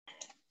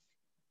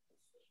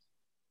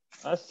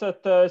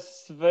Esat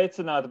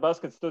sveicināti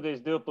Basket studijas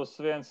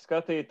 2+1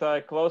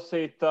 skatītāji,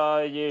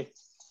 klausītāji.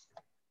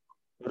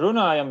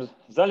 Runājam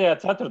zaļajā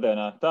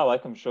ceturtdienā. Tā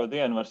laikam šo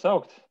dienu var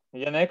saukt.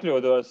 Ja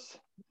nekļūdos,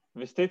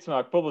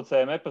 visticamāk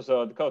publicējam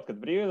epizodi kaut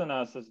kad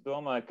brīvdienās. Es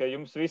domāju, ka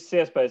jums visas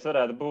iespējas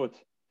varētu būt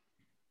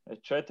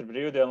 4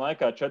 brīvdienu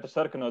laikā, 4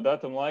 sarkano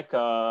datumu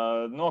laikā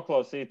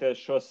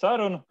noklausīties šo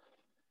sarunu,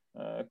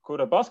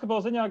 kura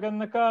basketbola ziņā gan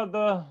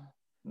nekāda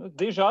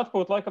diža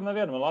atpūta laikam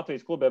nevienam no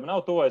Latvijas klubiem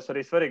nav. Tuvojas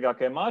arī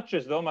svarīgākie mači.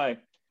 Es domāju,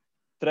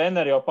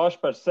 treneri jau paši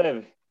par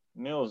sevi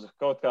milzu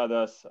kaut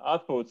kādās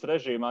atpūtas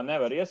režīmā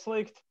nevar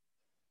ieslīgt.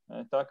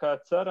 Tā kā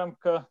ceram,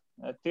 ka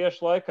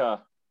tieši laikā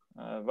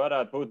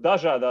varētu būt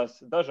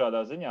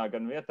dažādā ziņā,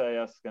 gan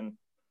vietējās, gan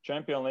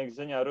Champions League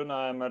ziņā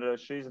runājam ar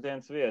šīs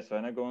dienas viesu,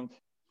 vai ne,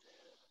 Gunti?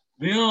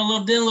 Jā,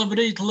 labdien,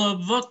 labrīt,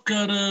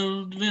 labvakar.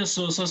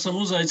 Viesos esam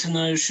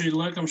uzaicinājuši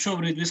laikam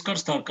šobrīd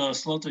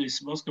viskarstākās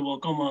Latvijas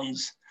basketbola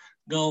komandas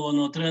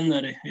galveno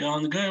treneri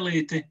Jāni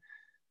Gailīti,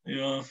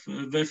 jo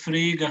VF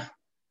Rīga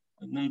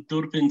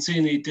turpina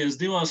cīnīties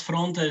divās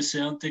frontēs.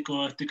 Jā,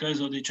 tikko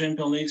aizvadīja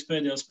Champions League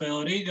pēdējā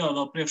spēle Rīgā,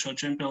 vēl priekšā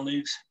Champions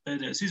League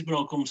pēdējais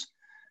izbraukums.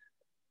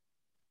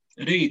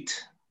 Rīt,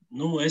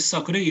 es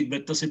saku rīt,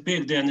 bet tas ir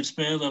piekdien, ir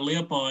spēle ar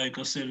Liepāju,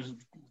 kas ir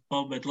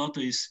pabeigt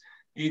Latvijas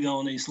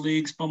Igaunijas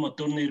līgas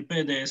pamatturnīra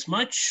pēdējais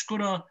mačs,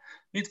 kurā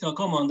it kā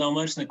komandām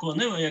vairs neko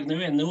nevajag,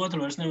 neviena, ne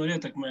otra vairs nevar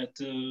ietekmēt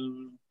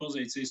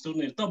pozīcijas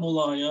turnīra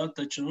tabulā, jā,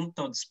 taču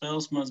tādas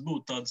spēles mēdz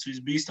būt tādas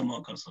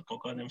visbīstamākās ar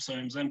kaut kādiem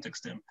saviem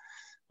zemtekstiem.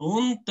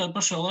 Un tā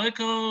pašā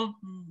laikā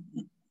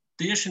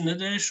tieši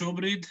nedēļa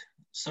šobrīd,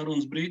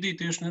 sarunas brīdī,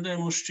 tieši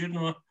nedēļa mūs šķir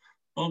no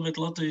pabeigt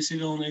Latvijas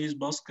Igaunijas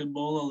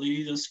basketbola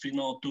līgas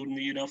fināla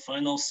turnīra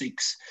Final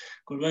Six,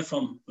 kur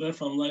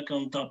VFam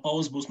laikam tā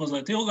pauze būs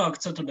mazliet ilgāka.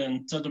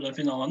 Ceturtdien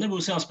finālā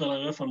nebūs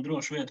jāspēlē, VFam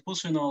droši vieta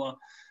pusfinālā,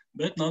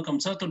 bet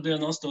nākam ceturtdien,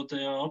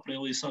 8.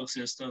 aprīlī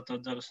sāksies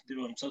tātad ar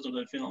 2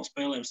 ceturtdien fināla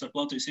spēlēm starp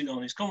Latvijas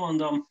Igaunijas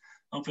komandām,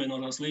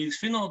 apvienotās līgas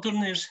fināla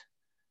turnīrs.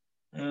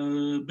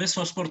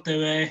 Bezvar Sport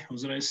TV,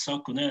 uzreiz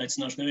saku,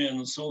 neaicināšu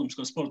nevienu uz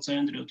Olimpisko sporta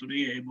centru, jo tur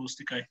ieeja būs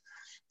tikai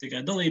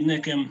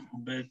dalībniekiem,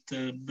 bet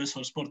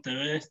Bezvar Sport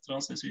TV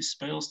translēs visas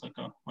spēles, tā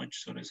kā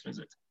mačus varēs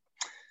redzēt.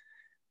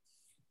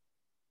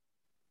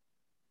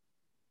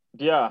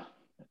 Jā,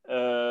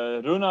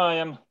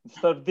 runājam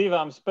starp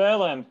divām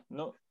spēlēm,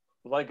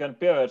 lai gan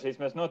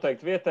pievērsīsimies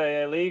noteikti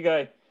vietējai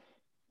līgai,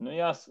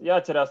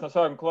 jāatcerās no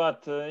sākuma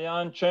klāt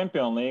Jāņa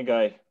Champions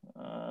līgai.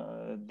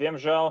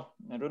 Diemžēl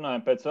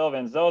runājam pēc vēl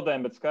viens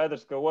zaudējumi, bet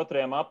skaidrs, ka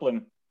otrajam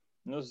aplim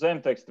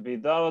zemteksti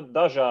bija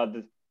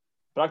dažādi,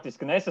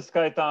 praktiski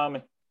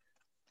nesaskaitāmi.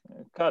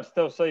 Kāds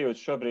tev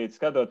sajūtas šobrīd,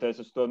 skatoties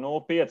uz to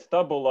 0-5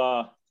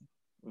 tabulā,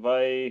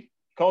 vai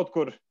kaut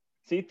kur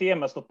citi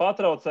iemesli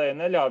patraucēja,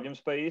 neļauj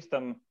jums pa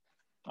īstam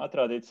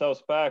atrādīt savu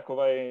spēku,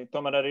 vai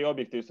tomēr arī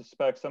objektīvs tas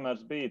spēks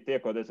samērs bija,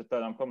 tiekoties ar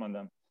tādām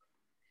komandām?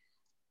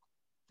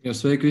 Jā,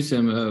 sveiki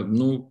visiem.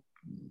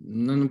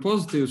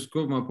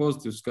 Kopumā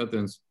pozitīvs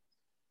skatiens.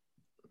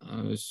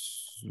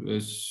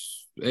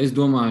 Es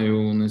domāju,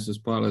 un es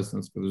esmu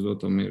pārliecināts, ka uz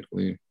doto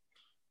mirklī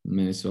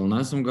mēs vēl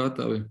neesam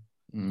gatavi,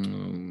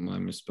 lai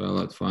mēs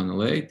spēlētu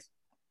Final 8,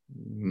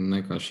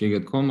 nekā šī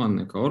gada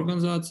komanda, nekā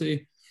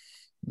organizācija,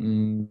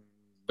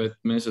 bet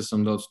mēs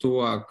esam daudz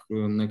tuvāk,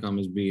 nekā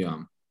mēs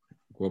bijām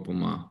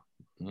kopumā.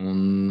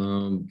 Un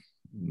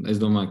es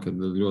domāju, ka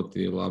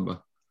ļoti laba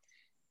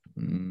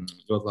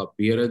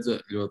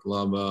pieredze, ļoti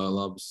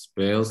laba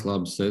spēles,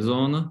 laba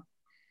sezona.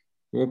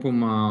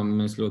 Kopumā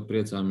mēs ļoti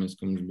priecājamies,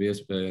 ka mums bija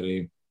iespēja arī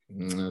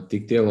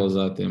tikt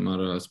ielozētiem ar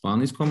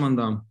Spānijas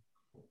komandām,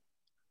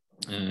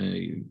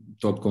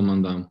 top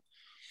komandām.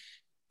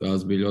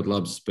 Tās bija ļoti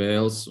labas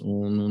spēles,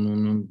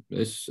 un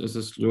es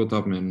esmu ļoti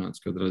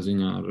apmierināts katrā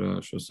ziņā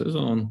ar šo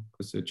sezonu,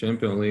 kas ir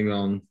Champions Līgā,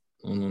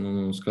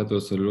 un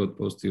skatos ar ļoti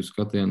pozitīvu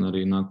skatienu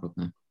arī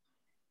nākotnē.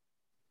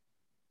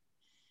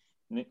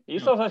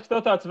 Izklausās, ka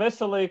tev tāds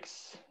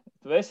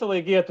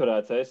veselīgi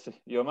ieturēts esi,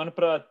 jo,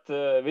 manuprāt,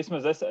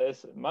 vismaz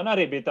man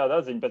arī bija tāda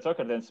atziņa pēc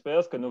vakardienas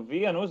spēles, ka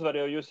vienu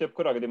uzvaru jau jūs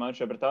jebkurā gadījumā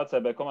šeit pret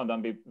ACB komandām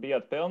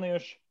bijāt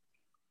pelnījuši.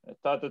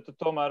 Tātad tu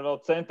tomēr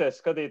vēl centies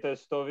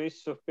skatīties to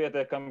visu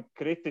pietiekami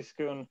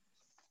kritiski un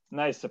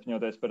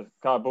neizsapņoties par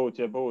kā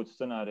būtu, ja būtu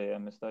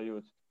scenārijiem, es tā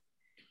jūtu.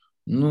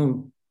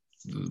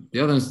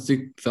 Jautājums,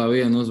 cik tā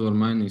viena uzvara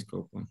mainīs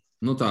kaut ko.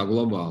 Tā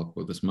globāli,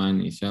 ko tas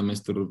mainīs. Jā,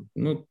 mēs tur,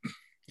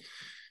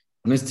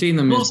 mēs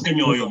cīnāmies.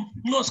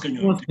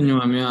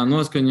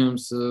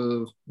 Noskaņojums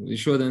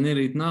šodien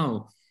ierīt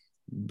nav,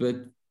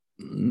 bet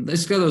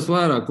es skatos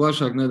vairāk,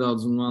 plašāk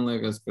nedaudz, un man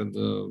liekas, ka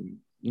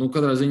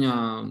katrā ziņā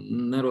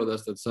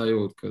nerodās tāds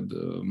sajūta, ka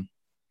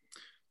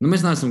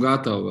mēs neesam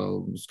gatavi vēl.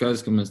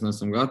 Skaidrs, ka mēs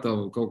neesam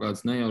gatavi, kaut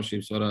kādas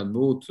nejaušības varētu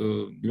būt.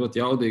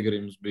 Ļoti jaudīgi arī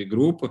mums bija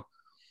grupa,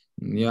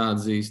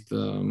 jāatzīst,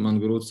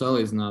 man grūti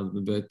salīdzināt,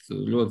 bet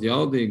ļoti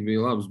jaudīgi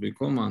bija labs, bija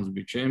komandas,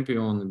 bija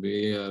čempioni,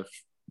 bija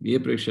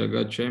iepriekšējā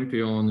gada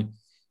čempioni,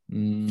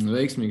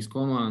 veiksmīgas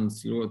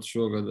komandas ļoti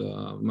šogad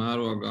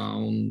mērogā,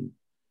 un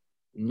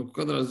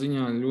katrā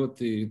ziņā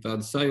ļoti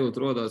tāda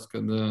sajūta rodās,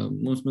 kad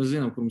mēs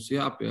zinām, kur mums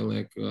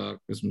jāpieliek,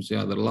 kas mums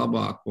jādara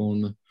labāk.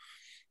 Un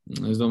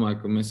es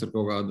domāju, ka mēs ar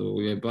kaut kādu,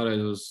 ja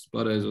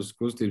pareizos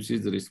kustības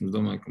izdarīsim, es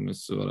domāju, ka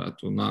mēs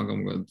varētu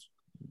nākamgad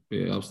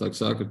pie apstākļu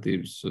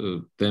sakritības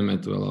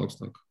tēmēt vēl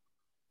augstāk.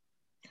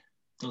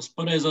 Tas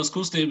pareizās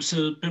kustības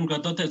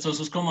pirmkārt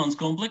attiecās uz komandas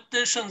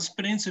komplektēšanas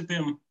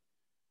principiem?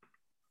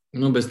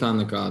 Bez tā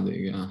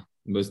nekādīgi, jā.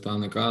 Bez tā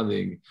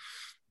nekādīgi.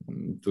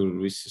 Tur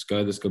viss ir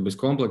skaidrs, ka bez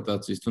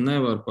komplektācijas tu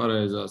nevari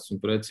pareizās un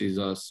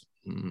precīzās.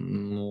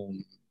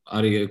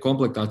 Arī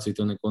komplektācija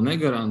to neko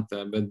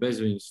negarantē, bet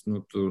bez viņas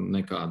tur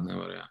nekāda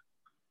nevar, jā.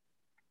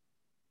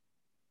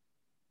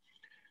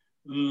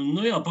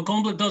 Par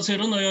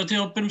komplektāciju runājot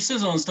jau pirms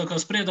sezonas, tā kā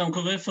spriedām,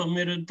 ka VFam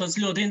ir tāds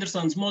ļoti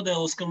interesants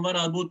modelis, kam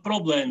varētu būt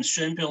problēmas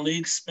Champions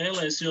League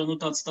spēlēs, jo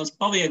tāds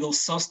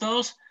paviegls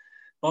sastāvs,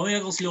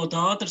 paviegls ļoti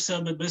ātrs,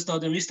 bet bez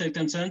tādiem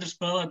izteiktiem centra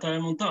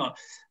spēlētājiem un tā.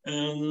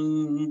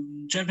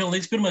 Champions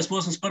League pirmais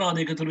posms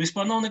parādīja, ka tur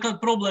vispār nav nekāda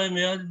problēma,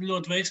 ja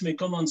ļoti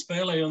veiksmīgi komanda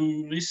spēlēja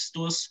un visus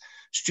tos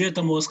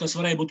šķietamos, kas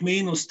varēja būt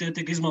mīnus, tie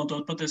tika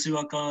izmantot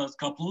patiesībā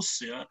kā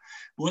plusi. Ja.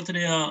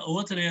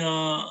 Otrajā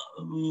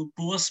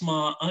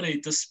posmā arī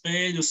tas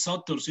spēļu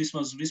saturs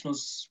vismaz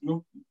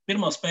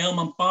pirmā spēle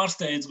man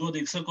pārsteidz,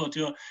 godīgi sakot,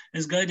 jo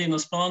es gaidīju,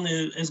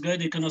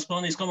 ka no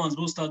Spānijas komandas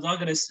būs tāda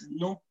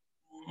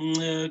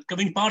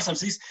ka viņi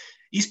pārsvars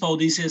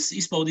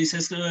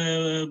izpaudīsies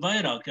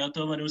vairāk. Ja.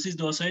 Tomēr jums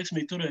izdevās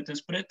veiksmīgi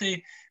turēties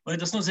pretī. Vai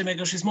tas nozīmē,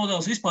 ka šis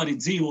modelis vispār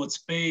ir dzīvot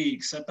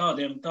spējīgs ar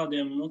tādiem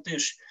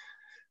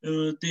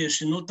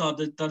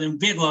tādiem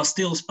vieglā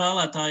stila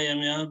spēlētājiem,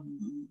 ja,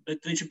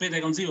 bet viņš ir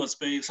pietiekami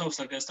dzīvotspējīgs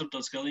augstākajā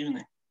starptautiskajā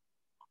līmenī?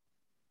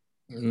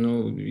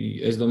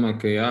 Es domāju,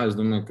 ka jā.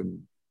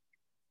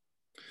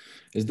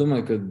 Es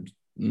domāju, ka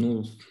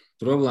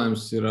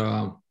problēmas ir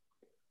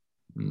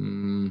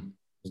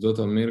uz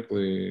doto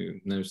mirkli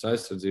nevis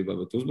aizsardzībā,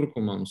 bet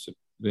uzbrukumā. Mums ir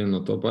viena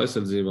no top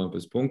aizsardzībām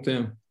pēc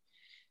punktiem.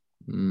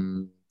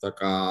 Tā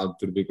kā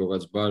tur bija kaut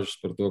kāds bažas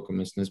par to, ka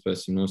mēs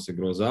nespēsim nosegt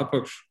grozu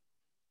apakšu.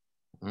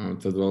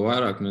 Tad vēl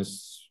vairāk mēs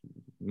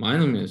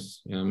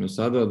mainamies, jā, mēs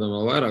atdodam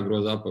vēl vairāk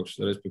grozu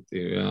apakšu,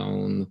 respektīvi, jā,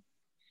 un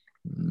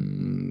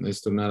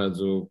es tur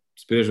neredzu,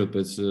 spriežot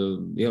pēc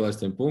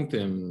ielaistiem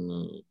punktiem,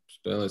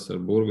 spēlēs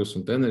ar Burgas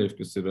un Tenerife,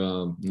 kas ir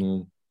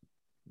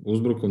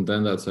uzbrukuma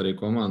tendēts arī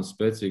komandas,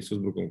 spēcīgs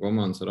uzbrukuma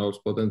komandas ar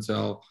augstu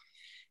potenciālu,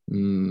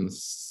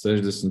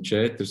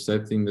 64,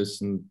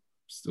 70,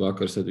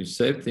 vakar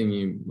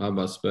 77,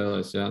 abās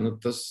spēlēs. Jā.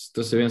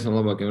 Tas ir viens no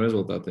labākiem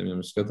rezultātiem, ja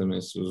mēs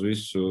skatāmies uz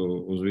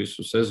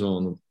visu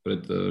sezonu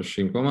pret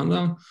šīm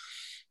komandām.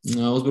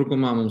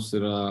 Uzbrukumā mums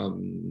ir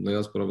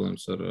liels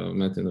problēmas ar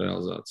metienu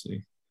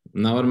realizāciju.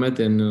 Nav ar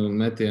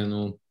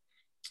metienu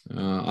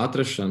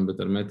atrašanu,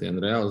 bet ar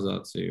metienu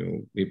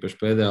realizāciju, īpaši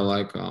pēdējā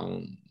laikā.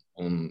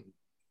 Un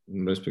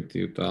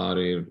respektīvi, tā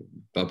arī ir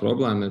tā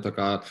problēma. Tā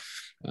kā,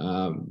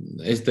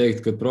 es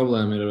teiktu, ka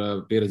problēma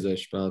ir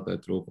pieredzējuši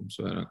spēlētāju trūkums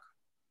vairāk.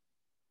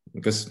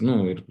 Kas,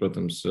 ir,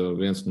 protams,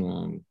 viens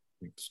no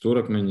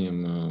stūrakmeņiem,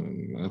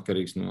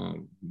 atkarīgs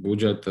no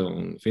budžeta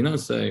un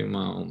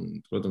finansējumā.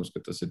 Un, protams, ka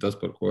tas ir tas,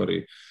 par ko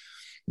arī,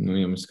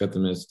 ja mēs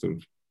skatāmies tur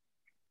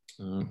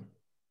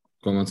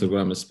komandas, ar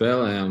kurām mēs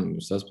spēlējām,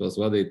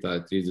 saspēles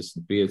vadītāji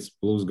 35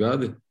 plus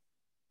gadi.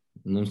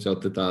 Mums jau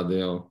te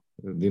tādi jau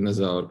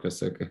dinozauri,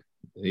 kas saka,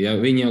 ja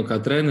viņi jau kā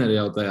treneri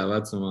jau tajā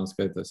vecumā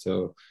skaitās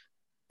jau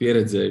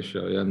pieredzējuši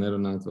jau, ja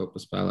nerunāt vēl par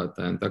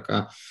spēlētājiem. Tā kā,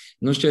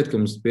 šķiet, ka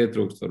mums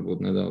pietrūkst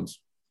varbūt nedaudz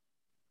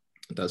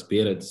tās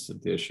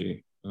pieredzes tieši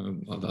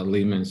tāda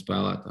līmeņa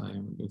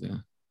spēlētājiem. Varbūt, jā.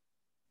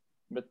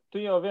 Bet tu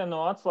jau vienu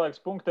no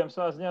atslēgas punktiem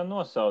savā ziņā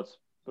nosauc,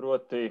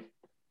 proti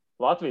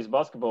Latvijas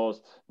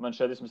basketbolists. Man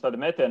šeit vismaz tāda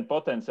metiena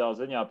potenciāla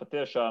ziņā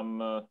patiešām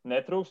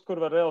netrūkst,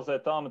 kur var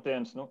realizēt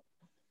tālmetienus.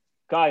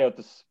 Kā jau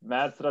tas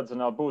mēdz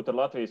tradicionāli būt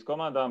ar Latvijas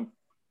komandām,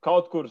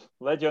 kaut kur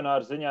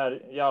leģionāru ziņā ir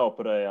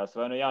jāoperējās,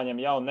 vai jāņem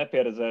jauni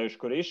nepieredzējuši,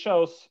 kur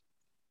izšaus,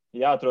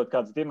 jāatrod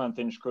kāds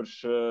dimantiņš, kurš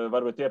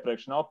varbūt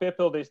iepriekš nav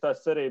piepildījis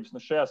tās cerības.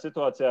 Šajā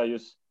situācijā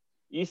jūs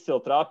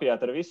izcili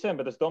trāpījāt ar visiem,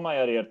 bet es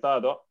domāju arī ar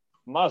tādu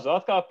mazu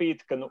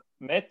atkāpīti, ka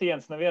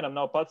metiens nevienam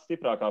nav pats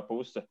stiprākā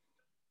puse.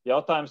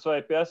 Jautājums,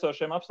 vai pie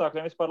esošiem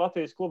apstākļiem vispār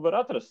Latvijas klubu var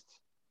atrast,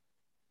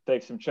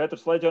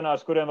 4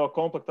 leģionārus, kuriem vēl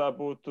komplektā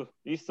būtu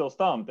izcils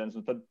tālmetiens.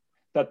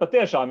 Tad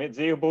patiešām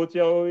dzīve būtu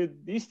jau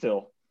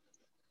izcila.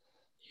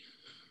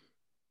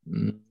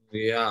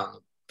 Jā,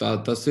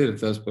 tas ir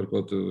tas, par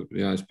ko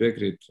es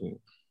piekrītu.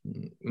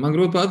 Man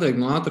grūti pateikt,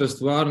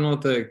 atrast var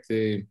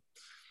noteikti.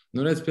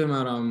 Redz,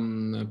 piemēram,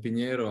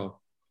 Piņero.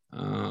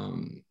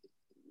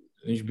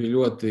 Viņš bija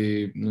ļoti,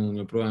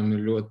 joprojām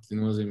ir ļoti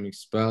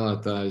nozīmīgs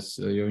spēlētājs,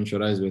 jo viņš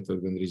var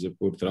aizvietot gandrīz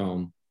jebkuru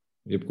traumu,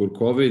 jebkuru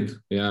covid.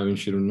 Jā,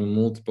 viņš ir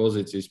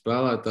multipozīcijas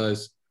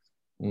spēlētājs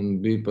un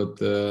bija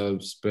pat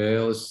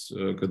spēles,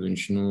 kad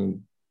viņš,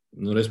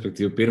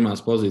 respektīvi, pirmās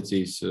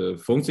pozīcijas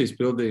funkcijas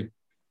pildīja.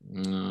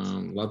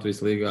 Latvijas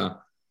līgā.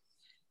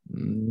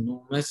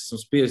 Mēs esam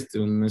spiesti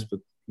un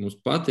mums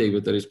patīk,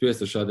 bet arī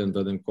spiesti ar šādiem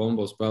tādiem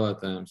kombo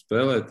spēlētājiem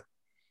spēlēt.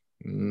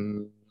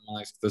 Man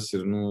liekas, ka tas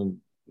ir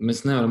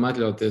mēs nevaram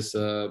atļauties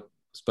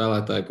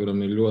spēlētāji,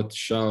 kuram ir ļoti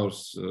šaurs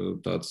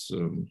tāds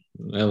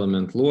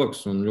elementu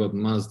loks un ļoti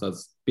maz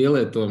tāds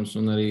pielietojums,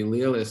 un arī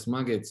lielie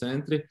smagie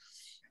centri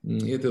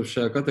ietilpst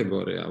šajā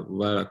kategorijā,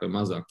 vairāk vai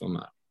mazāk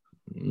tomēr.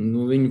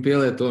 Viņu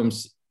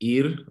pielietojums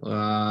ir,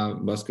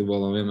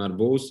 basketbolam vienmēr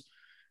būs,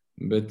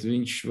 bet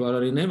viņš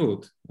var arī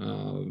nebūt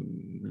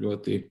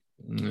ļoti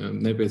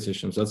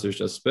nepieciešams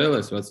atsevišķās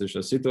spēlēs,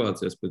 atsevišķās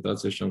situācijās pret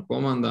atsevišķām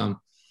komandām.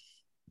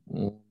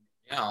 Un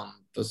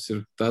tas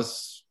ir tas,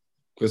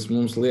 kas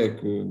mums liek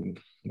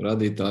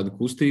radīt tādu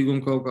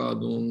kustīgumu kaut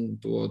kādu un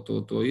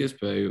to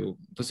iespēju.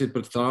 Tas ir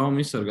pret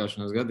traumu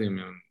izsargāšanās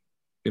gadījumiem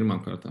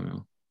pirmām kārtām jau.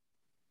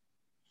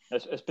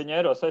 Es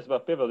Piņēro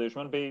saistībā piebildīšu,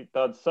 man bija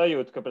tāda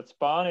sajūta, ka pret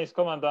Spānijas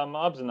komandām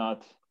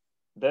apzināti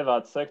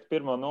devāt sekt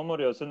pirmo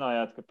numuru, jo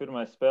zinājāt, ka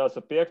pirmais spēles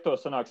ar 5.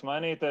 sanāks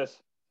mainīties.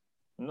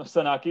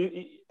 Sanāk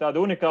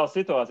tāda unikāla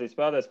situācija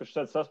spēlēs, kurš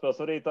šeit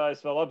saspēles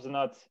varītājs vēl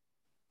apzināti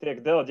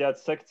tiek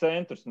deleģēts sekt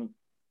centrus.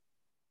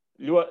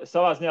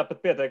 Savā ziņā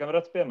pat pietiekami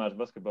rats piemērs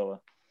basketbolā.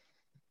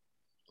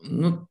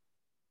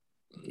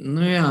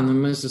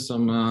 Mēs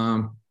esam...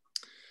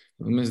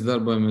 Mēs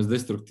darbojamies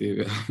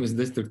destruktīvi. Mēs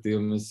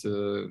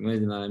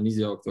mēģinājām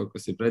izjaukt to,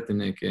 kas ir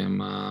pretiniekiem.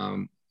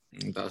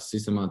 Tās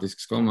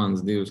sistemātiskas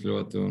komandas divas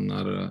ļoti un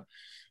ar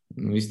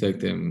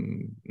izteiktiem.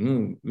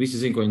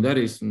 Visi zina, ko viņi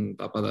darīs, un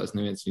tāpatās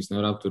neviens viņus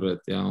nevar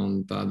apturēt. Ja,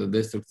 un tāda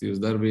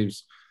destruktīvas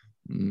darbības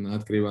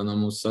atkarībā no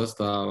mūsu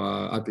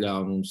sastāvā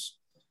atļāva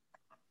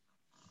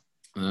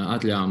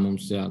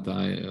mums, jā, tā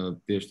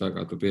tieši tā,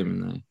 kā tu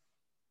pieminēji.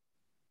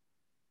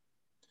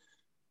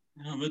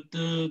 Jā, bet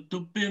tu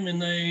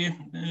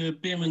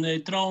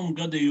pieminēji traumu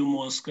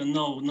gadījumos, ka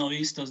nav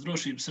īstās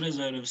drošības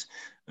rezerves.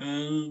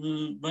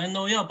 Vai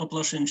nav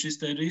jāpaplašina šis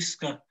te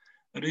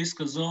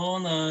riska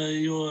zona,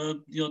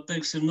 jo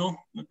teiksim,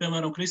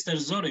 piemēram,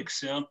 Kristers Zoriks,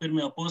 jā,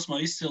 pirmajā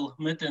posmā izcila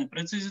metienu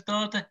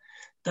precizitāte,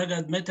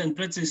 tagad metienu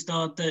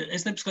precizitāte,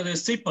 es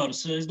nepaskaties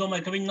ciparus, es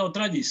domāju, ka viņi nav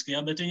traģiski,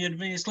 jā, bet viņi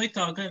ir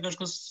sliktāki,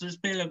 kas es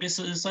pieļauju, ka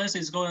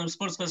saistīts kaut kādām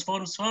sportiskās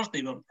formas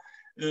svārstībām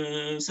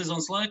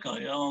sezonas laikā,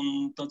 jā,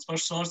 un tāds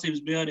pašas svārstības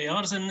bija arī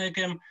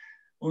ārzemniekiem,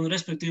 un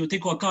respektīvi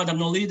tikko kādam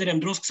no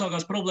līderiem drusku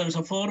sākās problēmas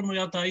ar formu,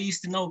 jā, tā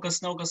īsti nav kas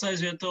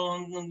aizvieto,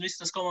 un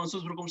viss tas komandas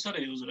uzbrukums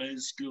arī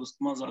uzreiz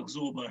kļūst mazāk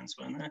zobains,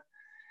 vai ne?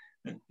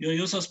 Jo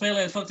jūs jau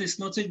spēlējat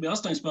faktiski, cik bija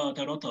 8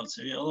 spēlētāju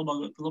rotācija, jā,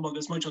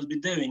 labākais mačos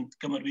bija 9,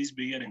 kamēr viss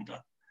bija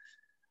ierindā.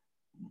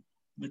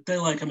 Bet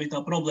te laikam ir tā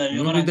problēma,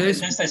 jo varētu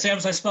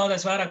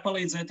spēlētājs vairāk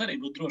palīdzēt arī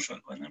būt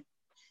drošāk, vai ne?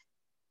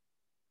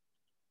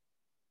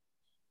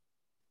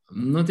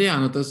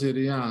 Tas ir,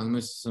 jā,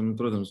 mēs esam,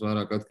 protams,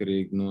 vairāk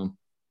atkarīgi no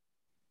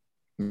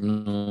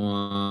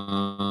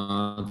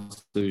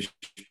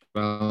atsevišķu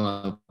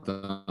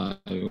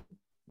spēlētāju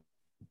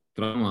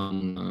traumām.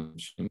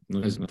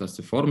 Tas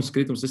ir formas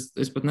kritums.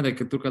 Es pat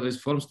neteiktu, ka tur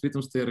kādreiz formas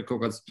kritums tie ir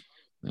kaut kāds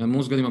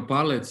mūsu gadījumā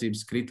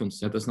pārliecības kritums.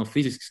 Ja, tas nav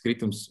fizisks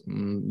kritums,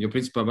 jo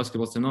principā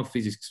basketbols nav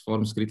fizisks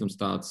formas kritums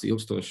tāds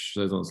ilgstošs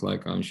sezonas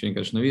laikā. Viņš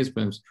vienkārši nav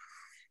iespējams.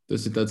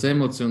 Tas ir tāds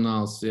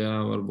emocionāls, jā,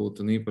 varbūt,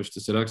 un īpaši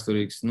tas ir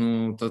raksturīgs.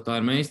 Tā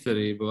ir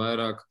meistarība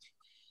vairāk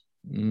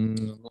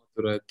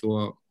noturēt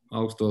to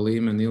augsto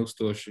līmeni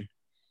ilgstoši.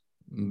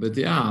 Bet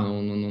jā,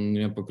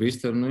 ja pa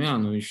Kristeru,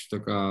 viņš tā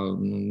kā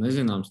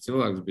nezināms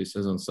cilvēks bija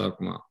sezonas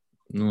sākumā.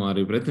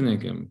 Arī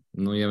pretiniekiem.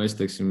 Ja es,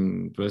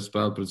 teiksim,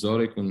 spēlēju pret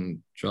Zoriku un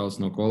čalis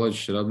no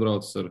koledžas ir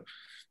atbraucis ar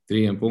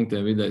 3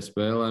 punktiem vidēji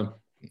spēlē,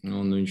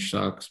 un viņš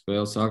sāk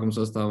spēli sākuma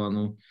sastāvā,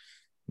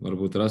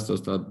 varbūt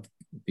rastos tāda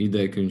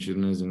ideja, ka viņš ir,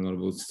 nezinu,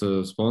 varbūt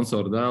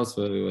sponsoru dēls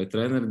vai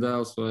treneru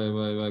dēls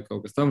vai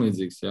kaut kas tam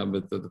līdzīgs, jā,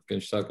 bet tad, kad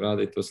viņš sāk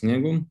rādīt to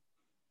sniegumu,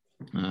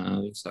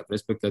 viņš sāk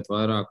respektēt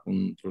vairāk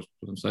un,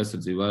 protams,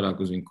 aizsardzību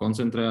vairāk uz viņu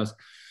koncentrējās.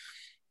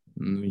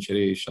 Viņš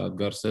arī šādu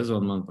garu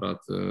sezonu,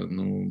 manuprāt,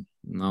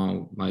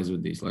 nav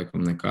aizvadījis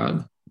laikam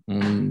nekādu.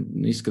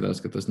 Un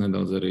izskatās, ka tas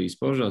nedaudz arī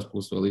izpaužās,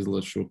 plus vēl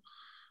izlašu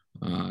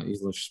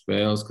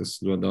spēles, kas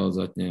ļoti daudz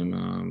atņēma,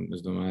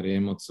 es domāju, arī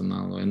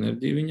emocionālo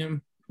enerģiju viņam.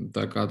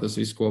 Tā kā tas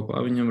viss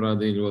kopā viņam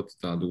rādīja ļoti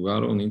tādu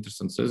garu un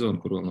interesantu sezonu,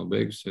 kur vēl nav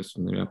beigusies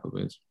un ir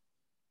jāpabeidz.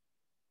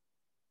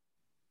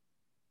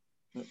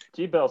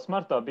 Ķībeles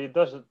martā bija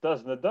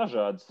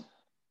dažādas.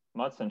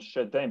 Madsens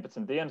šeit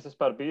 19 dienas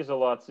vispār bija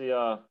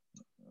izolācijā.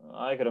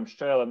 Aigaram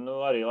Šķēlem,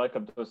 arī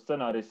laikam to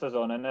scenāriju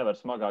sezonai nevar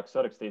smagāk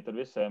sarakstīt ar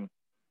visiem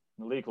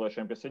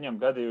līklošiem, kas viņam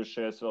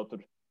gadījušies, vēl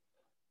tur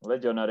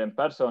leģionāriem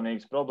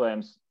personīgas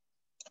problēmas.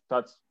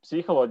 Tāds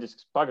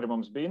psiholoģisks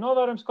pagrimums bija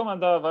novērojams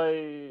komandā, vai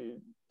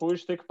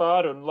puiši tika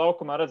pāri un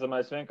laukumā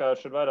redzamais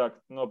vienkārši ir vairāk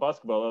no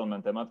basketbola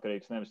elementiem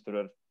atkarīgs, nevis tur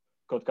ar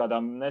kaut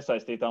kādām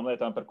nesaistītām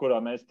lietām, par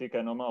kurām mēs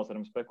tikai no malas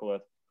varam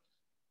spekulēt?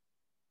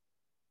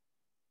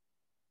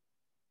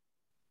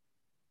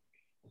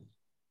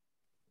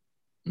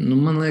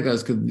 Man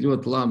liekas, ka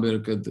ļoti labi ir,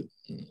 kad,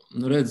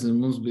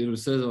 mums bija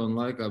sezona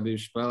laikā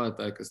bijuši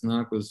spēlētāji, kas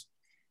nāk uz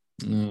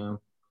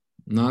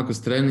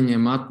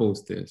treniņiem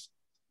atpūsties.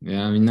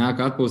 Jā, viņi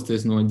nāk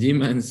atpūsties no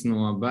ģimenes,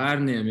 no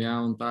bērniem, jā,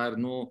 un tā ir,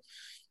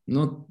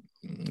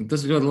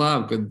 tas ir ļoti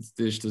labi, ka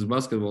tieši tas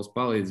basketbols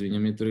palīdz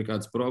viņam, ja tur ir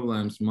kādas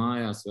problēmas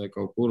mājās vai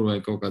kaut kur,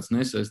 vai kaut kāds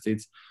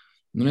nesaistīts.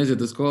 Redziet,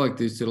 tas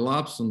kolektīvs ir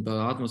labs un tā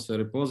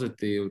atmosfēra ir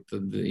pozitīva,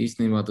 tad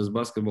īstenībā tas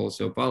basketbols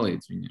jau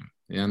palīdz viņam.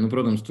 Jā,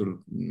 protams,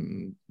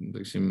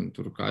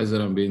 tur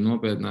Kaizeram bija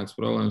nopietnāks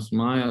problēmas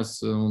mājās,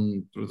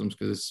 un, protams,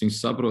 ka es viņus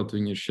saprotu,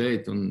 viņi ir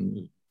šeit, un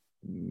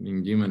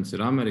viņa ģimenes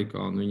ir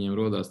Amerikā, un viņiem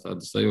rodās tāda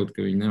sajūta,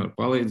 ka viņi nevar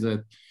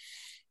palīdzēt.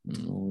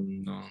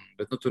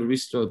 Bet tur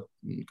viss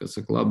ļoti, kas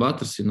saka, labi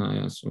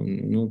atrasinājās.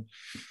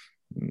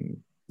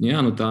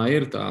 Tā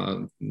ir tā,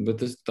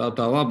 bet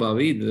tā labā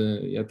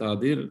vide, ja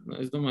tāda ir,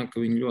 es domāju,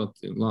 ka viņi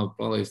ļoti labi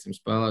palīdz tiem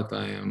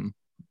spēlētājiem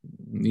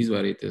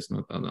izvairīties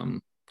no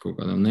tādām kaut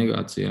kādām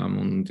negācijām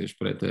un tieši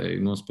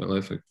pretēji nospēlē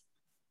efektu.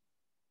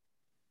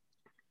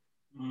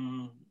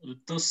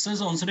 Tas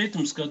sezonas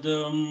ritms, kad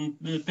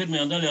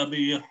pirmajā daļā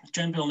bija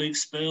Champions League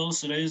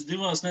spēles reiz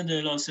 2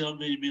 nedēļās,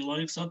 bija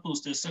laiks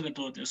atpūsties,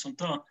 sagatavoties un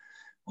tā.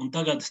 Un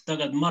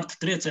tagad marta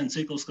trieciena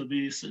cikls, kad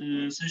bija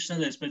 6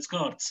 nedēļas pēc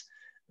kārtas.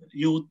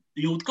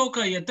 Jūt kaut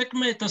kā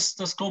ietekmē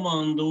tas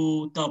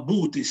komandu tā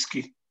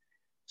būtiski?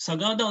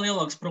 Sagādā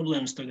lielākas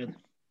problēmas tagad?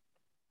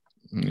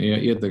 Ja,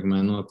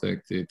 ietekmē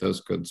noteikti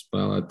tas, kad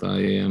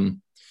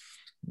spēlētājiem,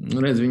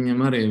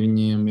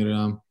 viņiem ir,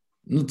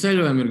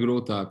 ceļojumi ir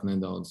grūtāk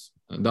nedaudz,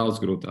 daudz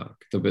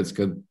grūtāk, tāpēc,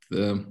 kad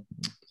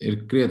ir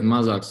krietni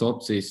mazākas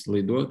opcijas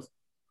lidot,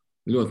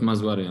 ļoti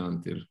maz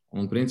varianti ir.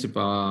 Un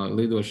principā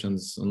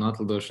lidošanas un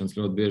atlidošanas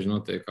ļoti bieži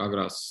notiek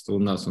agrās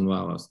stundās un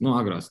vēlās.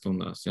 Agrās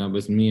stundās, jā,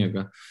 bez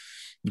miega,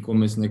 ko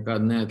mēs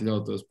nekad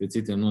neatļautos pie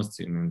citiem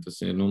nosacījumiem. Tas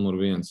ir numur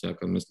 1, jā,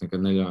 kad mēs nekad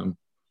neļaujam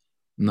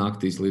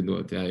naktīs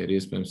lidot, jā, ir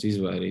iespējams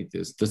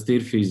izvairīties. Tas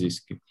ir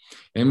fiziski.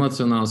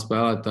 Emocionāli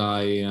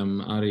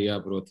spēlētājiem arī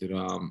jāprot ir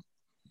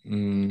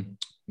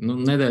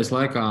nedēļas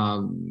laikā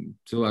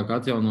cilvēki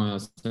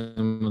atjaunojās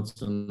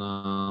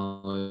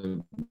emocionāli,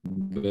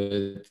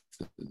 bet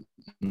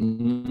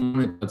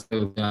tāds ka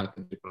ir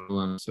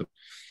problēmas ar.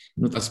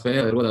 Tā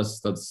spēle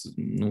rodās tāds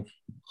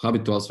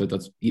habituāls vai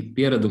tāds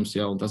pieredums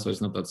jau, un tas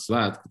vairs nav tāds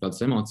svētki,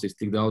 tādas emocijas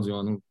tik daudz, jo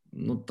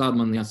tāda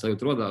man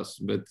jāsajūt rodās,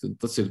 bet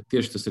tas ir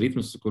tieši tas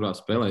ritms, kurā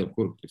spēlē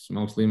jebkur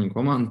augsta līmeņa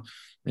komanda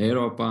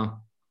Eiropā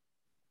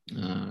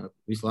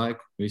visu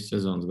laiku, visu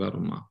sezonas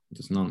garumā.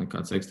 Tas nav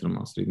nekāds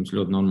ekstremāls ritms,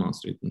 ļoti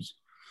normāls ritms,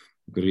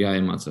 kur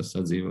jāiemācās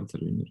sadzīvot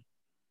ar viņu.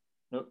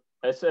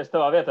 Es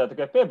tavā vietā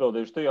tikai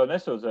piebildīšu, tu jau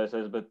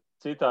nesūdzēsies, bet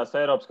citās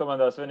Eiropas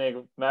komandās vienīgi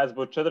mēdz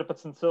būt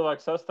 14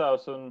 cilvēku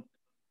sastāvs, un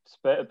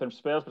pirms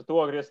spēles pret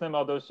Ogri, ja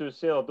nemaldos,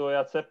 jūs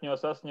ielidojāt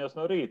 7-8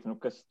 no rīta,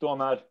 kas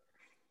tomēr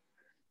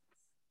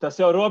tas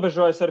jau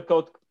robežojas ar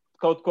kaut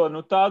ko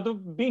tādu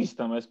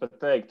bīstamu, es pat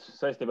teiktu,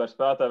 saistībā ar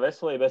spēlētāju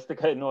veselību. Es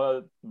tikai no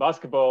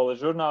basketbola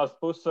žurnālistu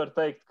puses varu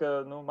teikt,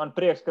 ka man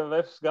prieks, ka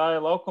Vefs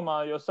gāja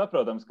laukumā, jo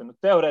saprotams, ka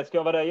teorētiski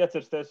jau varēja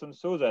iecirsties un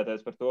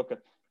sūdzēties par to,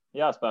 ka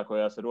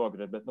jāspēkojās ar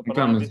Ogri. Bet,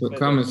 kā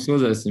mēs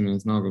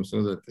sūdzēsimies, nav kam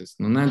sūdzēties?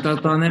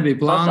 Tā nebija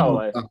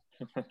plānota.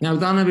 Jā,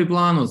 tā nebija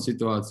plānota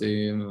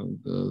situācija.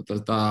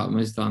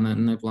 Mēs tā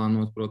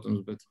neplānot,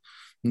 protams, bet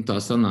tā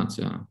sanāca,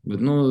 jā.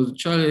 Bet,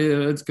 čaļi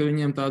redz, ka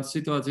viņiem tādas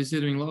situācijas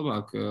ir, viņi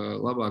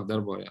labāk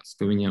darbojās,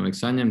 ka viņiem vajag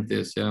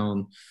saņemties, jā,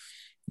 un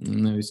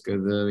nevis,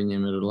 kad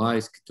viņiem ir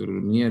laiski, tur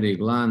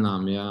mierīgi,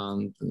 lēnām, jā.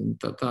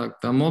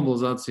 Tā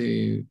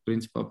mobilizācija,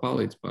 principā,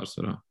 palīdz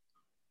pārsvarā.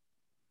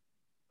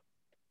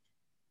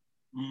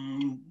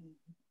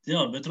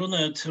 Jā, bet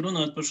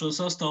runājot par šo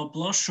sastāvu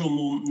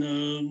plašumu,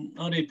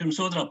 arī pirms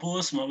otrā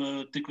posma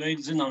tika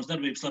veikts zināms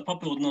darbības, lai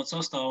papildinātu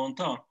sastāvu un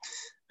tā.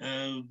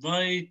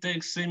 Vai,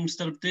 teiksim,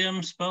 starp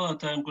tiem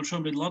spēlētājiem, kur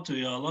šobrīd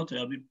Latvijā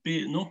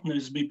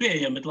nevis bija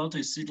pieejami, bet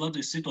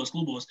Latvijas citos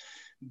klubos,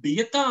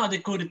 bija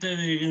tādi, kuri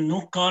tevi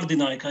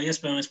kārdināja kā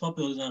iespējamais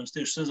papildinājums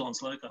tieši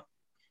sezonas laikā?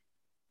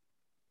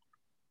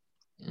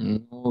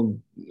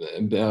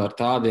 Ar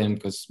tādiem,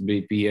 kas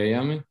bija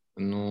pieejami,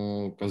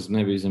 kas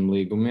nebija zem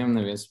līgumiem,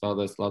 neviens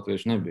spēlētājs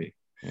latviešu nebija.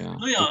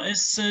 Jā,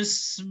 es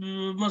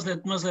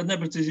mazliet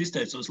neprecīzi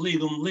izteicos.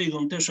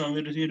 Līguma tiešām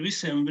ir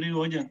visiem,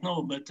 brīvo aģentu nav,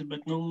 bet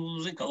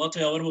zin kā,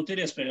 Latvijā varbūt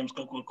ir iespējams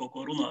kaut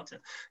ko runāt.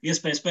 Ja.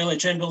 Iespēja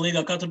spēlēt Champions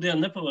League katru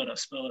dienu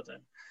nepavērās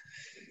spēlētājiem.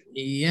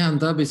 Jā,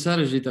 tā bija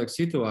sarežģītāka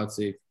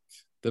situācija,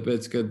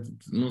 tāpēc, ka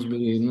mums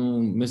bija,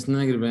 mēs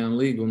negribējām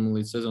līgumu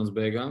līdz sezonas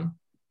beigām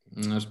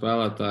ar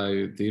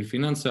spēlētāju tīri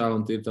finansiāli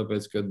un tīri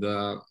tāpēc, ka,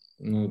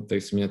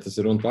 teiksim, ja tas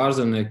ir runa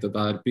pārzemnieki, tad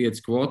tā ir 5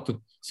 kvotu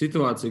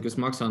situācija,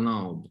 kas maksā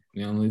naudu.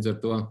 Ja, līdz ar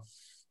to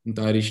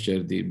tā ir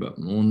izšķērdība.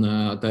 Un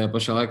tajā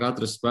pašā laikā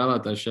atrast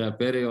spēlētāju šajā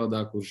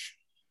periodā, kurš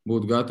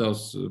būtu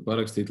gatavs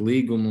parakstīt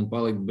līgumu un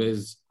palikt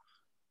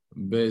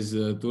bez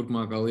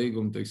turpmākā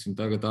līguma, teiksim,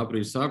 tagad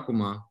aprīļa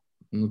sākumā,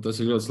 tas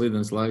ir ļoti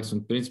slidens laiks.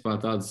 Un principā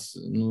tas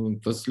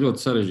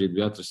ļoti sarežģīti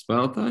bija atrast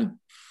spēlētāju.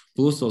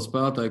 Plus vēl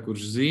spēlētāju,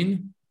 kurš zina,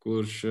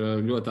 kurš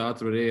ļoti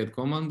ātri var ieiet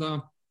komandā.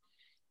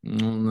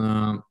 Un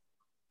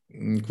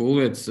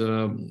Kulvietis,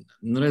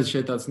 redz,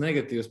 šeit tāds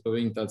negatīvs pa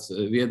viņu tāds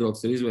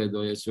viedoklis ir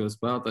izveidojies, jo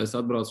spēlētājs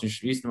atbrauc, viņš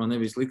īstenībā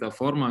nebija sliktā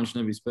formā, viņš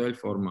nebija spēļu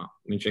formā.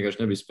 Viņš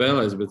vienkārši nebija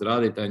spēlējis, bet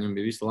rādītāji viņam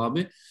bija visi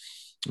labi.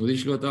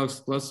 Viņš ļoti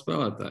augsts klases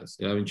spēlētājs.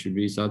 Jā, viņš ir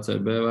bijis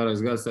ACB vairākas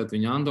gadus, tad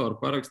viņa Andoru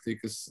parakstīja,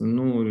 kas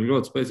ir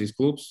ļoti spēcīgs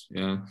klubs,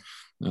 jā,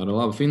 ar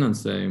labu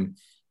finansējumu.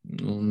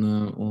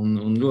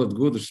 Un ļoti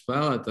gudrs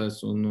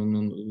spēlētājs.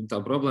 Un tā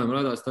problēma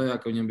radās tajā,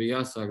 ka viņam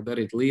bija jāsāk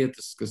darīt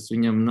lietas, kas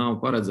viņam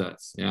nav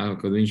paredzētas. Jā,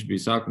 kad viņš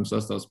bija sākuma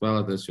sastāvs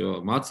spēlētājs, jo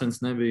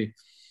Macens nebija.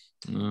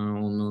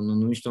 Un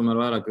viņš tomēr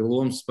vairāk ir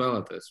lomas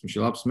spēlētājs. Viņš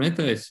ir labs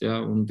metējs, jā,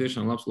 un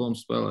tiešām labs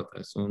lomas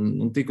spēlētājs.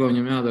 Un tikko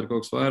viņam jādara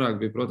kaut kas vairāk,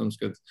 bija, protams,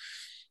 ka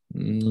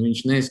viņš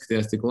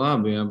neizskatījās tik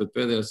labi, jā, bet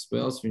pēdējās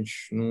spēles viņš,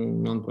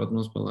 manuprāt,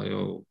 nospēlē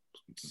jau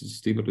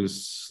stipri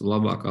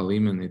labākā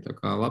līmenī. Tā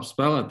kā labs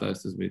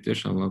spēlētājs, tas bija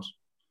tiešām labs.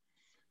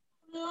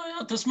 Jā,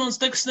 tas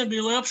mans teksts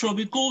nebija, lai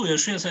apšaubītu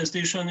Kulviešu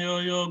iesaistīšanu,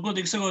 jo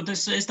godīgi sakot,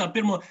 es tā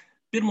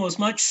pirmos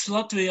mačus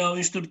Latvijā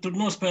viņš tur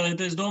nospēlēja,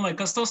 es domāju,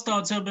 kas tas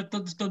tāds, jā, bet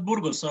tad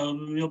Burgosā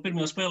jau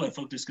pirmajā spēlē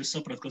faktiski es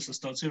sapratu, kas tas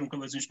tāds ir un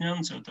kāpēc viņš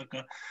ņemts jau. Tā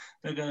kā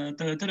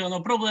tur jau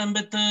nav problēma,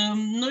 bet,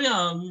 jā,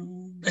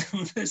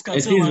 es kā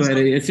cilvēks...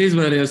 Es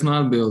izvairījos no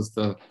atbildes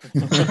tā.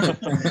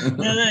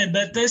 Nē,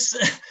 bet es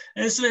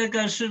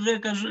vienkārši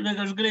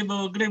gribu,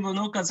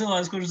 kā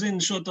cilvēks, kurš zina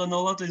šo to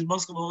no Latvijas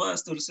basketbola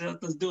vēstures, jā,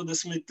 tas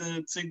 20,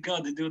 cik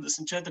gadi,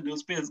 24,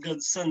 25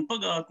 gadus sen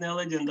pagātnē,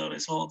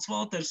 leģendārais Valds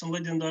Valters un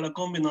leģendārā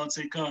kombinācija,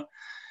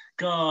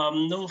 kā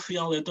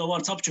jālieto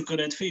vārds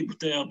apčukarēt FIBU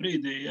tajā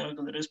brīdī, jā,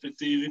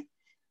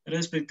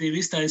 respektīvi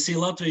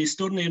iztaisīja Latvijas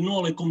turnīru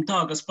nolikumu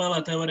tā, ka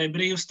spēlētāji varēja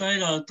brīvi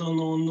staigāt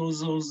un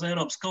uz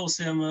Eiropas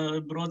kausiem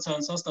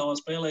brocēnu sastāvā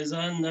spēlēja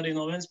Zēni arī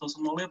no Ventspils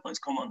un no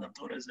Liepājas komandām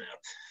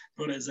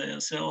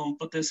toreizējās, jā, un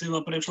patiesībā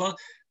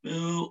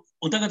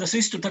un tagad tas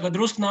viss tur tagad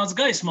drusku nāca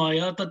gaismā,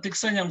 jā, tad tik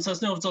saņemts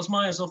tās neoficiāls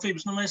mājās no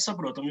FIBas, mēs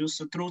saprotam, jūs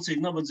esat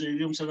trūcīgi,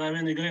 nabadzīgi, jums ir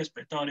vienīgā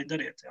iespēja, tā arī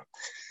dariet, jā.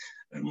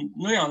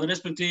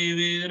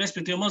 Respektīvi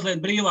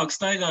mazliet brīvāk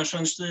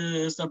staigāšana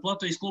starp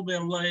Latvijas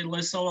klubiem,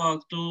 lai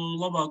savāktu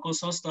labāko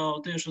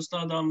sastāvu tieši uz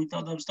tādām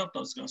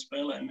starptautiskām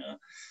spēlēm. Jā.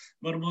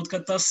 Varbūt, ka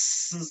tas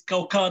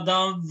kaut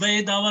kādā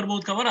veidā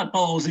varētu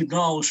palauzīt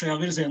galvu šajā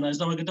virzienā. Es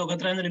domāju, ka tev kā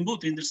trenerim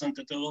būtu interesanti,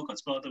 ja tev vēl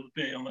kāds spēlētājs būtu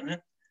pieejama, vai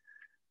ne?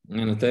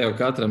 Ja, te jau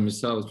katram ir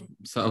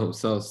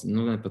savs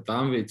ne pat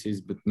ambīcijas,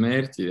 bet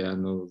mērķi, jā,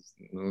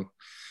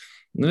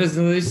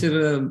 viss ir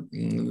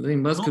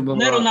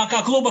basketbolā. Nerunā kā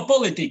kluba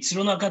politiķis,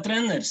 runā kā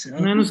treneris. Ja?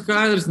 Nē,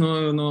 skaidrs,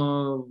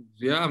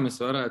 jā, mēs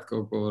varētu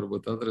kaut ko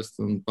varbūt atrast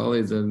un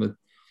palīdzēt, bet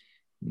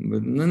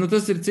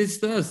tas ir cits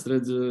stāsts,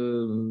 redz,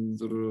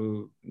 tur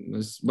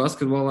mēs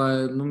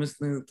basketbolā,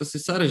 tas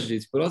ir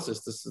sarežģīts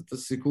process,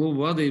 tas ir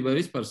klubu vadībai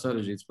vispār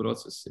sarežģīts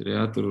process ir,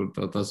 jā, tur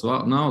tās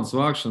naudas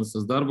vākšanas,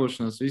 tas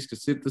darbošanās, viss,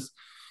 kas ir tas,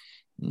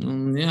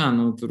 jā,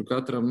 tur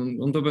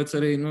katram, un tāpēc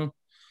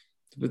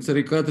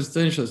arī katrs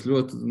cenšas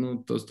ļoti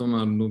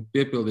tomēr,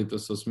 piepildīt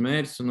tos savus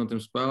mērķus un no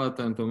tiem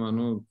spēlētājiem tomēr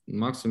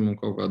maksimumu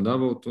kaut kā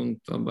dabūt, un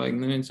tā baigi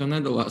neviens jau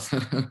nedalās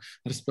ar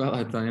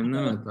spēlētājiem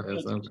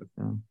nevētājās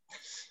apkārt.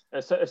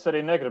 Es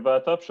arī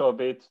negribētu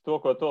apšaubīt to,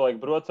 ko tolaik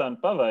Brocēni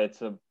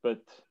paveica, bet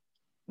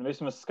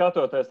vismaz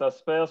skatoties tās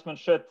spēles, man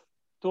šeit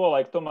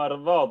tolaik tomēr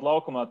valda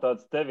laukumā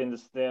tāds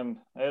 90.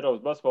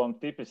 Eiropas basketbolam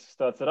tipisks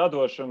tāds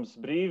radošums,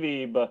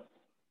 brīvība,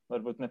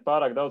 varbūt ne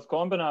pārāk daudz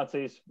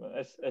kombinācijas.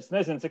 Es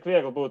nezinu, cik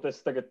viegli būtu,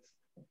 es tagad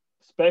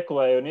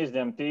spekulēju un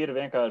izņemu tīri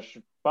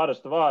vienkārši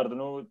parastu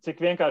vārdu. Cik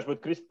vienkārši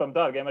būtu Kristupam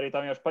Dārgiem arī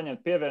tā vienkārši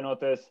paņemt,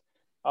 pievienoties,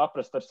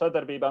 aprast ar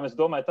sadarbībām. Es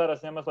domāju, tā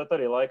ziņā mazliet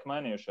arī laika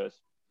mainījušies.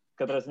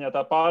 Katrā ziņā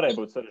tā pārēja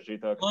būtu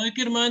sarežģītāk.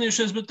 Laiki ir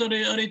mainījušies, bet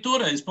arī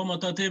toreiz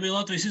pamatā tie bija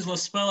Latvijas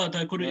izlases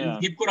spēlētāji, kuri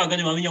jebkurā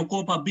gadījumā viņi jau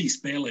kopā bija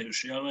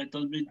spēlējuši. Jā, vai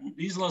tas bija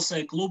izlasē,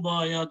 klubā,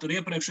 jā, tur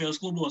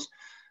iepriekšējos klubos.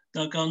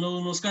 Tā kā,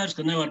 skaidrs,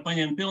 ka nevar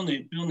paņemt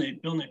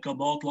pilnīgi kā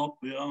baltu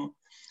lapu, jā.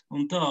 Un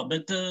tā,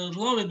 bet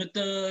labi, bet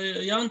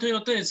Jāni, tu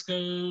jau teici, ka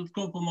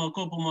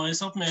kopumā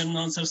es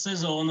apmierināts ar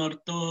sezonu, ar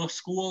to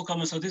skolu, kā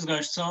mēs esam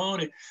izgājuši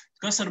cauri.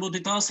 Kas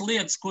varbūt ir tās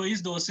lietas, ko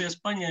izdosies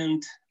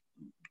paņemt,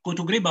 ko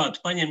tu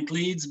gribētu paņemt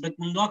līdzi, bet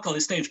atkal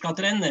es teikšu, kā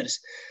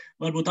treneris,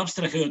 varbūt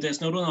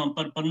abstrahējoties no runām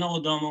par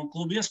naudām un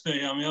klubu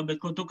iespējām, jā,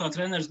 bet ko tu kā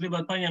treneris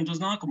gribētu paņemt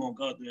uz nākamo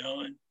gadu, jā,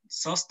 vai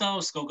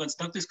sastāvs, kaut kādas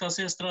taktiskās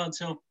iestrādes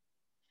jau?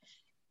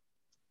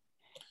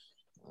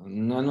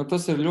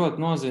 Tas ir ļoti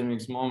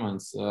nozīmīgs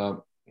moments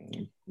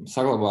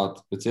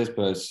saglabāt pēc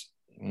iespējas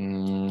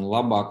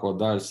labāko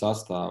daļu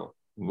sastāvu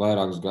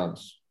vairākus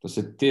gadus. Tas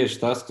ir tieši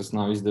tas, kas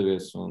nav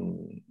izdevies un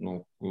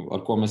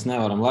ar ko mēs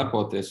nevaram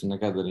lepoties un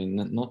nekad arī.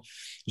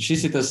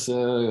 Šis ir tas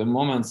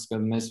moments,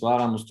 kad mēs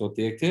varam uz to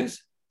tiekties,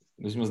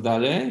 vismaz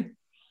daļēji.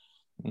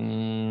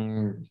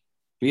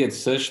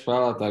 5-6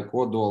 spēlētāju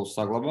kodolu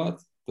saglabāt,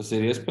 tas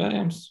ir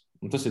iespējams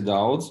un tas ir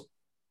daudz.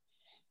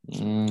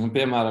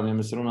 Piemēram, ja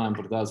mēs runājam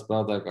par tādu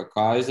spēlētāju kā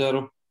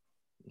Kaizeru,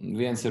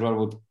 viens ir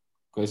varbūt,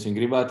 ko es viņu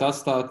gribētu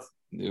atstāt,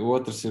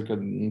 otrs ir, kad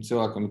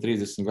cilvēkam ir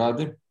 30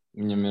 gadi,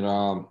 viņam ir,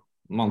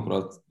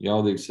 manuprāt,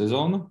 jaudīga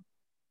sezona,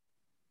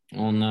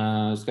 un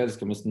skaidrs,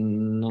 ka mēs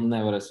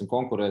nevarēsim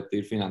konkurēt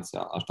tīri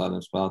finansiāli ar tādiem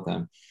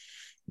spēlētājiem.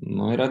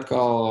 Ir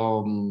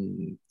atkal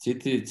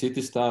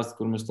citi stāsti,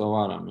 kur mēs to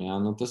varam. Jā.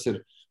 Tas ir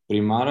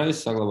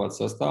primārais, saglabāt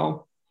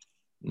sastāvu,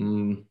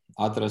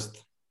 atrast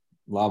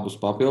labus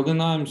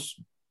papildinājumus,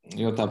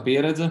 jo tā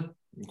pieredze,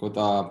 ko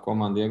tā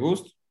komanda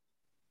iegūst,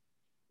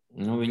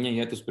 viņa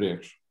iet uz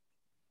priekšu.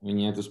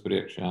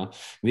 Jā.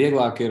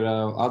 Vieglāk ir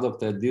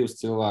adaptēt 2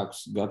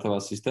 cilvēkus gatavā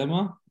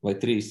sistēmā vai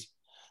 3.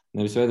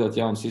 Nevis veidot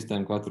jaunu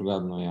sistēmu katru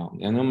gadu no jauna.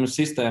 Ja mums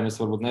sistēma, es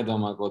varbūt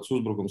nedomāju kaut kādas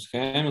uzbrukuma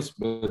schēmas,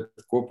 bet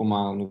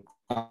kopumā,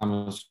 kā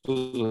mēs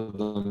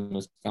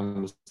uzvedamies, kā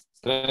mēs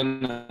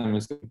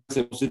trenējamies, kas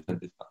ir mūsu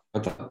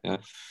identitāte. Ja.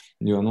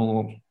 Jo,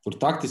 tur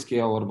taktiski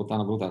jau varbūt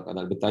tā nav grūtākā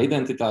daļa, bet tā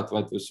identitāte,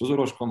 vai tu esi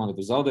uzvarošu komandu, vai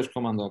tu zaudēšu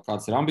komandu,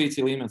 kāds ir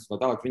ambīcija līmenis, vai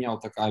tālāk viņi jau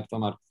tā kā ir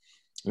tomēr.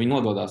 Viņi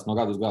nododās no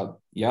gadu uz gadu.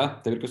 Jā,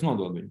 tev ir kas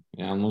nodod viņu.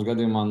 Jā, mūsu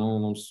gadījumā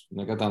mums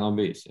nekad tā nav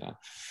bijis. Jā.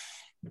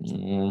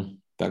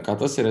 Tā kā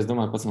tas ir, es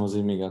domāju, pats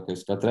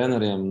nozīmīgākais. Kā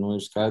treneriem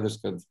ir skaidrs,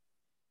 ka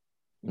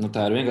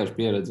tā ir vienkārši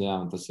pieredze. Jā,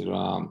 tas ir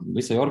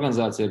visai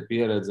organizācijai ir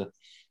pieredze.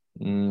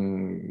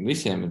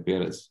 Visiem ir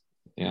pieredze.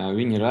 Jā,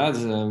 viņi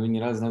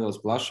redz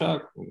nedaudz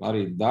plašāk.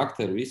 Arī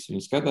dakteri, visi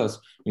viņi skatās.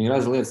 Viņi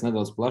redz lietas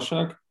nedaudz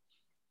plašāk.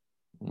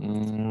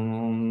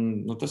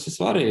 Tas ir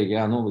svarīgi.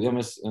 Jā. Ja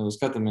mēs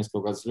skatāmies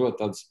kaut kāds ļoti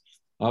tāds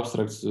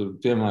abstrakts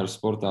piemērs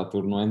sportā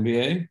tur no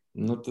NBA,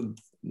 tad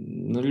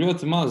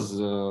ļoti maz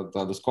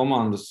tādas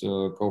komandas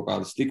kaut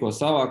kādas tikko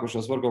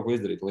savākušās var kaut ko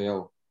izdarīt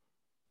lielu.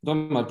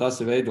 Tomēr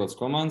tās ir veidotas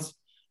komandas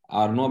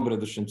ar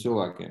nobredušiem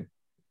cilvēkiem.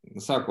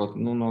 Sākot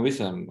no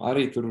visiem,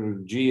 arī tur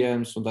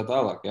GMs un tā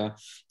tālāk. Jā.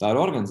 Tā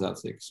ir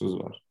organizācija, kas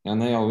uzvar. Jā,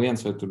 ne jau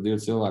 1 vai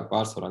 2 cilvēki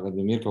pārsvarā, kad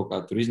viņiem ir kaut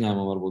kādi tur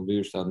izņēmumi, varbūt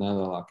bijuši tādi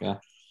nelielāki. Jā.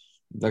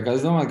 Tā kā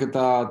es domāju,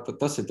 ka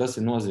tas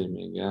ir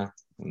nozīmīgi. Jā.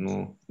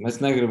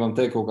 Mēs negribam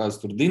teikt kaut kādas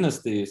tur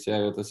dinastijas, jā,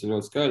 jo tas ir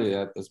ļoti skaļi,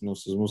 jā, tas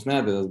mums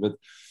neatdedās, bet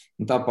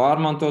tā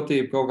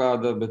pārmantotība kaut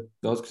kāda, bet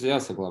daudz kas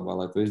jāsaglabā,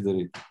 lai to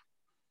izdarītu.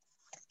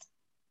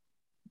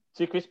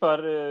 Cik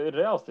vispār ir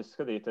realistiski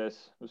skatīties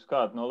uz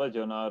kādu no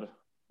leģionāru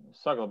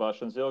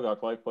saglabāšanas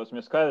ilgāku laiku posmu?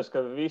 Jo skaidrs,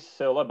 ka visi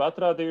sev labi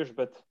atrādījuši,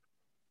 bet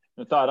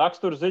tā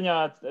rakstura ziņā,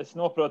 es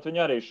noprotu,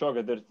 viņi arī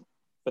šogad ir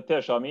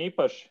patiešām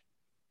īpaši.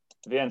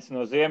 Viens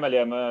no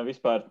ziemeļiem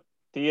vispār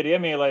tīri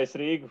iemīlējis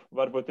Rīgu,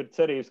 varbūt ir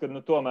cerības, ka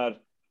tomēr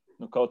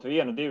kaut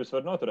 1, 2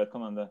 var noturēt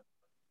komandā.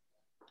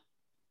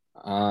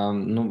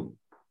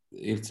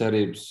 Ir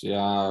cerības,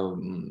 jā,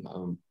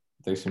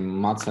 teiksim,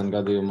 Madsena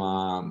gadījumā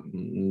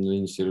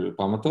viņas ir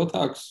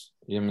pamatotāks,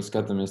 ja mēs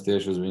skatāmies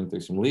tieši uz viņu,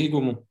 teiksim,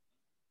 līgumu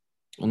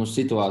un uz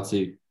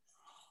situāciju.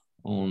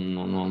 Un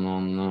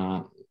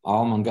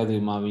Alman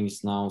gadījumā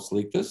viņas nav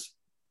sliktas,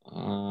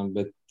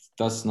 bet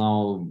tas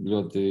nav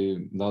ļoti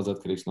daudz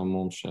atkarīgs no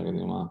mums šajā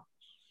gadījumā.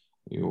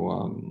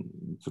 Jo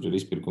tur ir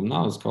izpirkuma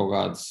naudas kaut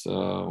kādas,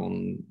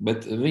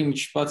 bet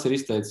viņš pats ir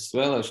izteicis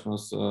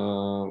vēlēšanos,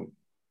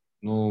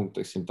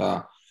 teiksim tā,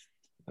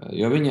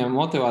 jo viņiem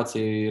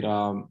motivācija ir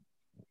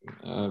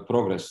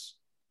progress.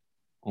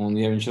 Un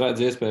ja viņš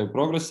redz iespēju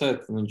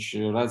progresēt, viņš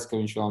redz, ka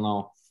viņš vēl nav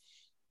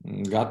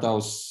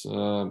gatavs,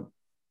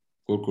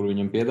 kur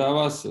viņam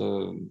piedāvās,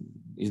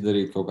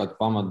 izdarīt kaut kādu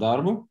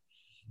pamatdarbu,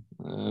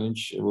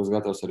 viņš būs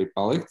gatavs arī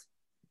palikt,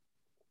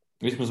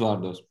 vismaz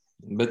vārdos.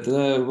 Bet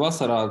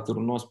vasarā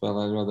tur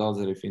nospēlē ļoti daudz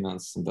arī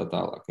finanses un tā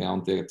tālāk. Jā,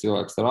 un tie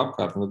cilvēki starp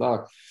apkārt un tā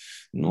tālāk.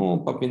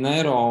 Pa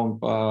Pinēro un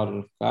par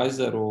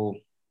Kaizeru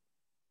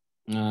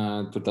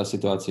tur tā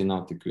situācija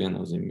nav tik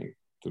viennozīmīga.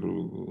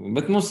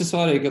 Bet mums ir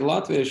svarīgi, ka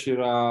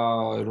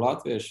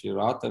latvieši ir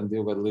Atem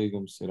 2 gadu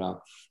līgums, ir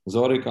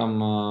Zorikam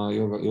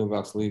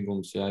ilgāks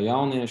līgums, jā,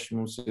 jaunieši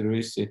mums ir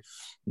visi,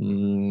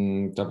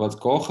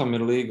 tāpēc Koham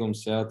ir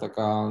līgums, jā, tā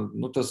kā,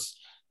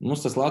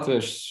 mums tas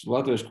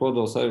latviešu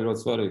kodols arī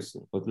ļoti svarīgs,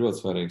 pat ļoti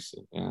svarīgs.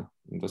 Jā.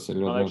 Tas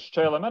ir ļoti. Man liekas,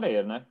 Čēlem arī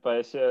ir, ne? Vai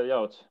es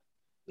jaucu?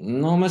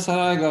 Mēs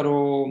ar Aigaru,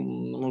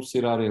 mums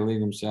ir arī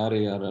līgums, jā,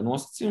 arī ar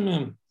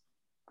nosacījumiem.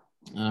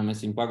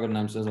 Mēs viņu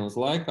pagarinājām sezonas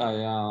laikā,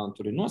 jā,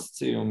 tur ir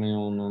nosacījumi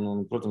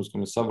un, protams,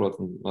 ka mēs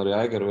saprotam arī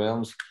Aigaru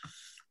vēlmes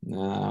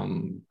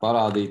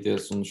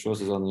parādīties, un šo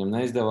sezonu viņam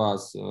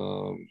neizdevās.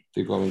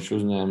 Tikko viņš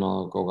uzņēma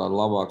kaut kādu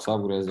labākus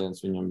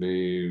apgriezienus, viņam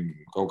bija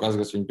kaut kas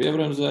viņu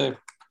piebremzēja.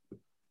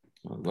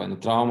 Vai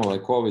trauma, vai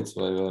covid,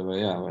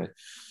 vai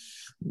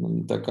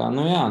tā kā,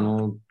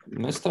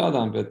 mēs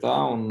strādājam pie tā,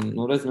 un,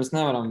 redz, mēs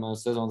nevaram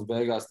sezonas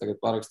beigās tagad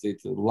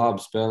parakstīt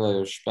labi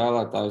spēlējuši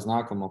spēlētāju uz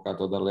nākamo, kā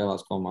to dara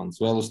lielās komandas,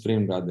 vēl uz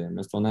 3 gadiem,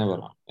 mēs to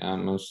nevaram, jā,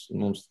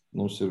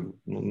 mums ir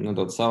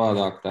nedaudz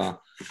savādāk tā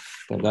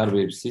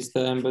darbības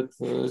sistēma, bet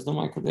es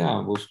domāju, ka, jā,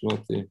 būs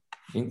ļoti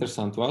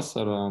interesanti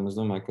vasara, un es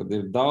domāju, ka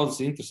ir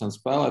daudz interesanti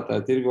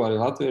spēlētāji, tirgo arī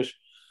latvieši.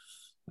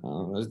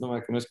 Es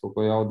domāju, ka mēs kaut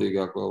ko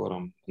jaudīgāk vēl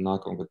varam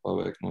nākamgad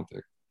paveikt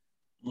noteikti.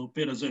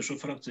 Pieredzējušo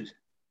frakcijas.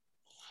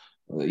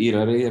 Ir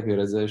arī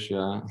pieredzējuši,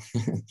 jā.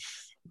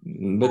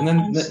 Bet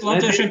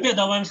Latviešiem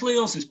piedāvājums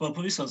liels vispār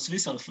pa visās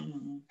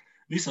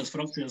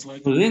frakcijās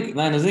laikā.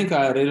 Zin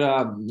kā ir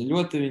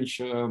ļoti viņš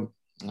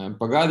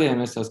pa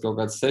gadiem, es tās kaut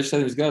kāds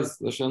 6-7 gadus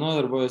šo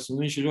nodarbojos,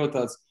 un viņš ir ļoti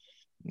tāds,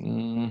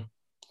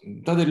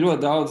 tad ir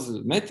ļoti daudz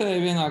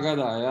metēju vienā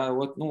gadā, jā,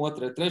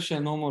 2, 3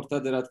 numuru,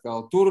 tad ir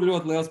atkal tur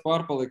ļoti liels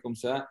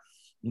pārpalikums, jā,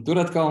 un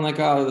tur atkal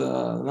nekā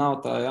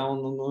nav tā, jā,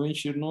 un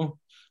viņš ir,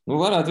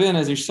 varētu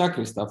vienreiz viņš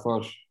sakrist tā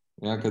forši,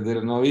 Ja, kad ir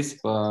no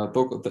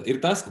ir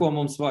tas, ko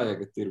mums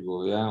vajag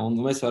tirgu, ja, un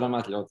mēs varam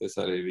atļauties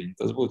arī viņu.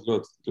 Tas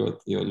būtu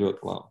ļoti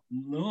labi.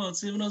 Nu,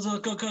 acīm redzot,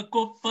 ka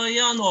kopā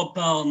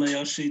jānopelna,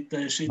 ja šī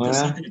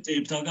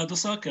sakritība, tā kā tu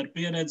saki, ar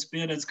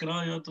pieredzi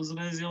krājot,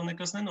 uzreiz jau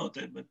nekas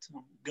nenotiek, bet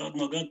gadu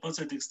no gada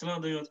pacietīgi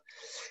strādājot.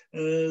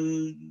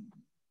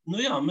 Nu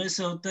jā, mēs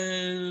jau te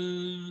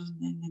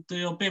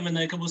jau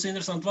pieminēja, ka būs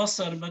interesanti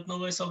vasara, bet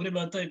es jau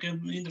gribētu teikt, ka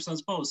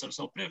interesants pavasars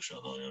jau priekšā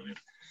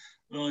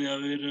vēl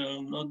jau ir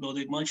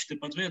atbildīgi mači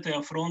tepat vietējā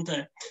frontē.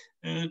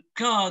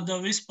 Kāda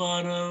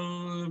vispār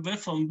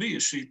VEFam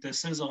bija šī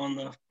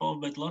sezona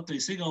PowerBet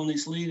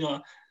Latvijas-Igaunijas līgā?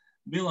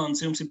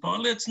 Bilants jums ir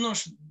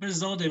pārliecinoši,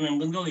 bez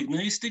zaudējumiem gan galīgi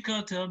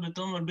neiztikāt, jā, bet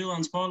tomēr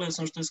bilants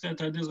pārliecinoši, tā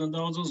skaitā ir diezgan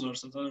daudz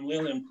uzvaras ar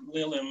tādiem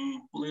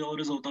lielu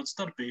rezultātu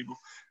starpību.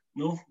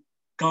 Nu,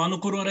 kā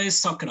kuru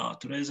reizi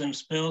sakrātu, reizēm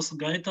spēles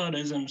gaitā,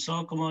 reizēm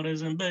sākumā,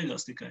 reizēm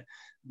beigās tikai.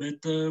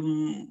 Bet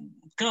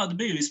kāda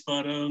bija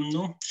vispār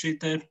šī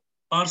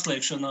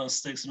pārslēgšanās,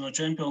 teiksim, no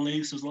Čempionu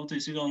līgas uz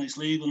Latvijas-Igaunijas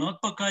līgu un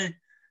atpakaļ?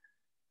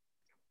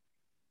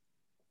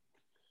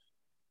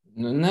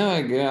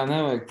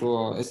 Nevajag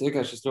to. Es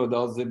vienkārši ļoti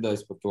daudz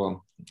dzirdējis par to.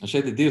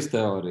 Šeit ir divas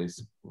teorijas,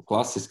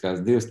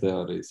 klasiskās divas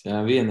teorijas.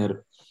 Ja, viena ir,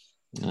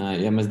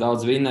 ja mēs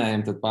daudz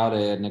vinējam, tad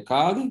pārējie ir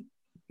nekādi.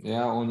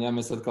 Ja, un ja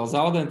mēs atkal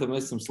zaudējam, tad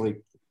mēs esam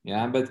slikti.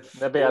 Ja, bet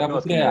nebijāt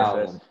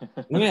noskaņojušies.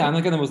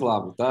 Nekad nebūs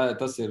labi.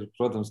 Tas ir,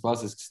 protams,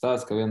 klasisks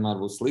stāsts, ka vienmēr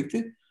būs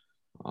slikti.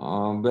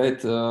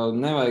 Bet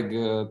nevajag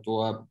to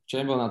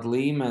čempionātu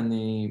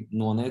līmeni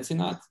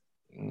noniecināt,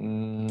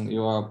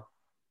 jo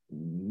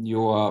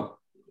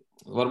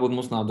varbūt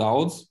mums nav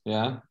daudz,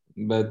 ja,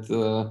 bet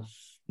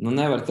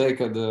nevar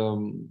teikt, ka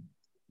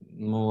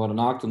var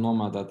nākt un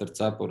nomētāt ar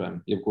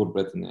cepurēm, jebkuru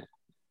pretinieku.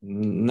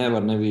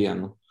 Nevar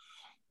nevienu.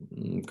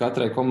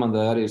 Katrai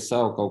komandai arī ir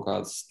savu kaut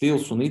kāds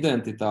stils un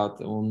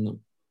identitāte.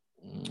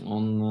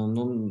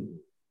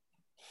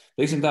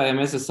 Teiksim tā, ja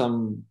mēs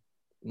esam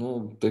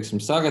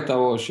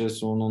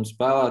sagatavojušies un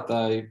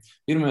spēlētāji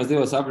pirmajos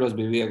divos apļos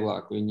bija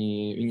vieglāk.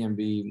 Viņiem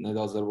bija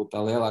nedaudz varbūt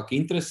tā lielāka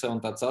interese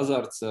un tāds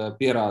azarts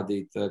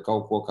pierādīt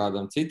kaut ko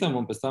kādam citam,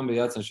 un pēc tam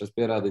bija jācenšas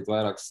pierādīt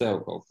vairāk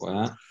sev kaut ko.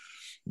 Ja?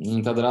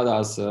 Un tad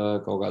radās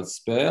kaut kādas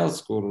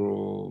spēles, kur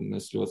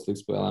mēs ļoti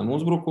slikti spēlējām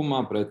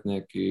uzbrukumā,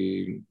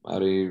 pretinieki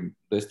arī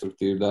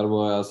destruktīvi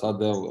darbojās,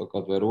 atdeva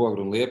kaut vai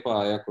Rogru un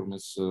Liepāju, ja, kur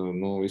mēs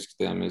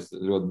izskatījāmies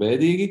ļoti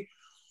bēdīgi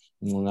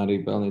un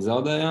arī pelnīgi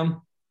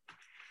zaudējām.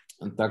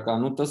 Tā kā,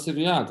 tas ir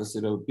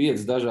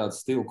 5 dažādas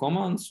stilu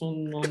komandas un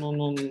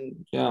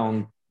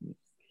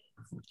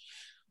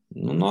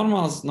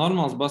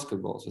normāls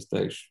basketbols, es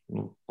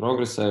teikšu,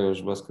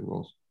 progresējošs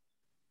basketbols.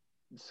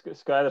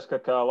 Skaidrs, ka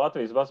kā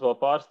Latvijas basketbola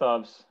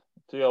pārstāvis,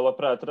 tu jau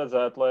labprāt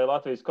redzētu, lai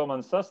Latvijas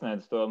komandas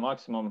sasniedz to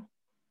maksimumu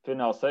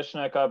fināla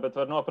sešniekā, bet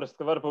var noprast,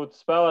 ka varbūt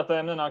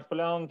spēlētājiem nenāk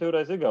pa ļaunu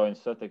divreiz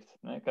Igauņus satikt,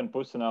 ne? Gan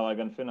pusfinālā,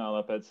 gan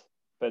finālā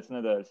pēc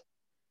nedēļas.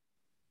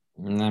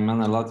 Nē,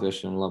 man ar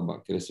latviešiem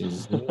labāk. Es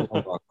viņus zinu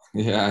labāk.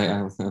 Jā.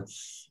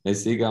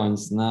 Es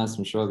Igauņus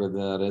neesmu šogad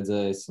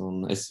redzējis,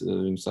 un es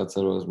viņus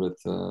atceros, bet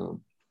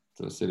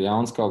tas ir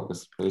jauns kaut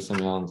kas,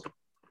 pavisam jauns.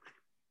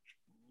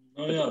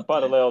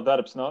 Paralēli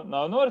darbs nav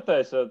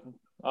noritējis.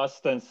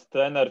 Asistents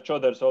treneru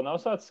Čoders vēl nav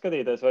sācis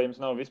skatīties, vai jums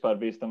nav vispār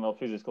bijis tam vēl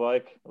fiziski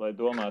laika, lai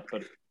domātu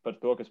par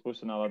to, kas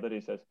pusfinālā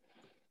darīsies?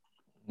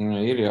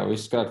 Ir jau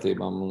viss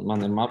kārtībā.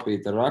 Man ir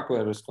mapīta ar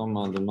Rakveres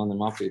komandu, un man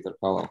ir mapīta ar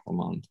Palau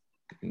komandu.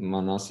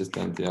 Man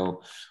asistenti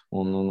jau,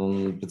 un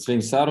pēc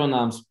viņu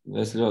sarunām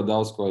es ļoti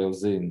daudz ko jau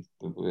zinu.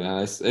 Jā,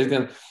 es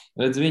gan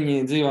redzu,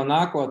 viņi dzīvo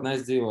nākotnē,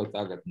 es dzīvoju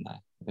tagadnē.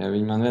 Jā,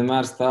 viņi man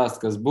vienmēr stāsta,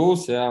 kas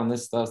būs, jā, un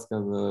es stāstu,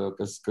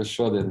 kas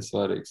šodien ir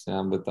svarīgs.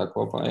 Jā, bet tā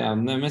kopā, jā,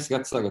 mēs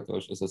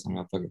sagatavojušies esam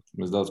jau tagad,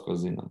 mēs daudz ko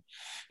zinām.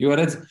 Jo,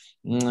 redz,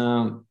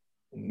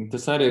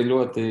 tas arī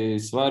ļoti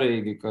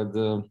svarīgi, kad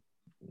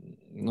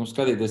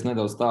skatīties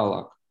nedaudz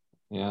tālāk.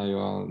 Jā,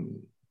 jo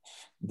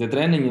tie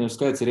treniņu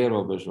skaits ir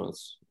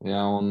ierobežots,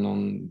 jā,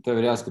 un tev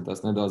ir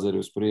jāskatās nedaudz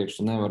arī uz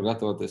priekšu. Nevar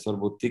gatavoties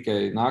varbūt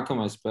tikai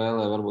nākamajai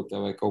spēlē, varbūt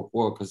tev vajag kaut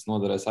ko, kas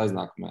noderēs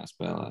aiznākamajā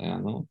spēlē. Jā,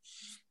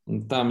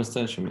 tā mēs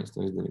cenšamies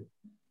to izdarīt.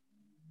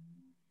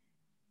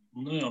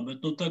 Jā, bet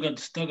tagad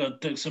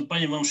teiksim,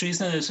 paņemam šīs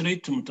nedēļas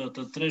ritmu.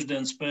 Tātad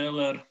trešdien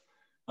spēle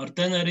ar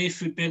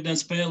Tenerifi, piekdien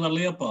spēle ar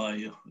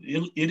Liepāju.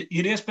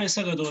 Ir iespēja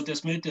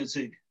sagatavoties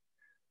mērķiecīgi?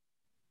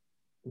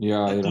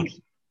 Jā, ir.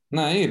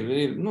 Nē, ir.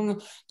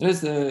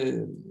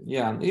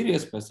 Ir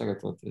iespēja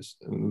sagatavoties.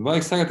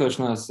 Vajag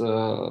sagatavošanās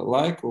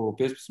laiku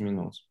 15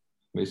 minūtes.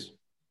 Visu.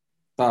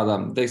 Tādā,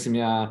 teiksim,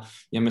 ja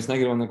mēs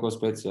negribam neko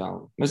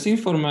speciālu. Mēs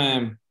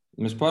informējam,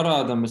 mēs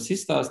parādām, mēs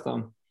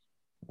izstāstām.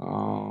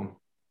 Ja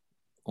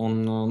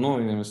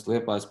mēs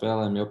Liepāju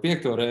spēlējam jau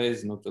 5.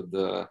 reizi, tad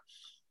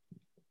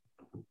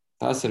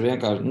tas ir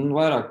vienkārši,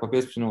 vairāk pa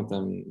 15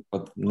 minūtēm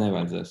pat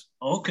nevajadzēs.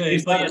 Okay,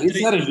 ir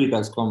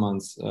sarežģītāks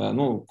komandas,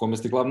 ko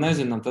mēs tik labi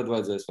nezinām, tad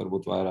vajadzēs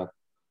varbūt vairāk.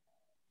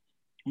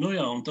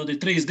 Jā, un tad ir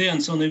 3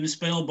 dienas un ir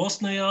spēle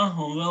Bosnijā,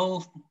 un vēl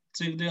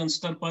cik dienas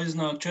starpā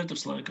iznāk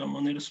 4 laikam,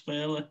 un ir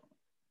spēle.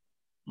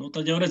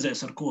 Tad jau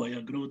redzēs ar ko, ja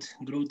grūti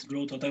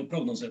to tagad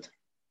prognozēt.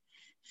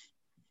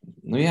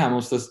 Nu jā,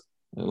 mums tas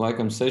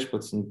laikam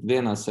 16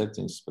 dienās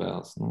 7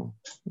 spēles.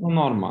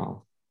 Normāli.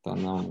 Tā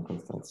nav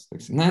nekas tāds,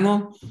 teiksim.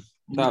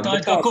 Nē, tā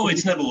ir kā Covid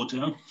nebūtu,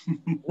 jā?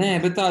 Nē,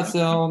 bet tāds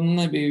jau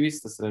nebija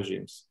viss tas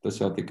režīms. Tas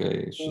jau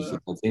tikai šis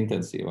ir tāds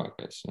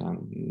intensīvākais. Jā.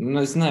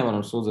 Mēs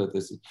nevaram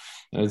sūdzēties.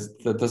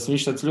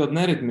 Viņš tāds ļoti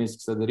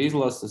neritmisks, tad ir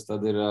izlases,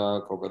 tad ir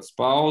kaut kādas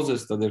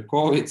pauzes, tad ir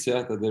Covid,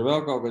 jā, tad ir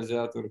vēl kaut kas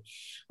jātur.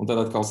 Un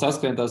tad atkal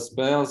saskrien tās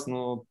spēles,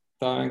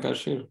 tā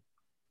vienkārši ir.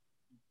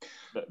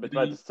 Bet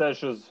vai tas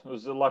ceļš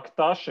uz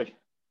Laktaši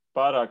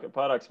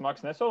pārāk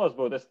smags nesolās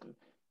būt? Es,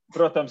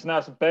 protams,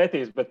 neesmu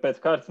pētījis, bet pēc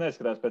kārtas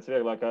neskatās pēc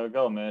vieglākā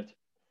galamērķa.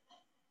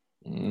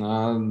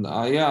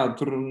 Jā,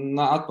 tur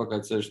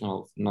atpakaļ ceļš nav.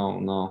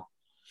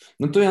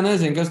 Tu jau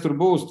nezini, kas tur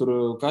būs.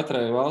 Tur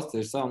katrai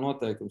valstī ir savu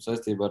noteikumu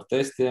saistībā ar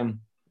testiem.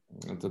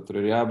 Tad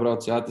tur ir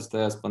jābrauc,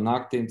 jātestējas pa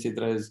naktīm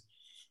citreiz.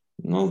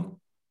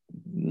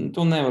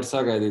 Tu nevari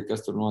sagaidīt,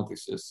 kas tur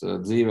notiksies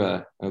dzīvē.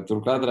 Tur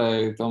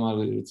katrai,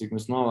 tomēr, cik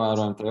mēs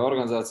novērojam, tai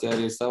organizācijai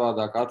arī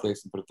savādāk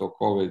attieksme pret to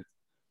Covid.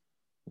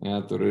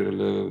 Jā, tur ir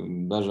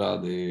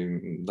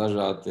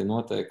dažādi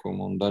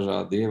noteikumi un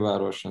dažādi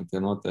ievērošana tie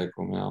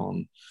noteikumi. Jā,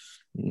 un,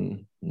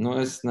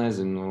 es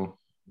nezinu,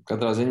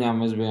 katrā ziņā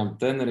mēs bijām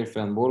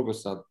Tenerifē un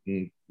Burgosā,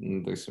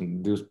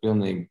 divas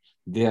pilnīgi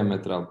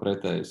diametrāli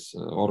pretējas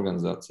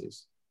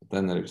organizācijas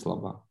Tenerifes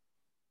labā.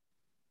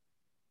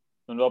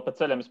 Un vēl pa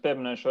ceļam es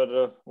pieminēšu ar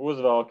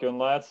uzvalki un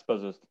lēcas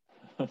pazust.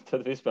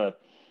 Tad vispār.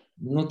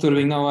 Tur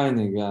viņi nav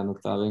vainīgi, jā,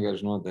 tā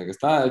vienkārši notiek.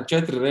 Tā ir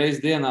 4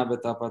 reizes dienā,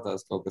 bet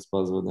tāpatās kaut kas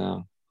pazūd, jā.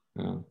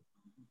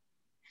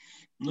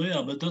 Jā,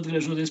 bet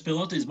atgriežoties pie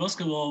Latvijas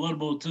basketbola,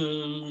 varbūt,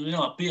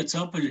 jā, 5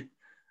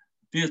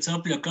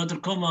 apļa katru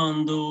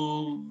komandu,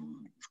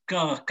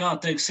 kā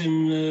teiksim,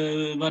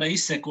 varēja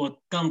izsekot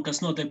tam,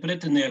 kas notiek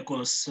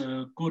pretiniekos,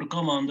 kura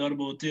komanda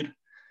varbūt ir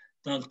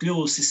tāda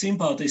kļūsi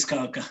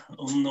simpātiskāka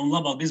un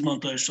labāk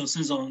izmantojuši šo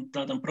sezonu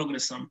tādam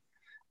progresam,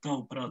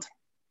 tavuprāt.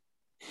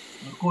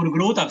 Ar kuru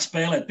grūtāk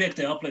spēlēt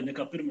 5. aplī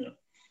nekā 1.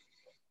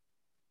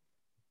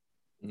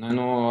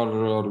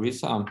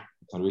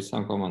 Ar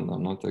visām komandām,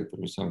 noteikti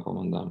ar visām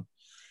komandām.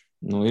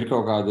 Ir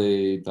kaut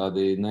kādi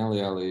tādi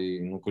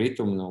nelieli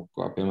kritumi,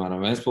 kā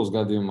piemēram Ventspils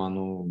gadījumā,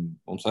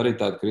 mums arī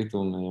tādi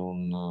kritumi,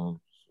 un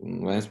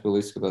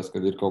Ventspils izskatās,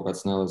 ka ir kaut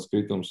kāds neliels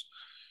kritums.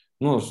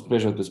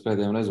 Spriežot pēc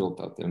pēdējiem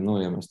rezultātiem,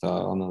 ja mēs tā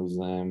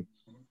analizējam,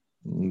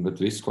 bet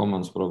visas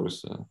komandas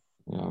progresē.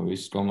 Jā,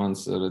 visas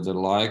komandas redz ar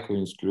laiku,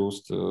 viņas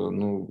kļūst,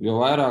 jo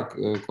vairāk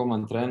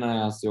komanda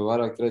trenējās, jo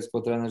vairāk redz,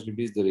 ko treneris grib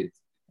izdarīt.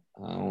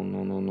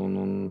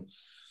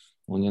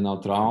 Un ja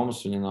nav traumas,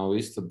 un ja nav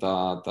viss,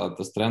 tad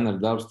tas treneru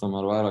darbs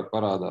tomēr vairāk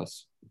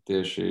parādās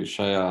tieši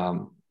šajā.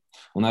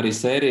 Un arī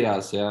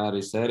sērijās,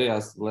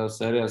 lielās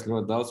sērijās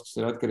ļoti daudz, kas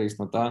ir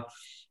atkarīgs no tā,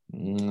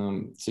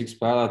 cik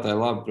spēlētāji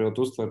labi prot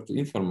uztvert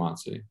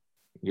informāciju.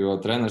 Jo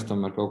treneris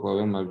tomēr kaut ko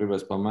vienmēr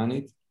gribēs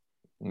pamainīt,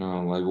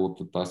 lai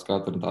būtu tās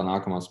katra tā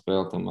nākamā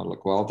spēle tomēr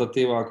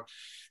kvalitatīvāk.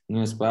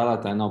 Ja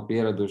spēlētāji nav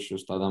pieraduši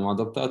uz tādām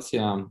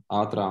adaptācijām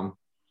ātrām,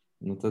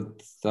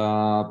 tad tā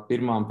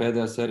pirmā un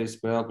pēdējā sērijas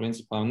spēle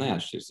principā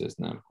neatšķirsies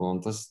neko.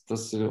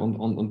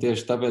 Un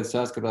tieši tāpēc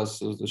jāskatās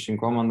uz šīm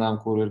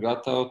komandām, kur ir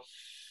gatavi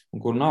un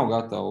kur nav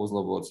gatavi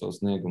uzlabot savu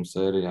sniegumu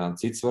sērijā.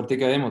 Cits var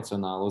tikai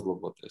emocionāli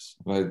uzlaboties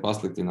vai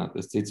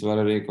pasliktināties. Cits var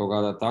arī kaut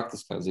kādā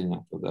taktiskā ziņā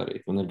to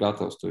darīt un ir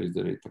gatavs to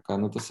izdarīt. Tā kā,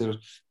 tas ir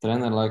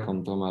treneru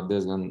laikam tomēr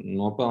diezgan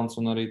nopelns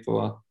un arī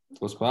to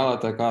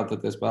spēlētāju, kā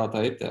tad tie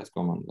spēlētāji ir tajās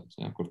komandās,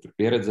 jā, kur tur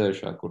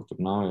pieredzējušā, kur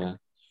tur nav. Jā.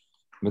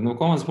 Bet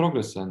komandas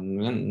progresē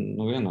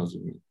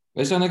viennozīmīgi.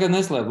 Es jau nekad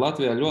neslēpu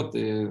Latvijā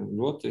ļoti,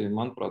 ļoti,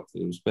 manuprāt,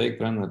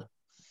 spējīgi treneri.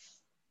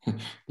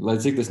 Lai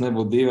cik tas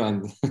nebūtu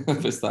dīvaini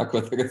pēc tā,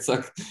 ko tagad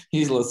saka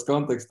izlases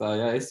kontekstā,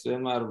 jā, es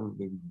vienmēr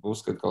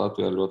uzskatu, ka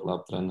Latvijā ir ļoti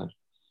labi treneri.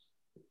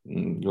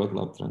 Ļoti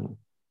labi treneri.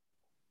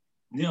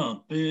 Jā,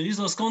 pie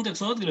izlases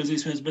konteksta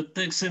atgriezīsimies, bet,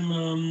 teiksim,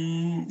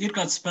 ir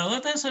kāds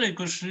spēlētājs arī,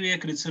 kurš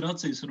iekrits ir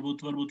acīs,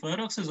 varbūt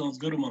vairāk sezonas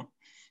garumā,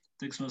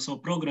 teiksim, savu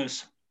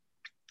progresu?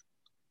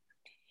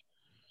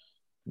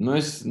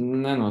 Es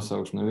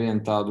nenosaukšu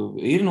nevienu tādu.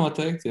 Ir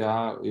noteikti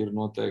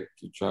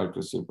čāri,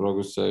 kas ir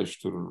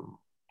progresējuši tur.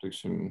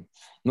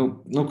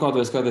 Kaut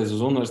vai skaties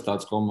uz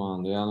universitātes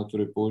komandu, jā,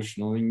 tur ir puši,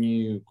 viņi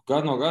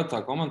gadu no gada tā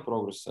komanda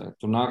progresē.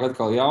 Tur nāk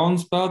atkal jauni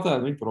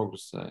spēlētāji, viņi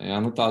progresē.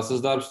 Jā, tas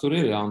darbs tur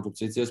ir, jā, un tur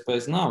cits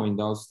iespējas nav, viņi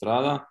daudz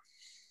strādā.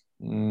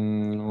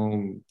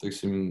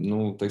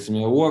 Teiksim,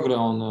 ja Ogra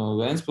un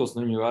Ventspils,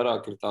 viņi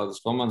vairāk ir tādas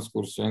komandas,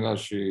 kuras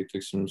vienkārši,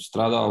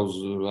 strādā uz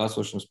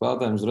esošiem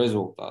spēlētājiem uz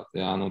rezultātu.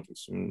 Jā,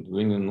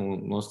 viņi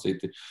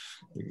nosacīti.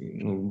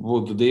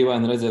 Būtu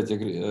dīvaini redzēt,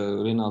 ja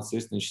Rinalds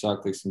Sirsniņš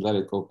sāk,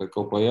 darīt kaut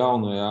ko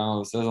jaunu,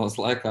 jā, sezonas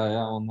laikā,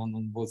 jā, un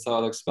būtu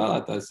savādāks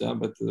spēlētājs, jā,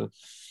 bet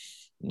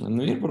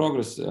ir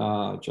progress,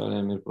 jā,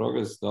 čāriem ir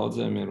progress,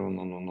 daudziem ir,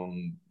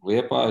 un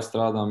Liepāja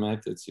strādā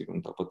mērķtiecīgi,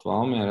 un tāpat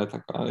Valmiera, tā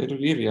kā ir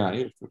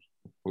tur.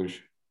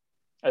 Puši.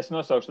 Es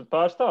nosaukšu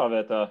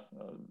pārstāvvietā.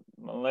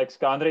 Man liekas,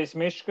 ka Andrijs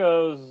Miška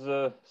uz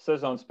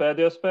sezonas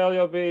pēdējo spēli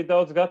jau bija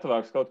daudz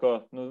gatavāks kaut ko.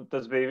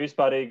 Tas bija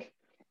vispārīgi,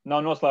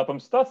 nav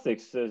noslēpums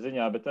statistikas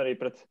ziņā, bet arī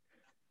pret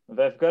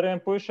VF gariem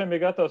puišiem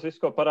bija gatavs visu,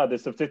 ko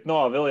parādīt. Ap citu,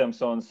 Noah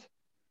Williamsons,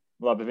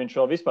 labi, viņš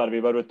vēl vispār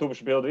bija varbūt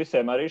tupšu bildi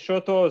visiem. Arī šo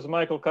to uz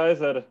Michael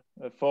Kaisera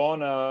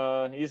fona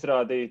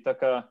izrādīja. Tā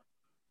kā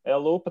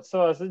LU pat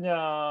savā ziņā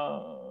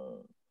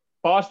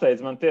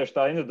pārsteidz man tieši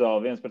tā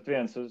individuāli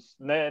 1-1,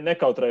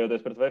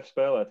 nekautrējoties pret VF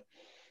spēlēt.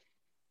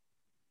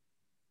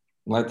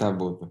 Lai tā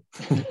būtu.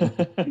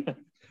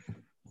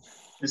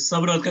 Es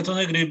saprotu, ka tu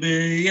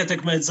negribi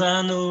ietekmēt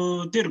zēnu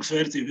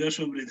tirgusvērtību, ja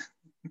šobrīd?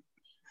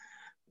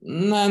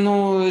 Nē,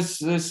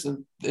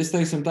 es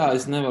teiksim tā,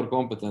 es nevaru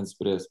kompetenti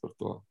spriest par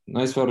to.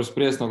 Es varu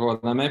spriest no kaut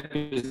kādām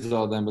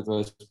epizodēm, bet vai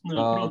es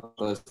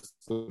spēlētājs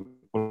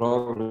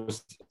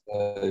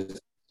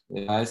progresēju.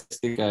 Jā, es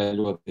tikai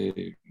ļoti,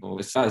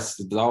 es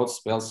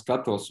daudz spēles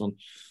skatos un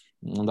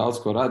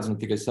daudz ko redzu,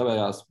 un tikai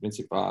savējās,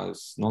 principā,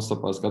 es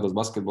nostopās skatos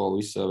basketbolu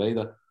visā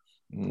veidā.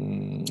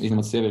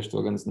 Izņemot sieviešu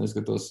to, gan es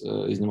neskatos,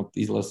 izņemot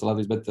izlases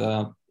Latvijas,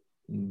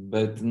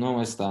 bet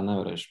es tā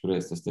nevarēšu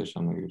spriest, es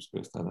tiešām negribu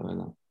spriest tādā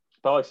veidā.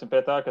 Paliksim pie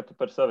tā, ka tu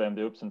par saviem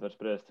 12 var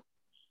spriest.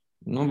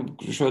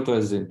 Šo to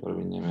es zinu par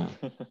viņiem, jā.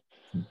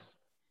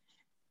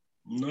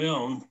 Jā,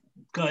 un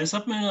kā es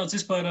apmierināts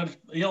vispār ar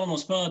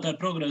jauno spēlētāju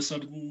progresu,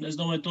 es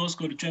domāju, tos,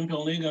 kuri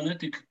Čempionu līgā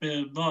netika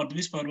pie vārda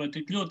vispār vai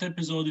tik ļoti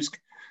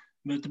epizodiski,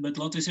 bet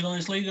Latvijas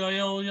Igaunijas līgā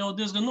jau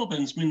diezgan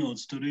nopietnas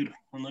minūtes tur ir,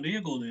 un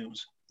arī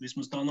ieguldījums.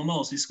 Vismaz tā no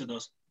malas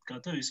izskatās. Kā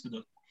tev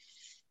izskatās?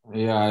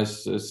 Jā,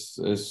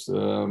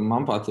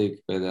 man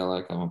patīk, pēdējā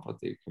laikā man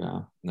patīk,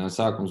 jā.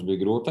 Sākums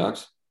bija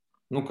grūtāks.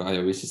 Kā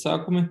jau visi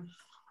sākumi,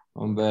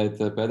 bet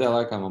pēdējā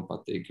laikā man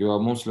patīk, jo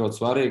mums ļoti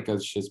svarīgi, ka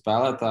šie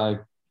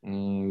spēlētāji,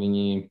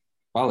 viņi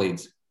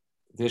palīdz,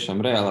 tiešām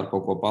reāli ar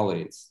kaut ko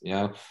palīdz. Ja?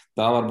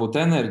 Tā var būt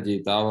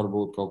enerģija, tā var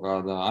būt kaut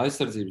kāda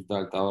aizsardzības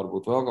daļa, tā var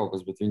būt vēl kaut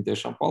kas, bet viņi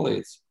tiešām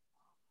palīdz.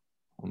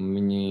 Un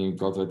viņi,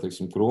 kaut vai,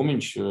 teiksim,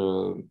 Krūmiņš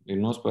ir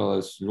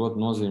nospēlējis ļoti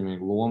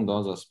nozīmīgu lomu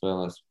daudzās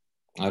spēlēs.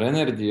 Ar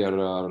enerģiju,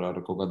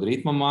 ar kaut kādu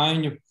ritma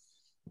maiņu,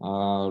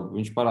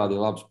 viņš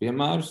parādīja labus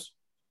piemērus.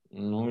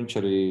 Viņš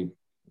arī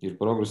ir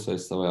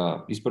progresējis savā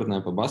izpratnē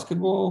par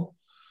basketbolu.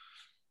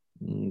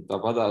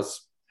 Tāpatās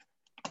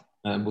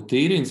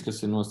Butīrins,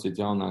 kas ir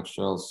nosacīts jaunāks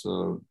čels,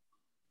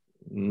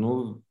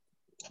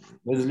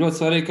 ļoti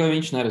svarīgi, ka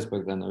viņš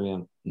nerespektē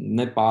nevienu,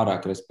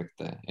 nepārāk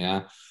respektē,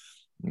 jā.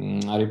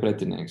 Arī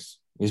pretinieks.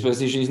 Vispār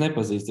viņš viņus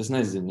nepazīst, es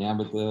nezinu, jā,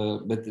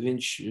 bet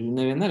viņš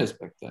nevienu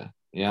nerespektē,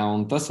 jā,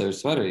 un tas jau ir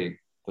svarīgi,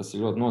 tas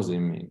ir ļoti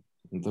nozīmīgi.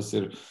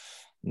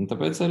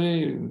 Tāpēc arī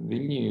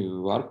viņi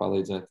var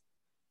palīdzēt.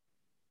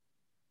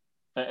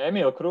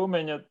 Emīla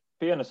Krūmiņa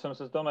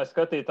pienesums, es domāju,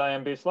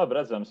 skatītājiem bija labi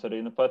redzams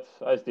arī. Pat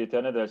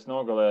aizdītajā nedēļas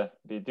nogalē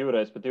bija 2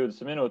 reizes pa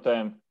 20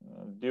 minūtēm,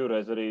 2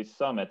 reizes arī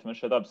samet. Man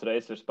šeit abas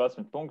reizes ir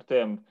 11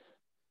 punktiem.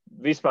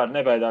 Vispār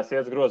nebaidās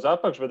iet grozu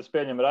apakš, bet es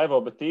pieņemu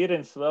Raivo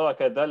Butīrins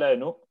lielākajai daļai,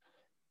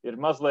 ir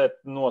mazliet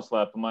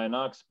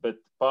noslēpumaināks, bet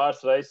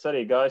pāris reizes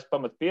arī gājis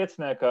pamat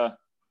pieciniekā,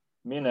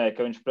 minēja,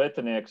 ka viņš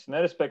pretinieks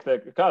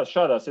nerespektē. Kā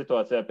šādā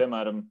situācijā,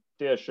 piemēram,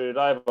 tieši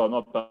Raivo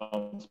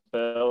nopelna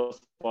spēles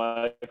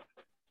laiku?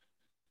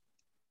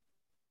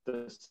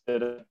 Tas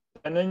ir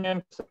treniņiem,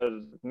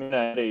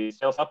 minēja arī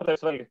spēles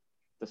apatēs, vai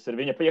tas ir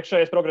viņa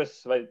iekšējais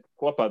progress, vai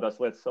kopā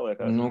tās lietas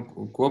saliekās?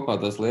 Kopā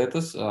tās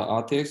lietas,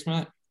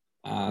 attieksme,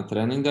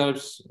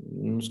 treniņdarbs,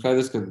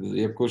 skaidrs, ka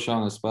jebkurš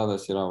jaunais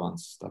spēlētājs ir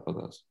avanss,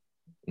 tāpatās.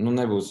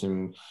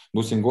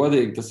 Būsim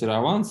godīgi, tas ir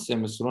avanss, ja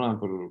mēs runājam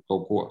par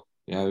kaut ko.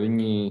 Ja,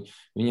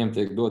 viņiem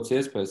tiek dots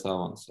iespējas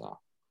avansā,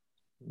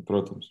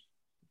 protams.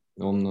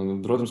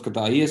 Protams, ka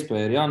tā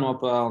iespēja ir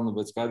jānopelna,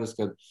 bet skaidrs,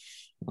 ka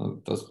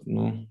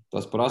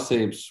tas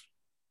prasības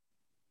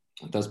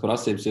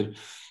ir.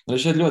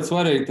 Šeit ļoti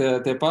svarīgi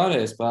tie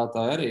pārējie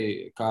spēlētāji arī,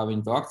 kā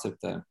viņi to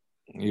akceptē.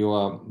 Jo,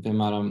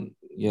 piemēram,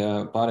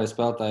 ja pārējie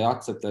spēlētāji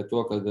akceptē to,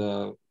 ka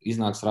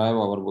iznāks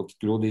Raivo, varbūt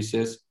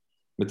kļūdīsies,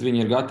 bet viņi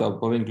ir gatavi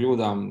pa viņu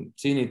kļūdām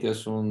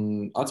cīnīties un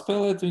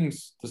atspēlēt viņus,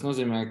 tas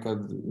nozīmē, ka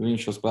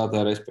viņš šo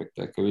spēlētāju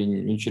respektē, ka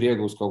viņš ir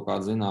iegūst kaut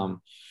kādu,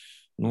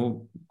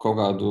 kaut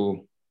kādu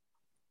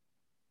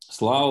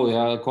slavu,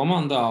 jā,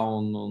 komandā,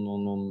 un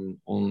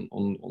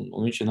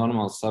viņš ir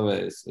normāls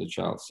savējs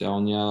čāls. Jā,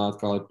 un ja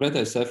atkal ir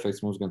pretējs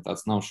efekts, mums gan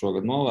tāds nav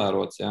šogad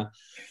novērots, jā,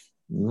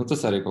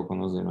 tas arī kaut ko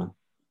nozīmē.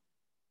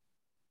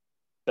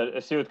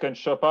 Es jūtu, ka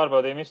viņš šo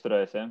pārbaudījumu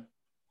izturēs, jā?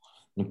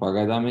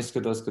 Pagaidām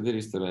izskatās, ka ir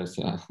izturējis,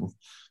 jā.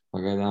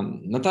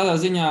 Pagaidām. Tādā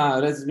ziņā,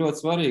 redz, ļoti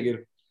svarīgi ir,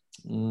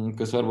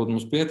 kas varbūt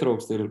mums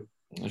pietrūkst, ir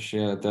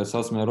šie tā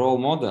saucamie role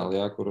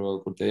modeli, jā,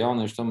 kur tie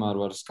jaunieši tomēr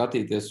var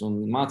skatīties un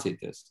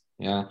mācīties.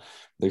 Jā.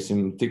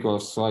 Teiksim, tikko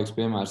svaigs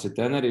piemērs ir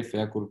Tenerife,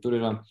 jā, kur tur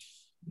ir,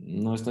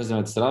 es nezinu,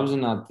 vai tas ir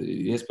apzināti,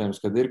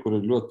 iespējams, kad ir, kur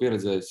ir ļoti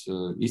pieredzējis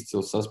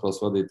izcils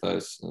saspēles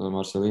vadītājs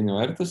Marcelino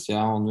Ertas,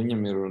 jā, un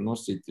viņam ir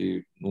nosīti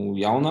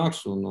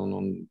jaunāks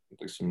un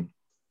teiksim,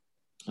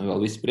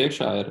 vēl viss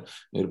priekšā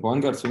ir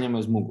pointguards viņam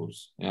aiz muguras,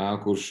 jā,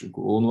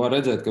 un var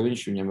redzēt, ka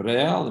viņš viņam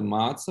reāli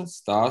māca,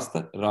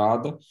 stāsta,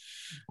 rāda,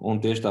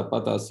 un tieši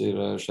tāpat tās ir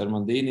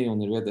Šermandīni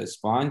un ir vietējais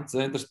Spāņu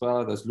centra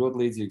spēlētājs,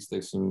 ļoti līdzīgs,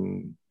 teiksim,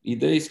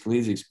 idejiski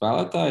līdzīgi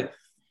spēlētāji,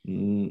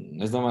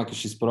 Es domāju, ka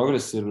šis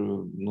progress ir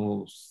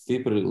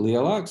stipri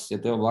lielāks, ja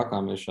tev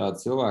blakām ir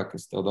šādi cilvēki,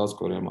 kas tev daudz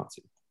ko var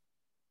iemācīt.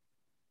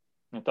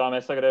 Tā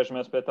mēs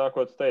sagriežamies pie tā,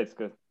 ko tu teici,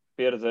 ka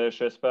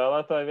pieredzējušie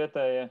spēlētāji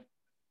vietējie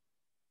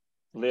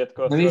lieta,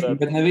 ko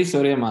Bet ne visi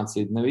var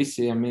iemācīt, ne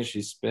visiem ir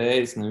šīs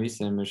spējas, ne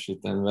visiem ir šī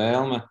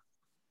vēlme.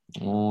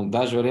 Un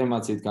daži var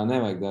iemācīt, kā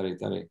nevajag darīt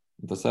arī.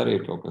 Tas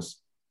arī ir kaut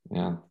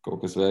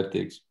kas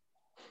vērtīgs.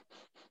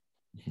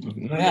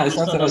 Es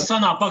atceros.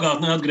 Sanā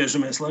pagātnē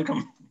atgriežamies,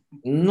 laikam.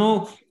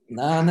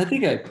 Ne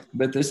tikai,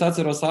 bet es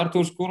atceros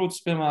Artūrs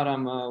Kuruts,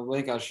 piemēram,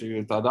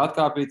 vienkārši tādu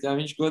atkāpīt, ja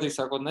viņš godīgi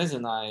sakot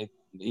nezināja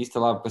īsti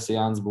labi, kas ir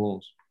Jānis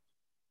Blūms.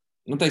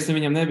 Teiksim,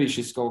 viņam nebija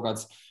šis kaut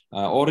kāds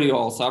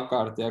oriols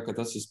apkārt, ka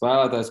tas ir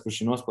spēlētājs, kurš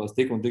ir nospēlējis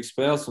tik un tik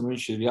spēles, un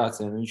viņš ir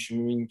jāciena.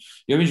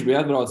 Jo viņš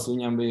bija atbraucis,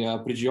 viņam bija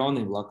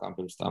Prigioni blakām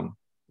pirms tam.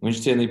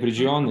 Viņš cienīja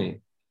Prigioni.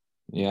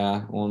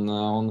 Jā, un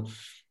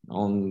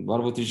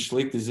varbūt viņš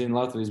slikti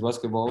zina Latvijas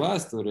basketbola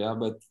vēsturi,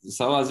 bet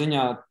savā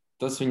ziņā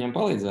tas viņam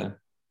palīdzēja.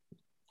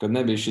 Kad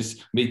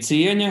bija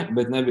cieņa,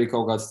 bet nebija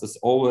kaut kāds tas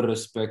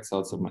over-respect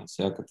saucamais,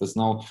 ka tas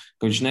nav,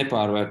 ka viņš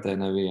nepārvērtē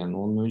nevienu,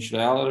 un viņš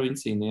reāli ar viņu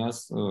cīnījās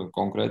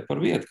konkrēti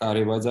par vietu, kā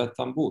arī vajadzētu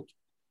tam būt.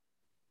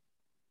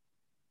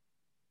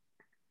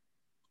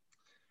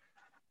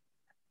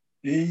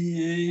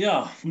 Jā,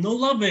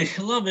 labi,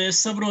 es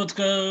saprotu,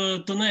 ka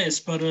tu neesi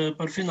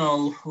par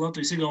finālu,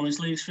 Latvijas-Igaunijas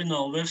līgas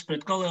finālu Vefs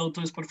pret Kalēvu,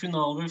 tu esi par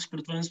finālu Vefs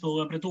pret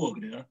Ventspili vai pret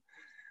Ogri, jā?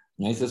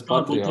 Es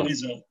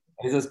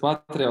esmu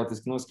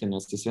patriotiski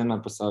noskaņots, tas vienmēr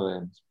par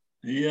saviem.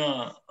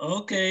 Jā,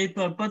 ok,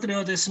 par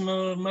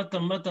patriotismu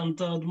metam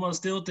tādu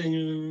mazu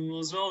tiltiņu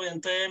uz vēl vienu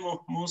tēmu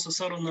mūsu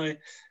sarunai.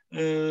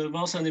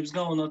 Valstsvainības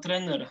galvenā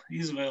trenera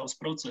izvēles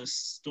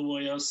process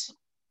tuvojās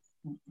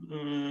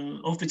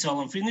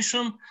oficiālam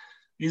finišam.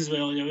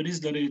 Izvēle jau ir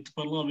izdarīta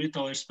par labu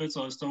itāliešu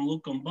speciālistam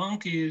Lukam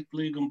Banki.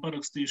 Līguma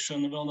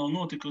parakstīšana vēl nav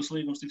notikusi.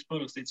 Līgums tiks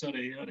parakstīts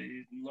arī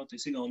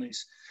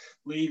Latvijas-Igaunijas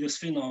līgas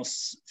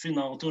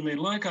fināla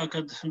turnīra laikā,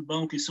 kad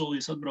Banki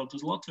solīs atbraukt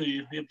uz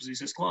Latviju,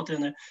 iepazīsies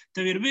klātienē.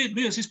 Tev ir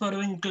bijusi vispār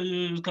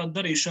kāda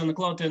darīšana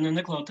klātienē,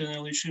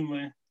 neklātienē līdz šim?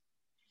 Vai?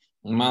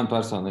 Man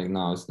personīgi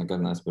nav. Es nekad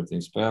neesmu par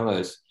viņu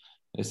spēlējis.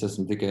 Es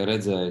esmu tikai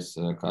redzējis,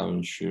 kā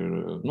viņš ir,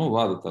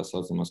 vada tā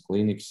saucamās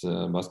klīnikas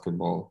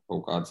basketbolu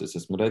kaut kāds. Es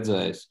esmu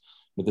redzējis.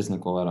 Bet es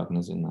neko vairāk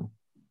nezinu.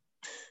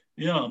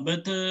 Jā,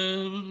 bet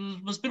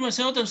tas pirmais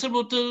jautājums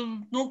varbūt,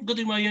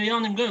 gadījumā, ja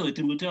Jānim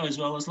Gailītim būtu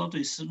jāizvēlās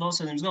Latvijas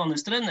valstsvainības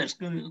galvenais treneris,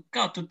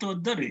 kā tu to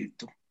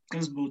darītu?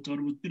 Kas būtu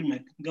varbūt pirmie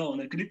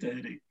galvenie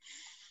kritēriji?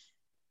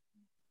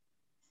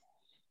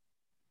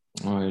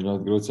 Ir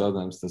ļoti grūts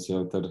jautājums. Tas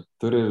jau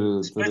tur ir...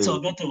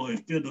 Speciāli gatavoju,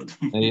 piedod.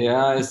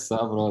 Jā, es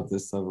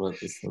saprotu,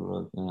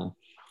 jā.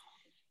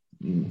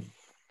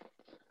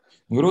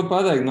 Grūti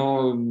pateikt,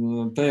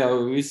 te jau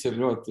viss ir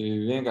ļoti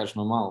vienkārši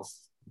no malas.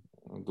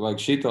 Vajag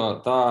šito,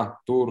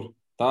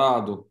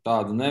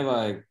 tādu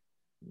nevajag.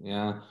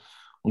 Jā.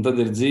 Un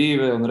tad ir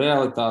dzīve un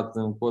realitāte,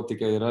 un ko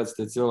tikai redz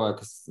tie cilvēki,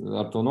 kas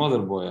ar to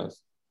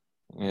nodarbojās.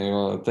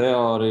 Jo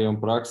teorija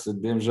un praksa,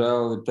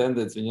 diemžēl, ir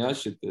tendence viņi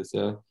atšķirties,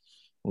 jā.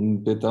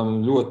 Un pie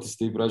tam ļoti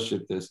stipri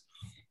atšķirties.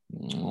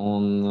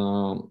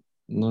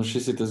 Un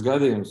šis ir tas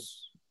gadījums.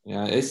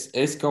 Jā.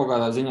 Es kaut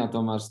kādā ziņā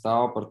tomēr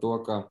stāvu par to,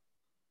 ka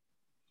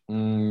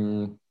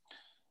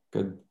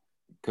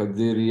kad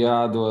ir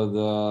jādod,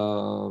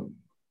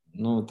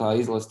 tā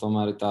izlase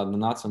tomēr ir tāda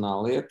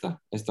nacionāla lieta.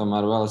 Es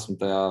tomēr vēl esmu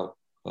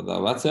tādā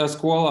vecajā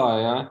skolā,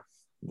 jā,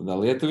 tādā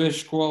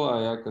lietuviešu skolā,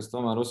 jā, kas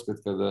tomēr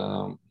uzskata, ka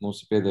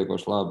mums ir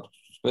pietiekoši labi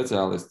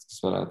speciālisti,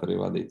 kas varētu arī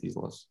vadīt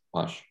izlasi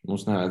paši.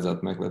 Mums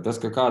nevajadzētu meklēt.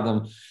 Tas, ka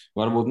kādam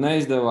varbūt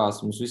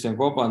neizdevās, mums visiem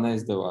kopā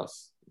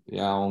neizdevās.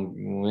 Jā, un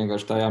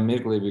vienkārši tajā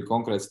mirklī bija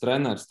konkrēts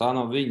treneris, tā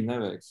nav viņa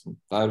neveiksme.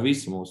 Tā ir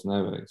visi mūsu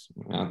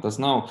neveiksme. Jā, tas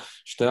nav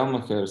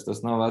Štelmachers, tas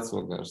nav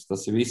Vecvagars,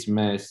 tas ir visi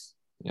mēs.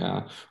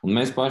 Jā. Un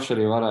mēs paši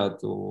arī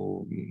varētu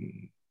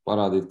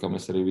parādīt, ka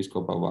mēs arī visu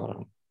kopā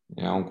varam.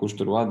 Jā, un kurš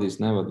tur vadīs,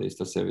 nevadīs,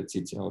 tas jau ir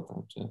cits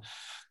jautājums. Jā.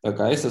 Tā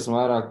kā es esmu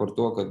vairāk par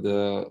to, ka,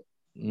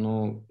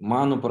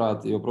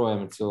 manuprāt,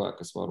 joprojām ir cilvēki,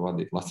 kas var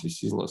vadīt Latvijas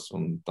izlasi,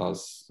 un tās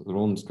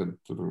runas, ka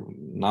tur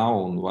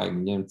nav un vajag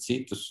ņemt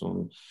citus,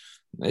 un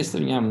es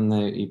viņam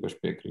ne īpaši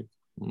piekrītu.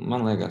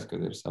 Man liekas, ka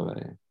ir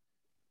savējie.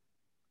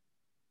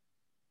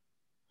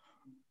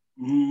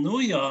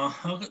 Jā,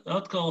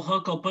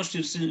 atkal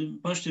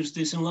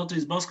pašķirstīsim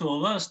Latvijas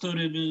basketbola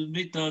vēsturi.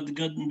 Bija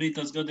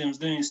tāds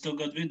gadījums 90.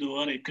 gadu vidū,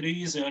 arī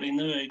krīze, arī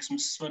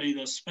neveiksmes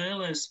svarīgās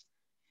spēlēs.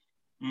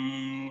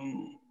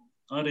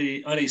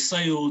 Arī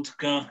sajūta,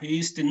 ka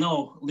īsti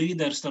nav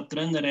līderis starp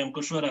treneriem,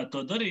 kurš varētu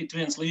to darīt.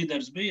 Viens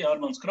līderis bija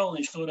Armands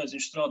Krauliņš, toreiz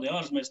viņš strādāja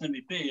ārzemēs,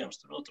 nebija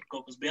pieejams, tur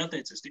kaut kas bija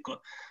atteicies,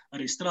 tikko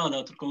arī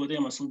strādāt, tur kaut kādu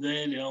iemeslu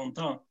dēļ, jā, un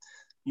tā.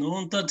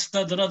 Un tad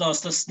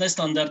radās tas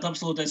nestandarta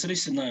absolūtais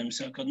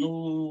risinājums, jā, ka,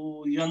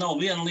 ja nav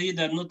viena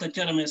līdera, tad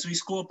ķeramies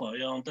visi kopā,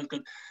 jā, un tad,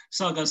 kad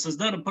sākās tas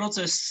darba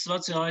process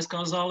vecajā ASK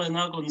zālē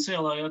nākotnes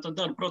ielā, jā, tad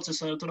darba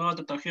procesā jau tur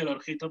ātri tā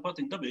hierarhija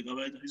tāpat dabīgā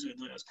veidā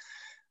izveidojās.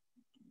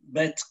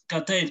 Bet, kā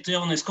teikt,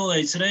 jaunais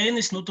kolēģis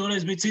Reinis,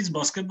 toreiz bija cits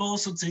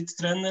basketbols un cits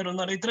treneri, un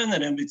arī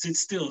treneriem bija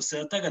cits stils.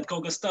 Ja? Tagad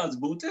kaut kas tāds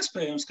būtu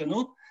iespējams, ka,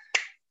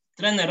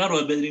 treneru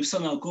arotbiedrība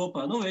sanāk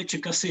kopā. Veči,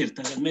 kas ir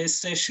tagad? Mēs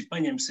 6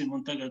 paņemsim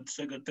un tagad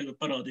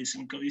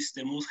parādīsim, ka visi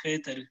tie mūsu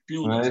heiteri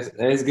kļūdās.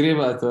 Es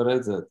gribētu to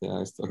redzēt,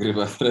 jā, es to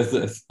gribētu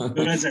redzēt.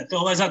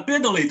 To vajadzētu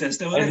piedalīties.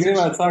 Es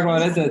gribētu sākumā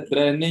redzēt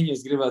treniņu,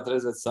 es gribētu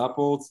redzēt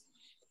sapulci.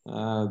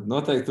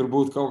 Noteikti tur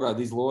būtu kaut kāda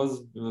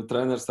izloze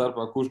treneru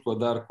starpā, kurš ko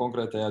dara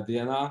konkrētajā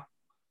dienā.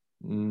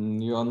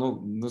 Jo,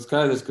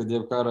 skaidrs, ka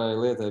jebkādai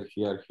lietai ir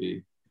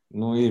hierarhija.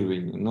 Ir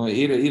viņi.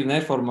 Ir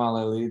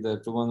neformālai līderi.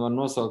 Tu man var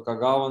nosaukt kā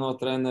galveno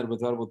treneru,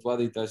 bet varbūt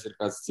vadītājs ir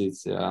kāds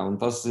cits. Jā, un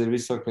tas ir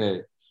viss ok.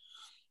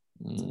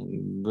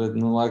 Bet,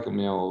 laikam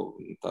jau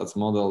tāds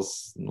modelis.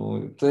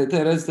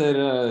 Te redz,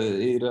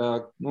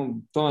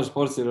 tomēr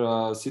sports ir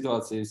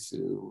situācijas,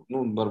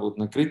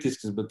 varbūt ne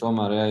kritiskas, bet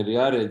tomēr ir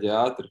jārēģē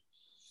ātri.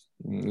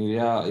 Ir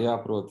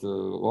jāprot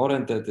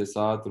orientēties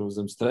ātri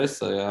zem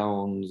stresa, jā,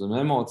 un zem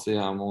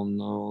emocijām.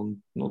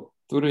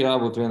 Tur ir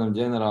jābūt vienam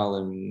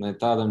ģenerālim, ne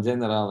tādam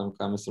ģenerālim,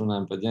 kā mēs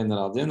runājam par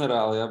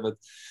ģenerāli, ja, bet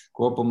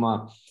kopumā,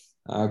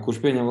 kurš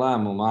pieņem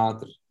lēmumu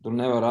ātri. Tur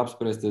nevar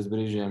apspriesties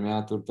brīžiem,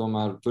 ja,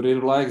 tur ir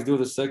laiks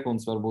 20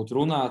 sekundes varbūt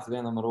runāt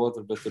vienam ar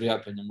otru, bet tur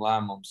jāpieņem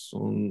lēmums.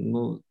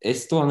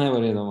 Es to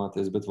nevaru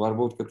iedomāties, bet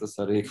varbūt, ka tas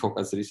arī kaut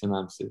kāds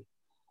risinājums ir.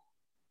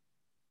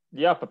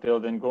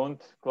 Jāpapildina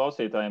Gunti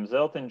klausītājiem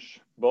Zeltiņš,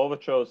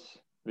 Bolvačovs,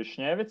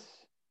 Višņevits.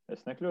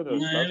 Es nekļūdos.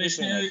 Nē,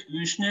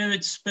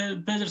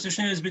 Pēters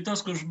Višņevits bija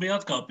tas, kurš bija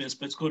atkāpies,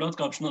 pēc kura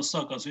atkāpšanās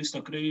sākās visu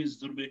tā krīze.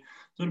 Tur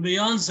bija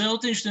Jānis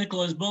Zeltiņš,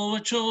 Nikolais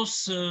Bolvačovs,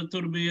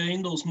 tur bija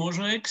Induls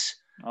Možeiks.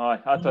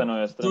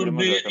 Atvainojos. Tur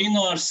bija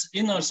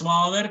Inārs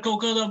Vāver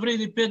kaut kādā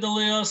brīdī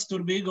piedalījās,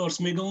 tur bija Igors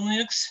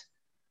Migalnieks.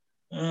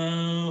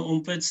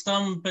 Un pēc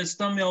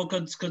tam jau,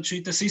 kad šī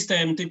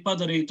sistēma tika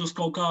padarīta uz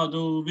kaut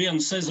kādu vienu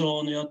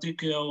sezonu, ja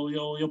tika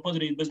jau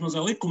padarīta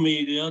bezmazā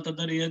likumīgi, ja,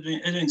 tad arī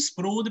Edvins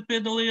Sprūdi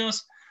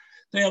piedalījās.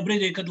 Tajā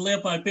brīdī, kad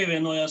Liepāja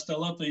pievienojās tā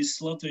Latvijas...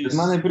 Bet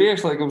man ir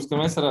priekšlikums, ka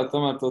mēs varētu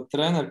tomēr to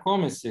treneru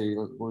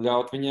komisiju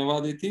ļaut viņiem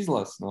vadīt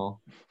izlasi.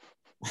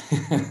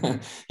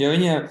 Ja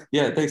viņiem,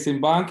 teiksim,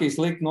 bankīs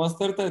likt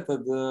nostartē,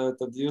 tad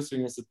jūs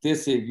viņus esat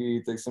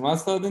tiesīgi, teiksim,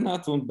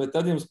 atstādināt, bet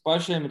tad jums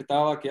pašiem ir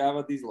tālāk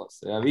jāvada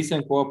izlase, jā,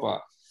 visiem kopā.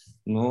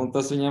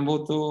 Tas viņiem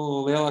būtu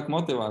lielāka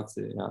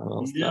motivācija.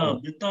 Jā,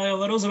 bet tā jau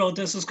var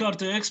uzrauties uz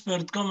kārtēju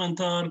ekspertu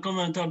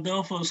komentāru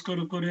Delfos,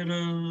 kur ir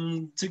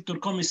cik tur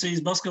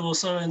komisijas basketbola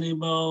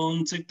savienībā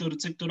un cik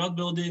tur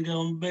atbildīga,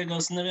 un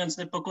beigās neviens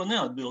ne pa ko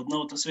neatbild.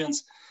 Nav tas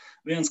viens,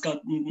 kā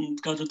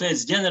tu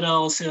teici,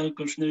 ģenerālis, jā,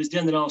 kurš nevis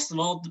ģenerālis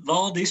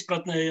valdi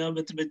izpratnē, jā,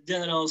 bet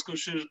ģenerālis,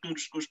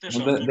 kurš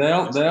tiešām...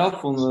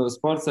 Delf un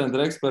sporta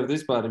centra eksperti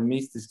vispār ir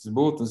mistisks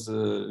būtnes.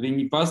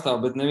 Viņi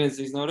pastāv, bet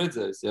neviens īsti nav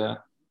redzējis, jā.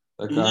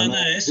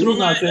 Es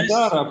runāciet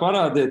ārā,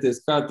 parādieties,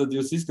 kā tad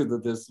jūs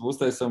izskatāties,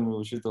 uztaisam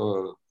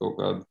kaut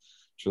kādu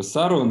šo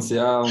sarunas,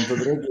 jā, un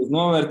tad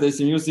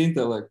novērtēsim jūsu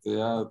intelektu,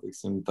 jā,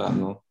 teiksim tā,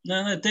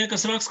 Nē, tie,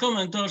 kas raksta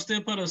komentārus, tie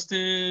parasti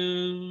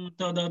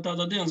tādā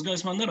dienas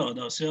gaismā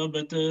nerādās, jā,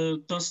 bet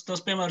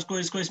tas piemērs, ko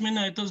es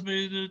minēju, tas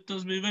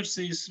bija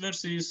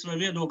versijas vai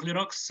viedokļi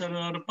raksts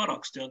ar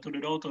parakstu, jā, tur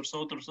ir autors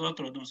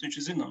atrodams, viņš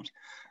ir zināms.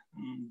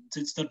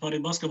 Cits starp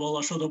arī basketbolā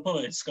šo to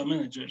paveicis kā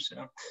menedžers,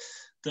 jā.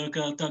 Tā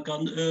kā,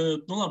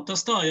 labi,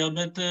 tas tā, jā,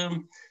 bet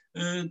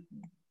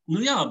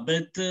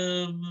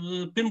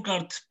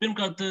pirmkārt,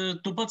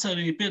 tu pats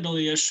arī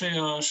piedalījies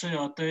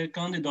šajā te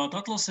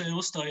kandidātu atlasē,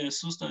 uzstājies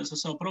ar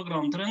savu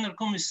programmu treneru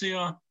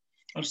komisijā,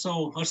 ar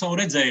savu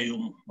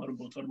redzējumu,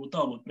 varbūt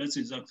tā būtu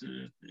precīzāk,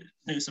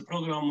 nevis ar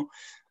programmu.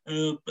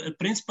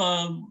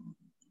 Principā,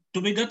 tu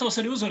biji gatavs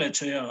arī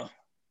uzvarēt šajā,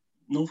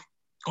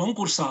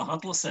 konkursā,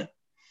 atlasē.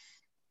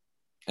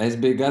 Es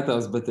biju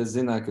gatavs, bet es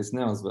zināju, ka es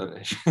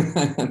neuzvarēšu.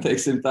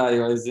 Teiksim tā,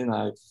 jo es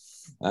zināju.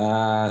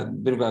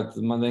 Pirmkārt,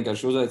 man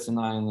vienkārši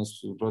uzaicināja, un es,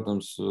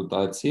 protams, tā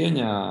ir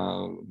cieņā,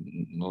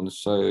 un es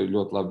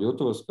ļoti labi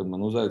jūtos, kad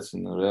man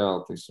uzaicina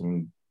reāli, teiksim,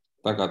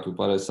 tā kā tu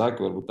pareizi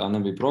saki, varbūt tā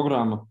nebija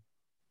programma.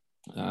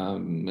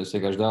 Es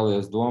vienkārši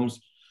dalījos domām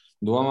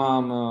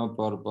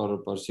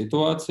par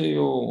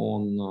situāciju,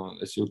 un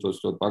es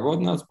jūtos ļoti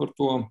pagodināts par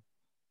to.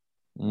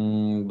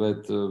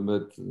 Bet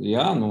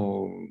jā,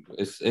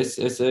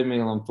 es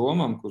Emīlam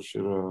Tomam, kurš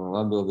ir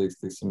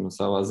atbildīgs, teiksim,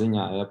 savā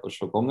ziņā, jā, par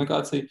šo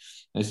komunikāciju,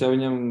 es jau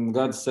viņam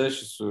gadus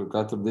 6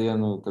 katru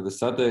dienu, kad es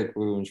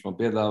satieku, viņš man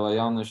piedāvā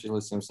jauniešu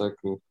izlasi, viņam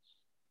saku,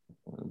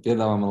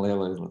 piedāvā man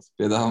liela izlasi.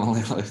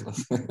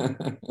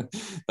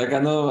 Tā kā,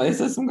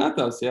 es esmu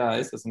gatavs, jā,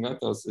 es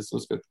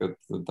uzskatu, ka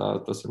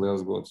tas ir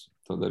liels gods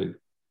to darīt.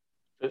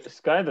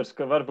 Skaidrs,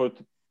 ka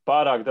varbūt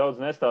pārāk daudz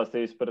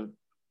nestāstījis par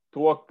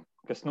to,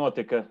 kas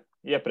notika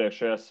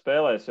iepriekšējās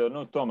spēlēs, jo,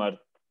 tomēr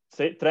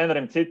citu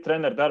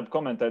treneru darbu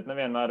komentēt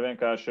nevienmēr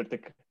vienkārši ir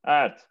tik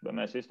ērti, vai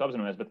mēs visu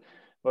apzināmies, bet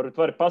varbūt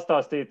vari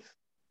pastāstīt,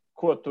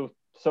 ko tu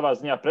savā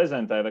ziņā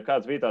prezentēji, vai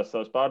kāds bija tās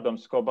savas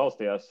pārdomas, ko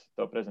balstījās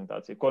to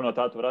prezentāciju, ko no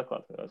tā tu var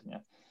atklāt savā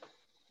ziņā?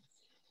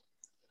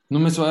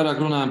 Mēs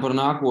vairāk runājam par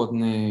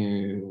nākotni,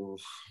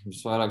 mēs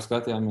vairāk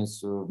skatījāmies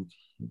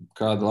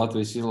kāda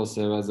Latvijas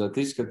izlasē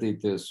vajadzētu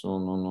izskatīties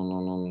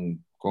un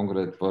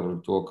konkrēti par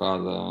to,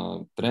 kāda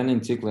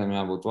treniņu cikliem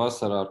jābūt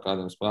vasarā, ar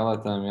kādiem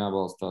spēlētājiem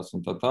jābalstās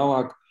un tā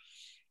tālāk.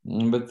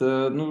 Bet,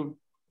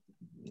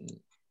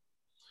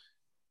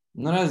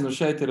 nezinu,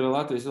 šeit ir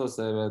Latvijas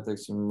izlasē,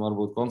 teiksim,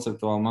 varbūt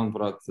konceptuāli,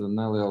 manuprāt,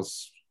 neliels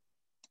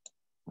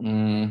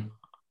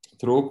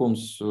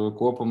trūkums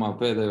kopumā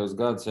pēdējos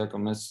gadus, ja, ka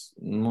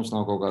mums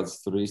nav kaut kāds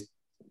tur īsti,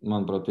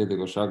 manuprāt,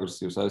 pietiekoši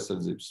agresīvas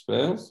aizsardzības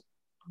spēles.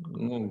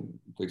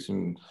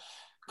 Teiksim,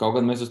 kaut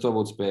gan mēs uz to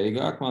būtu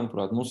spējīgāki,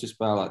 manuprāt, mums ir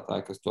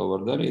spēlētāji, kas to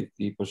var darīt,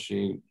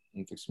 īpaši,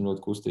 teiksim,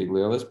 ļoti kustīgi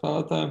lielie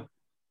spēlētāji.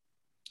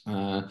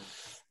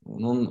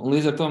 Un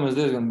līdz ar to mēs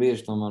diezgan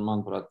bieži, tomēr,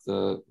 manuprāt,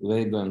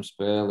 veidojam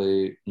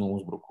spēli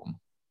uzbrukumu.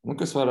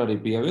 Kas var arī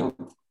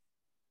pievilkt.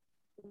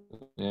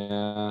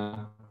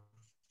 Jā.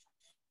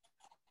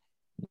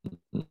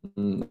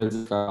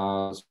 Redzu, kā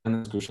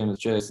spēlētājs, kurš iemet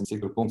 40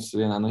 cik punktus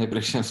vienā no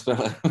iepriekšējām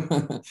spēlēm.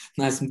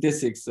 Neesmu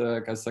tiesīgs,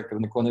 kā saka,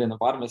 neko nevienam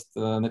pārmest,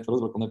 ne par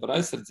uzbrukumu, ne par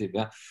aizsardzību.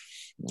 Ja.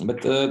 Bet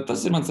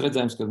tas ir mans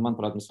redzējums, ka,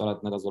 manuprāt, mēs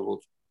varētu nedaudz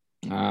varbūt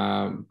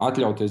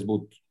atļauties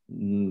būt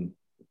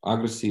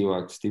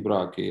agresīvāki,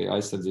 stiprāki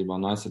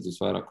aizsardzībā un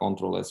aizsardzības vairāk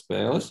kontrolēt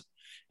spēles.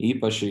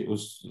 Īpaši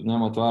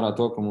ņemot vērā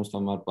to, ka mums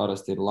tomēr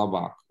parasti ir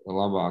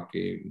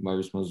labāki, vai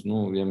vismaz,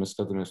 ja mēs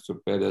skatāmies tur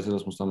pēdējās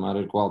izlases, mums tomēr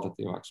ir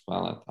kvalitatīvāki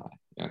spēlētāji.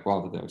 Ja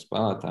kvalitatīvāki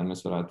spēlētāji,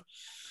 mēs varētu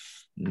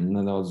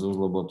nedaudz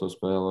uzlabot to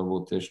spēli,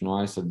 varbūt tieši no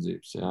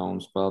aizsardzības, ja,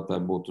 un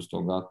spēlētāji būtu uz to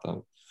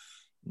gatavi.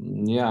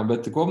 Jā,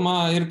 bet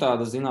kopumā ir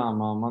tāda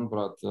zināmā,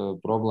 manuprāt,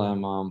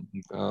 problēma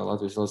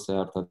Latvijas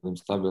izlasē ar tādiem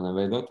stabiliem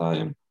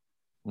veidotājiem.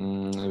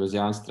 Bez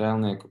Jānis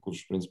Strēlnieka,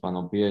 kurš principā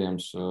nav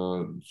pieejams,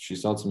 šī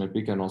saucamie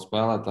pick-and-roll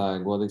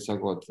spēlētāji, godīgi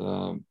sakot,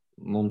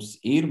 mums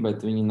ir,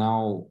 bet viņi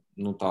nav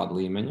tāda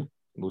līmeņa,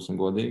 būsim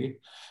godīgi.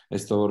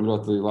 Es to varu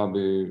ļoti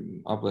labi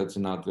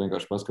apliecināt,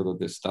 vienkārši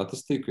paskatoties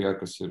statistiku, ja,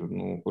 kas ir,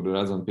 kur ir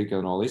redzama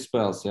pick-and-roll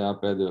izspēles, ja,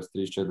 pēdējos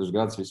 3-4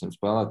 gadus visiem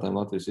spēlētājiem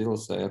Latvijas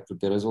izlasē, ja,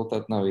 tur tie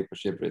rezultāti nav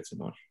īpaši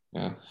iepriecinoši.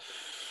 Ja.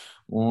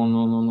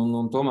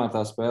 Un tomēr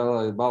tā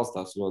spēle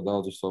balstās ļoti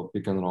daudz uz savu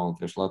pick-and-roll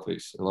tieši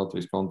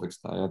Latvijas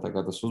kontekstā. Ja? Tā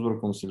kā tas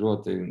uzbrukums ir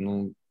ļoti,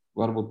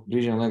 varbūt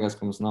brīžiem liekas,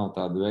 ka mums nav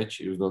tādi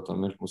veči uzdoto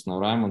mirkli. Mums nav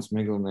Raimonds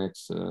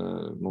Miglinieks,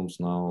 mums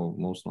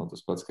nav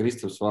tas pats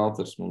Kristofs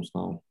Valters, mums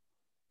nav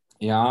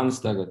Jānis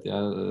tagad, ja,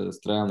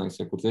 Strēlnieks,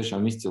 ja, kur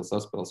tiešām izcils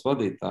saspēles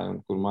vadītāji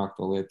un kur māk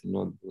to lietu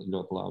ļoti,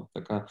 ļoti labi.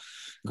 Tā kā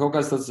kaut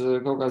kāds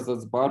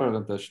tāds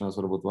pārorientēšanās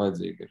varbūt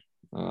vajadzīgi ir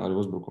arī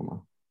uzbrukumā.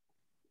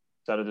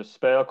 Cerat uz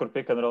spēli, kur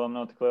pick-and-rollam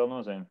nav tik liela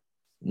nozīme?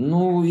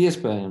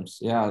 Iespējams,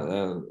 jā.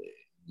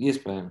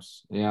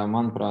 Iespējams. Jā,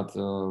 manuprāt,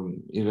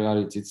 ir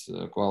arī cits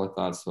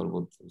kvalitātes,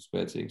 varbūt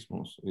spēcīgs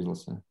mūsu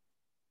izlasē.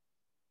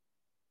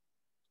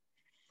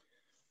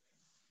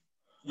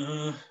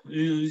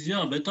 Jā,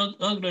 bet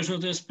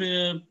atgriežoties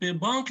pie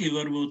banki,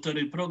 varbūt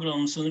arī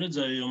programmas un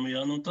redzējumi,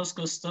 jā, tas,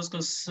 kas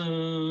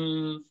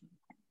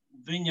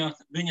viņa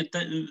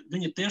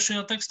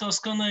tiešajā tekstā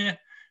skanēja,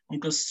 un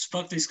kas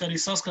faktiski arī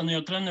saskanēja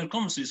ar treneru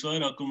komisijas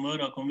vairākumu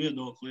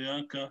viedokli, ja,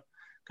 ka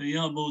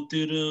jābūt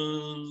ir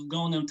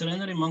galvenajam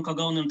trenerim, man kā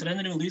galvenajam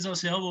trenerim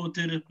līdzās jābūt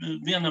ir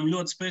vienam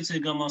ļoti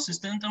spēcīgam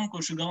asistentam,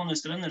 kurš ir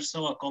galvenais treneris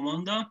savā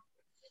komandā,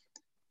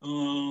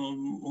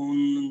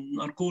 un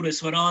ar kuru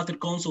es varu ātri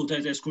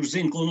konsultēties, kurš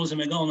zina, ko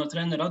nozīmē galvenā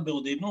trenera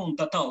atbildība, un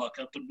tā tālāk,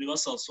 ja, tur bija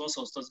vesels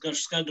tāds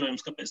garš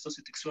skaidrojums, kāpēc tas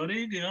ir tik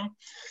svarīgi, ja.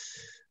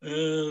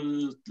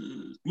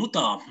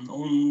 Tā,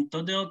 un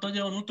tad jau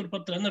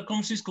turpat treneru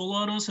komisijas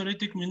kulāros arī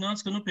tika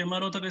minēts, ka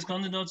piemērotākais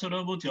kandidāts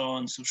varētu būt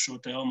Jānis uz šo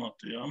te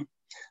amatu. Ja.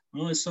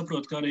 Es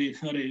saprotu, ka arī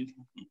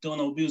tev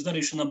nav bijusi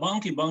darīšana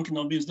banki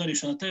nav bijusi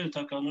darīšana tevi,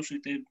 tā kā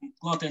šī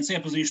klātienes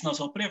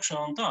iepazīšanās vēl priekšā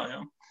un tā.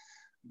 Ja.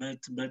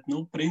 Bet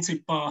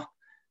principā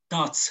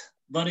tāds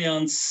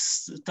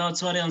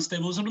variants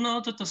tev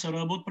uzrunātu, tas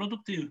varētu būt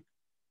produktīvi.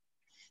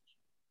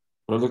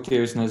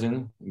 Produktīvi es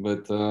nezinu,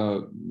 bet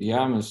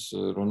jā, mēs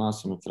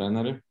runāsim ar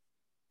treneri.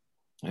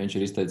 Viņš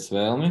ir izteicis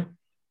vēlmi.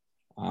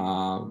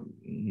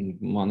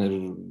 Man ir,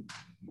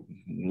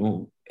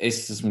 es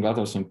esmu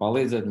gatavs viņam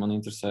palīdzēt, man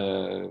interesē,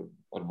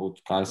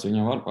 varbūt, kā es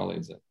viņam varu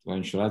palīdzēt. Vai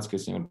viņš redz, ka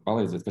es viņam varu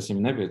palīdzēt, kas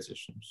viņam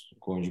nepieciešams,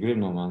 ko viņš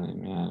grib no maniem.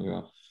 Jā, jo,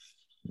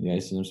 ja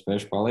es viņam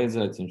spēšu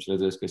palīdzēt, viņš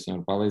redzēs, ka es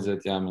viņam varu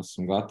palīdzēt, jā, mēs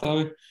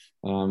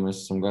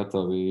esam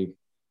gatavi.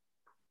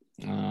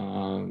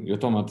 Jo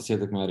tomēr tas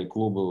ietekmē arī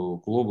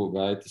klubu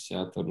gaitas,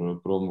 jā, tur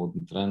promotu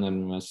treneri,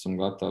 mēs esam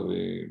gatavi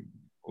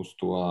uz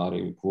to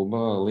arī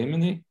kluba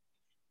līmenī.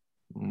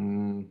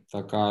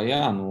 Tā kā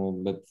jā,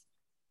 bet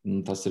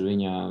tas ir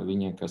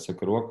viņa, kā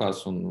saka,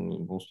 rokās, un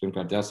mums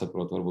pirmkārt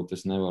jāsaprot, varbūt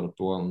es nevaru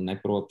to,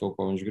 neprotu to,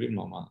 ko viņš grib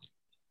no mani.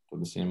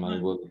 Tad es viņam arī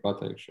godīgi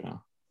pateikšu, jā.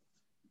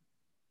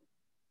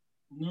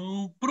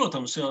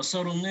 Protams, jā,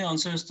 saruna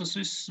niansēs, tas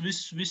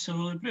viss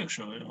vēl ir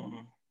priekšā,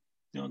 jā.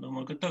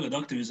 Jādomā, ka tagad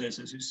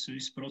aktivizēsies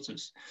viss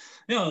process.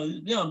 Jā,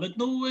 bet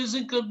es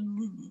zinu, ka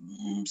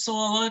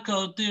savā laikā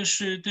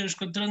tieši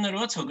kad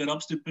treneru vecvagari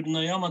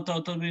apstiprināja amatā,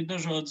 tad bija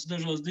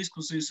dažādas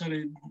diskusijas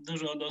arī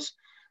dažādās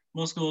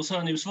Basketbola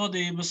savienības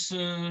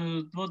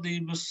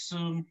vadības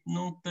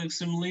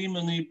teiksim,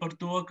 līmenī par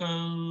to, ka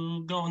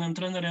galveniem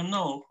treneriem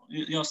nav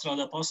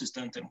jāstrādā pa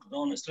asistentiem.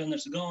 Galvenais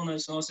treneris ir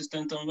galvenais, un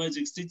asistentam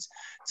vajadzīgs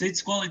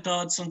cits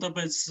kvalitātes, un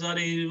tāpēc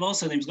arī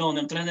valsts savienības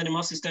galveniem treneriem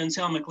asistents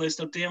jāmeklē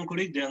starp tiem, kur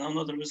ikdienā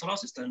nodarbojas ar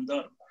asistentu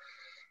darbu.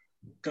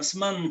 Kas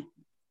man,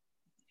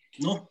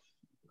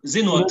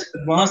 zinot,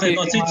 mazliet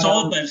no cits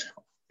operas.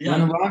 Jā,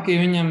 Vākī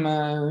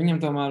viņam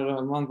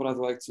tomēr, manuprāt,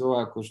 vajag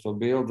cilvēku, kurš to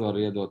bildu var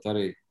iedot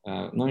arī.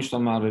 Viņš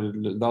tomēr ir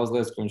daudz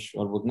lietas, ko viņš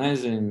varbūt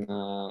nezina.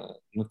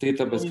 Tīri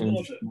tāpēc, ka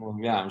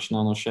viņš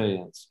nav no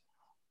šejienes.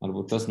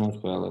 Varbūt tas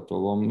nospēlē to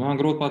lomu. Man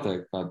grūti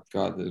pateikt,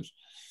 kāda ir.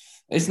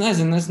 Es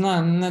nezinu,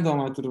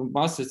 nedomāju, tur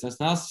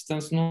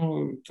asistents,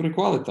 tur ir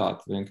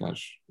kvalitāte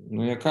vienkārši.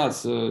 Ja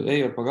kāds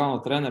ejot pa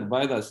galveno treneru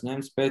baidās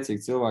ņemt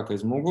spēcīgu cilvēku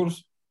aiz muguras,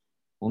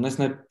 un es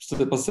ne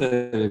pa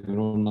sevi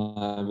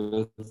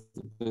runāju,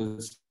 bet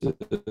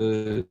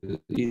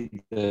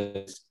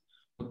idejas.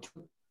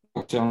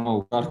 Tas jau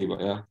nav kārtībā,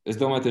 jā. Es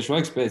domāju, tieši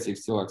vajag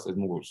spēcīgs cilvēks aiz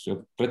muguras, jo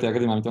pretējā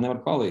gadījumā viņi to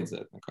nevar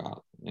palīdzēt nekā.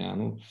 Jā,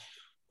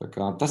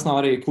 tas nav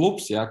arī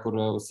klubs, jā, kur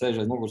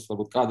sēž aiz muguras,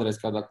 varbūt kādreiz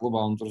kādā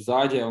klubā un tur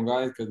zāģē un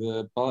gaida, kad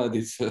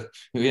palaidīs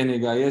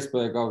vienīgā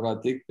iespēja kaut kā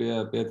tikt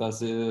pie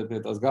tās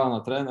galvenā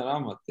trenera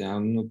amata. Jā.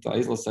 Tā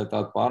izlasē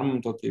tādu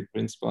pārmantotību,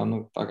 principā,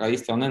 tā kā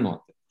īsti jau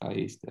nenotiek. Tā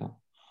īsti, jā.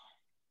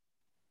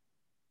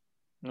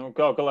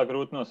 Kaut kā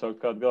grūti nosaukt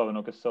kādu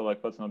galveno, kas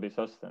savulaik pats nav bijis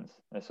asistents.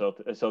 Es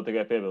vēl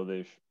tikai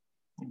piebildīšu.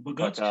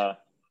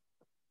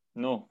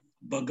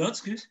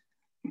 Bagatskis?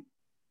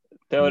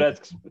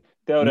 Teorētiski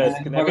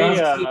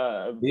nebija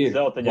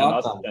Zeltiņam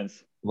asistents.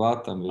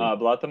 Blatam bija.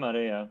 Blatam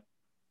arī, jā.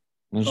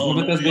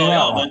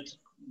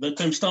 Bet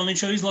pirms tam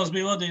viņš jau izlās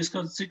bija vadījis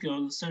cik jau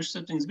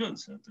 6-7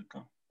 gadus.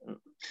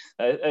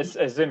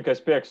 Es zinu, ka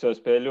es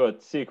pieksos pie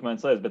ļoti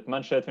sīkumainas lietas, bet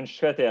man šeit viņš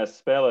skatījās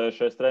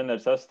spēlējušais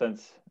treneris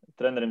asistents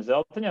trenerim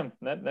Zeltiņam.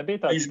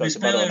 Nebija tāds? Viņš bija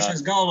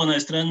spēlējušies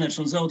galvenais treneris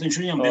un Zeltiņš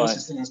viņam bija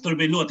asistents. Tur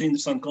bija ļoti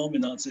interesanta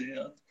kombinācija.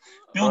 Jā.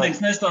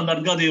 Pilnīgs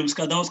nestandarta gadījums,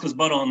 kā daudz kas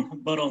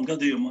barona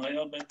gadījumā,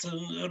 jā, bet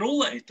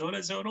rulēja,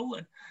 toreiz jau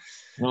rulēja.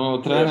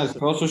 Treneris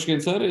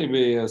Kosuškins arī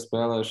bija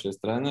spēlējušies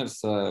treneris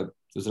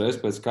uzreiz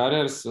pēc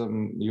karjeras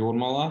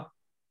Jūrmalā.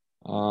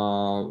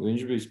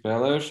 Viņš bija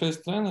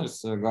spēlējušies treneris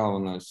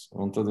galvenais,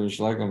 un tad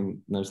viņš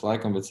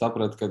bet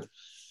saprata, ka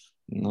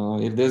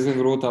ir diezgan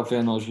grūti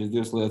apvienot šīs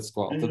divas lietas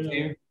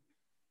kvalitatīvi.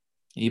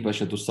 Īpaši,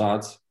 ja tu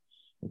sāc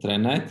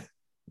trenēt.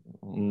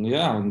 Un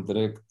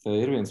te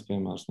ir viens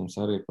piemērs mums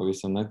arī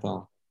pavisam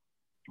netālu.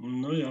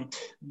 Jā,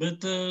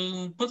 bet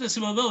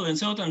patiesībā vēl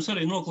viens jautājums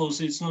arī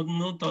noklausīts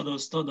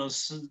tādās,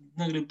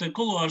 negribu teikt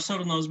kuluāru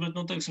sarunās, bet,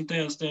 teiksim,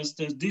 tajās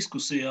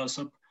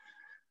diskusijās,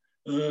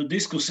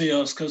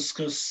 kas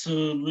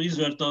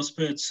izvērtās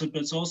pēc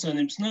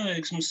valstssavienības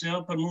neveiksmes,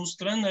 jā, par mūsu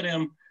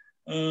treneriem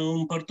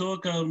un par to,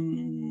 ka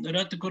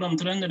reti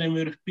kuram trenerim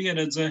ir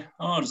pieredze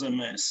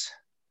ārzemēs.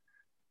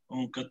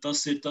 Un ka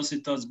tas ir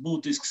tāds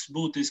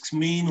būtisks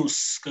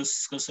mīnus,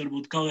 kas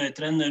varbūt kavē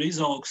treneru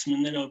izaugsmi,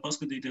 neļauj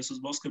paskatīties uz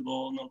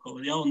basketbolu no kaut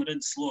kā jauna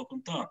redzesloka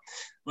un tā.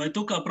 Vai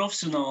tu kā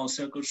profesionāls,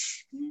 ja,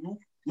 kurš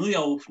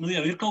jau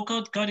ir kaut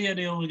kāda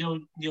karjera,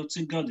 jau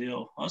cik gadi,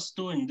 jau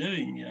 8,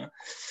 9, jā.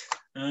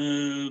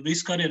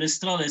 Visu karjeru esi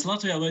strādājis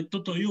Latvijā, vai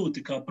tu to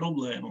jūti kā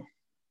problēmu?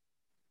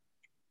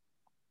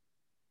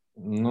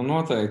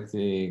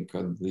 Noteikti,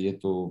 kad, ja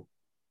tu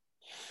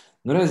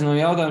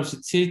jautājums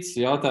ir cits,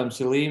 jautājums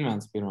ir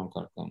līmenis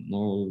pirmkārt.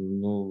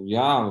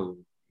 Jā,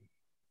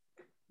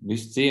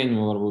 visu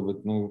cieņu varbūt,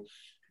 bet,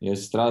 ja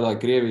es strādāju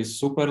Krievijas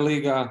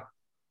superlīgā,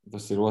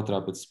 tas ir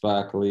otrā pēc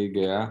spēka līga,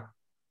 jā.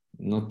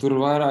 Tur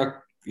vairāk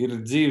ir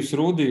dzīves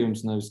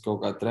rudījums, nevis kaut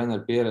kā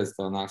treneru pieredze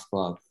tev nāks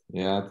klāt.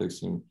 Jā,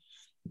 teiksim.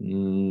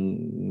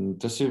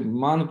 Tas ir,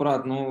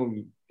 manuprāt,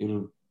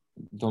 ir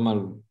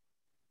tomēr,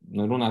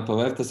 runāt par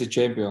vērtu, tas ir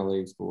Čempionu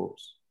līgas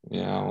klubs.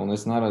 Jā, un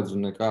es neredzu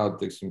nekādu,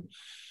 teiksim,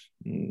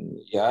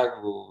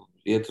 jēgu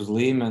iet uz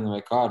līmeni vai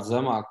kādu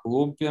zemāku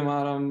klubu,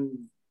 piemēram,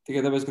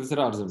 tikai tāpēc, ka tas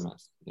ir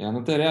ārzemēs. Jā,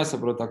 te ir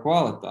jāsaprot tā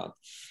kvalitāte.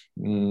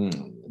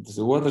 Tas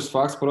ir otrs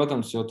fakts,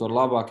 protams, jo to ar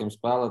labākiem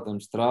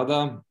spēlētājiem strādā,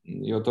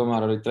 jo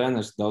tomēr arī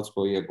treneris daudz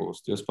ko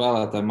iegūst, jo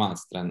spēlētāji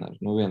māca treneri,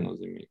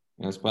 viennozīmīgi.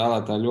 Ja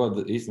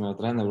spēlētāji īstenībā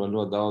treneri var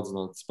ļoti daudz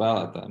no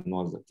spēlētājiem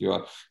nozagt,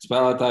 jo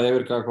spēlētāji jau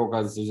ir kā kaut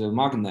kāds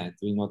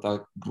magnēti, viņi no tā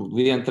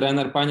viena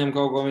trenera paņem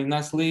kaut ko, viņi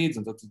nes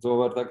līdzi, un tad to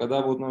var tā kā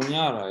dabūt no viņa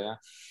ārā, ja.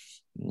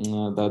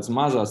 Tādas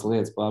mazās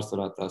lietas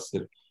pārsvarā tās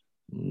ir.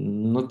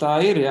 Tā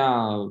ir, jā,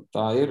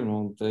 tā ir,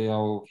 te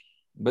jau,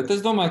 bet es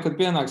domāju, ka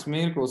pienāks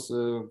mirklis,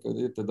 kad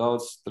ir te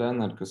daudz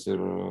treneri,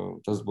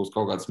 tas būs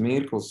kaut kāds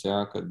mirklis, jā,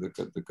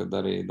 kad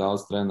arī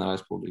daudz treneri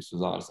aizpildīs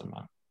uz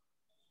ārzemēm.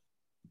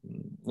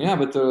 Jā,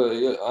 bet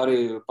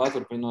arī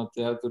paturpinot,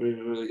 jā, tur ir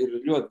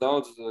ļoti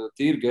daudz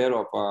tirgu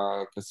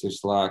Eiropā, kas ir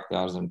slēgti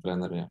ārzem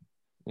treneriem.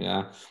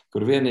 Jā,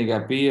 kur vienīgā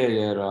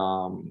pieeja ir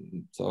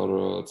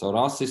caur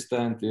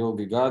asistentu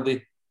ilgi gadi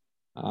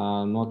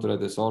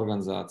noturēties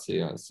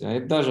organizācijās. Jā,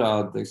 ir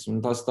dažādi, teiksim,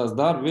 tās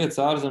darba vietas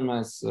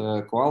ārzemēs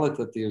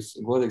kvalitatīvas,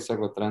 godīgi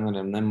sakot,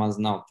 treneriem nemaz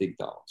nav tik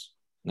daudz.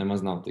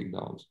 Nemaz nav tik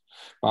daudz.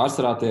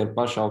 Pārsvarā tie ir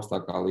paši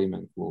augstākā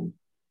līmeņa klubi.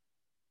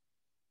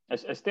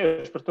 Es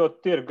tieši par to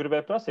tirgu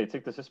gribēju prasīt,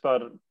 cik tas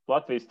vispār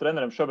Latvijas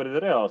treneriem šobrīd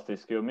ir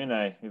realistiski, jo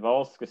minēja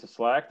valsts, kas ir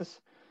slēgtas.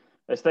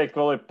 Es teiktu,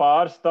 ka vēl ir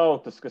pāris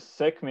tautas, kas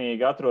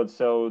sekmīgi atrod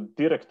sev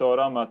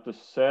direktoru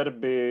amatus.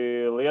 Serbi,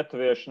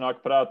 lietuvieši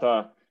nāk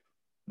prātā.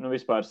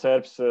 Vispār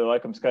serbs,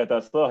 laikam,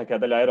 skaitās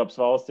lielākajā daļā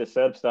Eiropas valsts, ja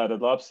serbs tā ir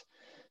labs,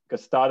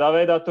 kas tādā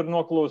veidā tur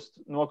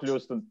nokļūst.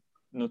 Un,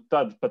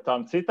 tad pat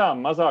tām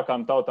citām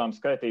mazākām tautām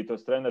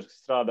skaitītos treneris,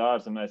 kas strādā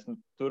ārzemēs,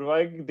 tur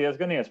vajag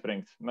diezgan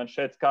iespringt. Man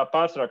šeit, kā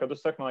pārsvarā, kad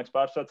jūs saka, man liekas,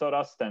 pārsvarā caur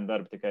asistentu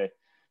darbu tikai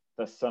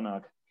tas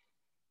sanāk.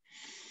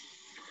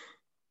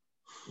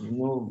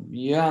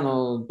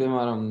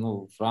 Piemēram,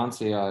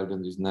 Francijā ir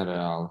gandrīz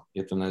nereāli.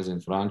 Ja tu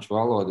nezini franču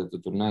valodu,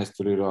 tad tur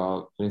ir,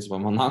 principā,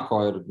 Monako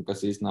ir,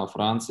 kas īsti nav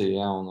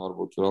Francija, un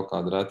varbūt vēl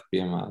kāda reta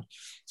piemēra.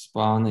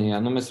 Spānijā,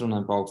 mēs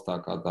runājam pa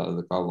augstākā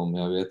tāda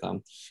kaluma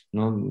vietām.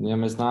 Ja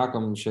mēs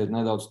nākam šeit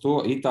nedaudz to,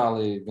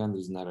 Itālija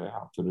gandrīz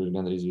nereāli, tur ir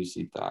gandrīz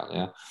visi Itāļi,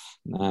 ja.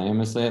 Ja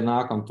mēs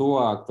nākam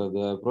tuvāk, tad,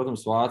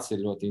 protams, Vācija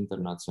ir ļoti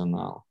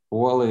internacionāla.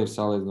 Polija ir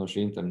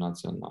salīdzinoši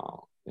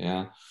internacionāla.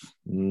 Ja.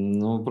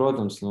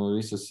 Protams,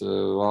 visas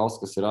valsts,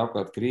 kas ir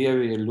apkārt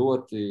Krievija, ir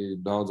ļoti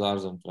daudz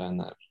ārzemju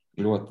treneru.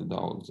 Ļoti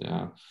daudz,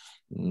 ja.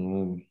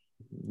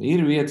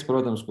 Ir vietas,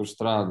 protams, kur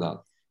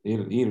strādāt.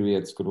 Ir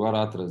vietas, kur var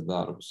atrast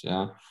darbus,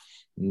 ja.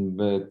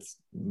 Bet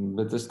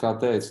es kā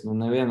teicu,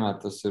 nevienmēr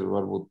tas ir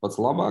varbūt pats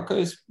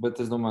labākais, bet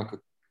es domāju, ka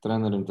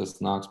trenerim tas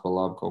nāks pa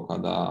labu kaut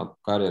kādā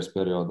karjeras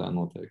periodā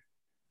noteikti.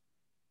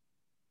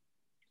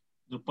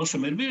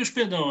 Pašam ir bijuši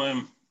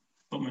piedāvājumi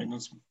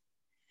pamēģināt?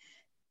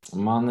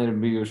 Man ir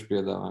bijuši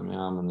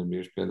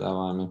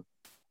piedāvājumi.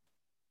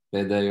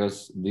 Pēdējos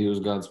 2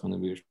 gadus man ir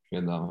bijuši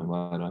piedāvājumi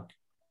vairāk.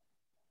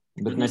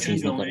 Bet ne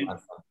Champions League?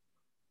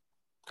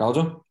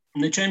 Kaudžu?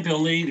 Ne Champions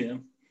League, ja?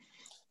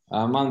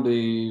 Man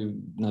bija,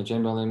 ne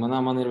Champions League,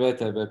 man ir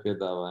VTB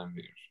piedāvājumi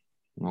bijuši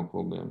no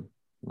klubiem.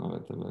 No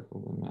VTB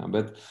klubiem, jā.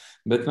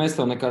 Bet mēs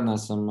to nekad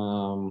nesam,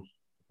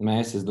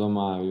 es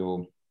domāju,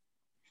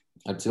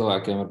 ar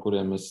cilvēkiem, ar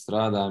kuriem mēs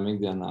strādājam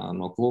ikdienā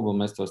no kluba,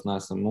 mēs tos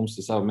neesam. Mums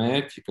ir savi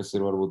mērķi, kas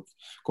ir varbūt,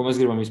 ko mēs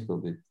gribam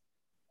izpildīt.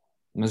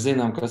 Mēs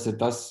zinām, kas ir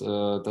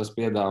tas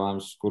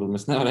piedāvājums, kuru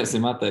mēs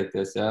nevarēsim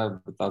atteikties, jā,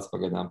 bet tāds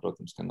pagaidām,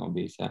 protams, ka nav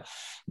bijis, jā.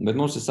 Bet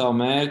mums ir savi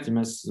mērķi,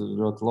 mēs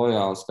ļoti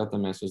lojāli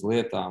skatāmies uz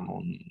lietām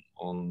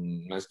un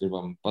mēs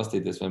gribam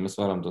pastīties, vai mēs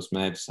varam tos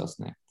mērķus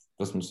sasniegt.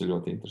 Tas mums ir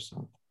ļoti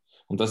interesanti.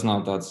 Un tas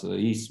nav tāds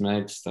īsts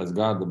mērķis, tāds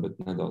gada,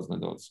 bet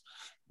nedaudz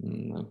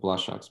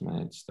plašāks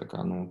mērķis. Tā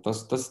kā,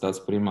 tas ir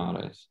tāds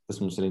primārais. Tas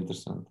mums ir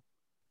interesanti.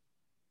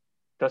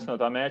 Kas no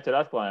tā mērķa ir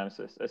atklājams?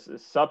 Es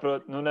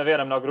saprotu,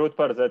 nevienam nav grūti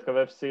paredzēt, ka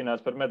Vefs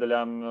cīnās par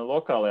medaļām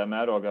lokālajā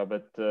mērogā,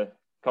 bet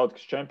kaut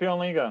kas Champions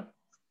Līgā?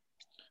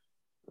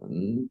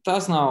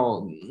 Tas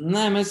nav.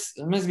 Nē,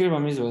 mēs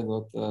gribam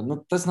izveidot.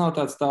 Tas nav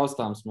tāds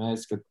taustāms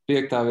mērķis, ka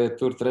 5. vieta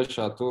tur,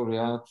 3. tur.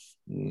 Jā.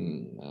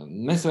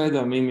 Mēs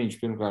veidojam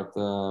imidžu pirmkārt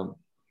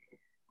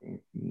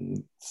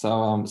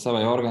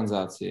savai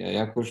organizācijai,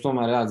 ja, kurš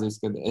tomēr jāatzīst,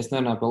 ka es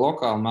nerunāju par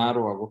lokālu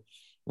mērogu,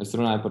 es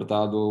runāju par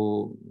tādu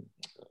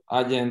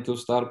aģentu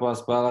starpā,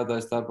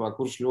 spēlētāju starpā,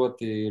 kurš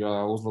ļoti ir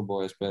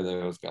uzlabojies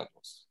pēdējos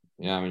gados.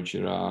 Jā, viņš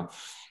ir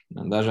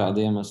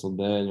dažādu iemeslu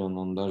dēļ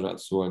un dažādu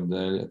soļu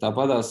dēļ.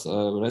 Tāpatās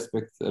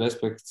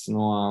respekts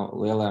no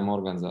lielajām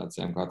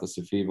organizācijām, kā tas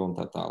ir FIBA un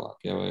tā tālāk.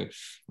 Ja,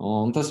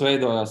 un tas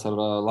veidojās ar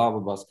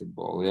labu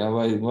basketbolu. Ja,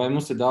 vai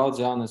mums ir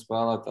daudz jaunie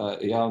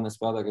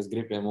spēlētāji, kas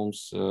grib pie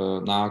mums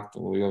nākt,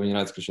 jo viņi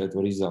redz, ka šeit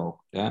var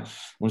izaugt. Ja.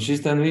 Un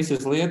šīs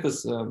visas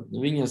lietas,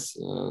 viņas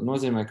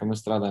nozīmē, ka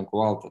mēs strādājam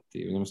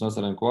kvalitatīvi. Ja mēs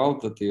strādājam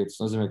kvalitatīvi,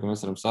 tas nozīmē, ka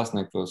mēs varam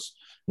sasniegt tos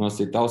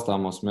nosīt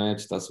taustāmos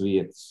mērķus, tās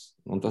vietas.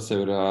 Un tas jau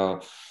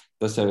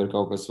ir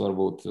kaut kas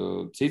varbūt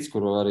cits,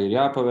 kur arī ir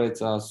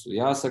jāpaveicās,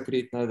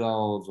 jāsakrīt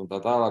nedaudz un tā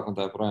tālāk un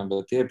tā projām,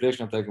 bet tie ir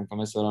priekšnoteikumi, ka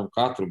mēs varam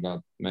katru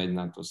gadu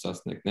mēģināt to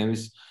sasniegt,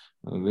 nevis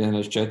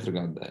vienreiz 4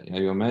 gadē, ja,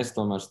 jo mēs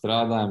tomēr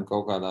strādājam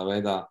kaut kādā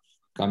veidā,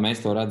 kā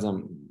mēs to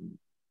redzam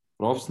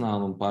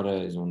profesionāli un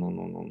pareizi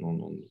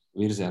un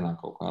virzienā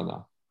kaut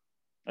kādā.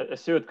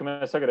 Es jūtu, ka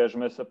mēs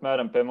sagriežamies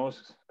apmēram pie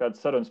mūsu kādas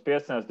sarunas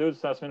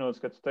 15-20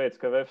 minūtes, kad tu teici,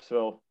 ka Vefs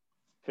vēl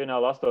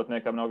fināla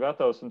astotniekam nav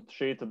gatavs, un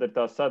šī tad ir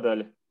tā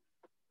sadaļa,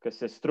 kas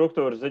ir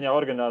struktūras ziņā,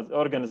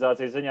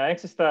 organizācijas ziņā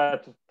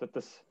eksistētu, tad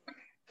tas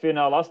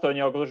fināla 8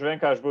 jau gluži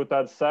vienkārši būtu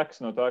tāds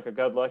seks no tā, ka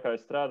gadu laikā ir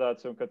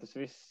strādāts un ka tas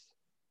viss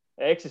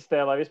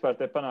eksistē, lai vispār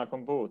tie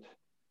panākumi būtu.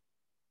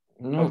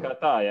 Kaut kā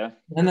tā, ja?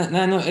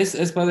 Nē,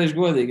 es pateikšu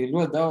godīgi, ir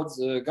ļoti daudz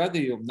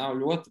gadījumu, nav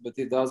ļoti, bet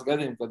ir daudz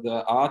gadījumu, kad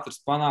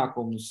ātrs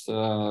panākums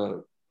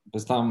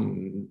pēc tam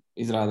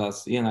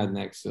izrādās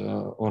ienaidnieks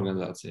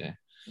organizācijai.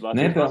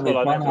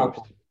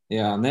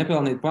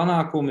 Nepelnīt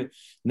panākumi,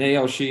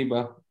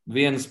 nejaušība,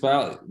 viena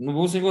spēle.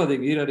 Būsim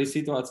godīgi, ir arī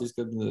situācijas,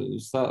 kad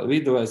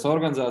viduvējas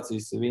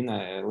organizācijas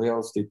vinēja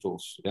lielus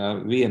titulus, ja,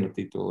 vienu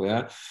titulu,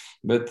 ja.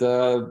 Bet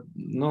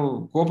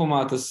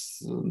kopumā tas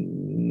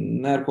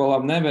neko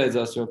labi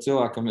nebeidzās, jo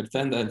cilvēkam ir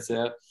tendence,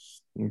 ja,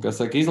 kas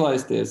saka,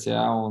 izlaisties,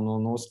 jā,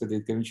 un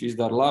uzskatīt, ka viņš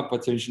izdara labi,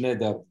 pats ja viņš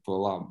nedara to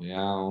labi,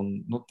 jā, un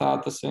tā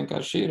tas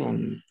vienkārši ir, un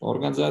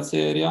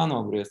organizācijai ir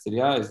jānogriezt, ir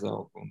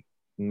jāizaug, un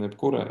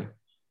nebkurai.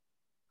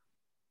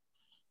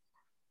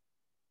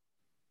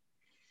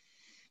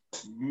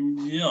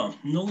 Jā,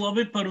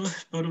 labi, par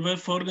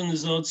VF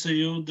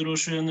organizāciju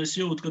droši vien es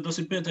jūtu, ka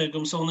tas ir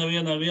pieteikums vēl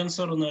nevienai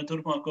sarunai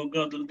turpmāko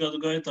gadu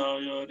gaitā,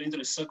 jo ar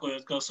interesi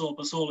sekojot, kā soli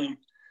pa solim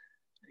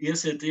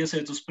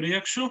iesiet uz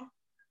priekšu.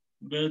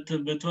 Bet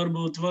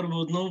varbūt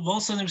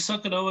valsts savienības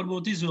sakarā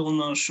varbūt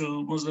izvilināšu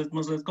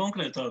mazliet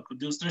konkrētāk.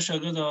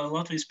 23. gadā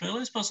Latvija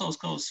spēlēs pasaules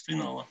kausa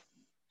fināla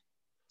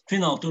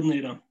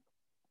turnīrā.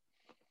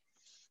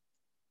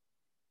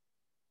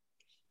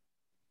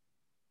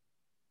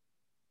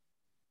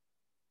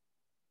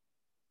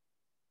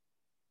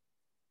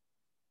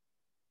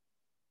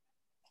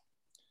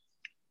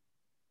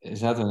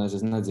 Es atvainojos,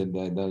 es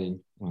nedzirdēju daļiņu.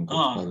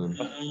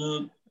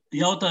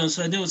 Jautājums,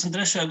 vai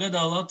 23.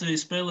 gadā Latvija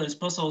spēlēs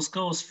pasaules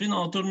kausa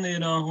fināla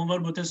turnīrā, un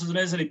varbūt es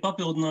uzreiz arī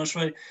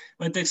papildināšu,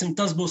 vai teiksim,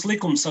 tas būs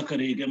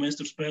likumsakarīgi, ja mēs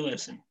tur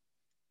spēlēsim?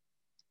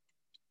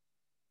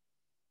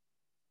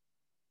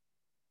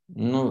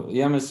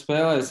 Ja mēs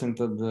spēlēsim,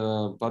 tad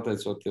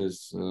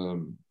pateicoties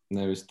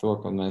nevis to,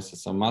 ka mēs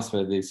esam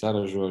masveidīgi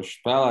saražojuši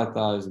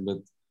spēlētājus,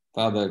 bet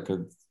tādēļ, ka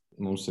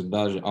mums ir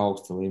daži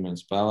augsta līmeņa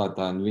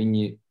spēlētāji, un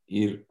viņi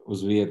ir uz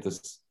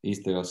vietas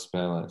īstajos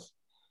spēlēs.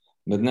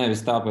 Bet nevis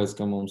tāpēc,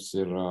 ka mums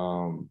ir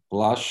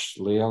plašs,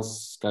 liels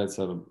skaits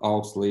ar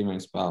augstu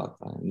līmeņu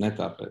spēlētājiem. Ne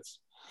tāpēc.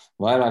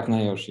 Vairāk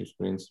nejaušības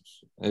princips.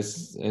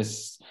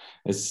 Es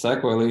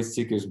sekoju līdz,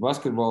 cik ir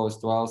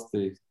basketbolistu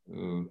valstī,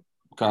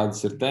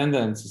 kādas ir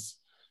tendences,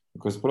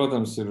 kas,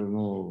 protams, ir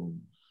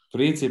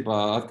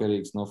principā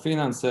atkarīgs no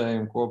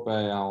finansējuma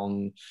kopējā,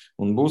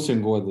 un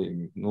būsim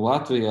godīgi.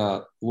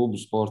 Latvijā klubu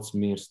sports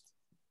mirst.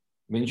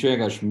 Viņš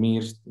vienkārši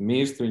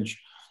mirst viņš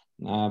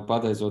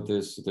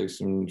pateicoties,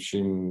 teiksim,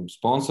 šim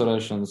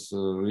sponsorēšanas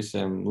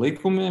visiem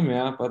likumiem,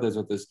 jā,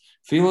 pateicoties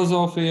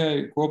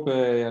filozofijai,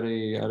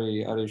 kopēji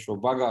arī šo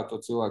bagāto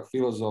cilvēku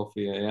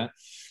filozofijai, jā,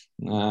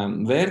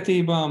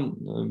 vērtībām,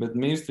 bet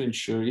mirst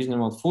viņš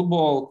izņemot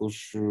futbolu,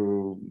 kurš,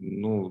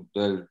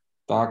 dēļ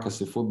tā,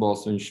 kas ir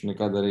futbols, viņš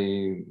nekad arī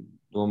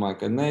domāju,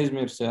 ka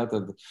neizmirs, jā,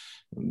 tad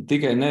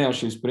tikai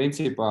nejaušības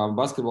principā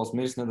basketbols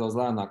mirst nedaudz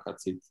lēnāk kā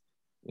citi.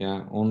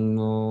 Ja,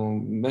 un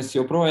mēs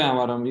joprojām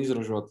varam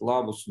izražot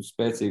labus un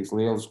spēcīgus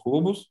lielus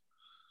klubus,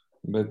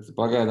 bet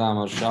pagaidām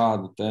ar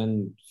šādu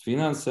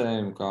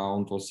finansējumu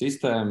un to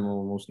sistēmu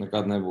mums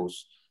nekad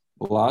nebūs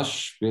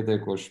plašs,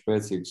 pietiekoši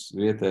spēcīgs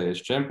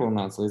vietējais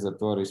čempionāts, līdz ar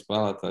to arī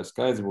spēlētāju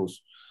skaits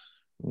būs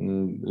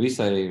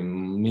visai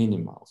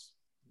minimāls.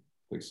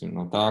 Teiksim,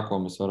 no tā, ko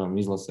mēs varam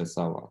izlasīt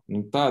savā.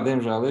 Tā,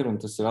 diemžēl, ir, un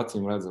tas ir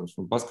acīm redzams.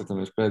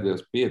 Paskatāmies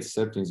pēdējos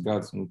 5-7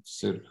 gadus,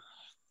 tas ir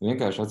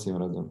vienkārši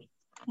acīm redzams.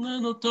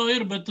 Tā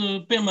ir, bet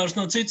piemērs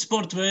no citas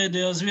sporta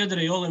veida,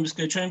 Zviedrija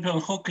olimpiskajā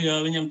čempionu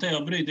hokejā, viņam tajā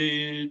brīdī,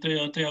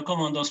 tajā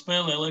komandā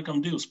spēlē,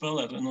 laikam, 2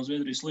 spēlētāji no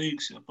Zviedrijas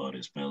līgas, jo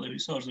pārējie spēlē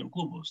visu ārzemju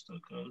klubos.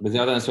 Bet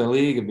jautājums, vai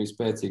līga bija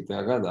spēcīga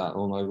tajā gadā,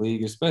 un vai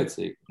līga ir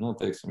spēcīga?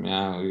 Teiksim,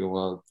 jā, jo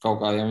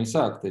kaut kā jau viņi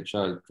sāk, tie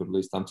čaļi tur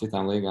līdz tām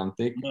citām līgām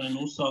tik.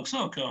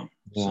 Sāk, jā.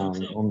 Jā,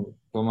 un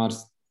tomēr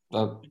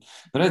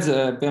redz,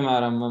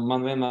 piemēram,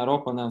 man vienmēr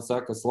oponents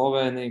saka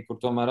Slovēnija, kur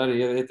tomēr arī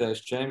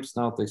vietējais čempions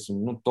nav, teiksim,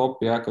 top,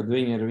 jā, kad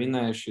viņi ir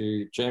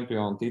vinējuši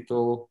čempionu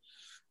titulu,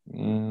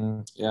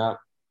 jā,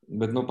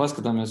 bet,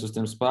 paskatāmies uz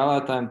tiem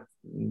spēlētājiem,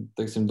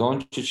 teiksim,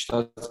 Dončičs,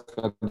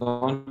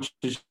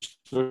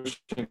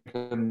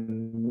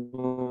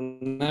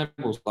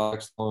 nebūs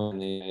laiks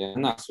Slovenijā, ja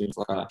nāks viņas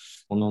laikā,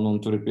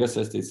 un tur ir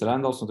piesaistīts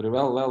Randals, un tur ir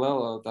vēl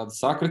tāda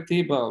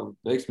sakritība,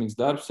 veiksmīgs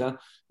darbs, jā.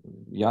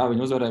 Jā,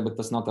 viņi uzvarēja, bet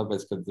tas nav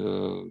tāpēc, ka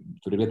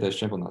tur ir vietējais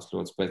čempionāts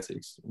ļoti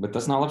spēcīgs. Bet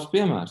tas nav labs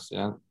piemērs,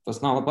 jā. Tas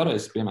nav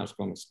pareizs piemērs,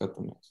 ko mēs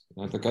skatāmies.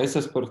 Jā, tā kā es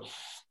esmu par,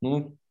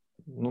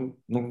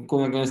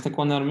 ko mēs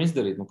neko nevaram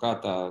izdarīt. Kā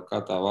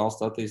tā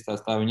valsts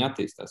attīstās, tā viņa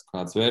attīstās.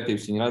 Kādas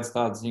vērtības viņi redz,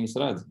 tādas viņas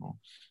redz.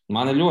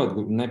 Man ir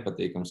ļoti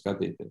nepatīkami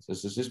skatīties.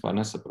 Es vispār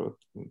nesaprotu.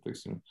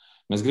 Teiksim,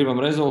 mēs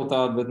gribam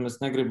rezultātu, bet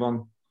mēs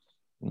negribam,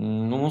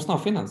 mums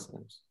nav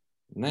finansējums.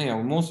 Ne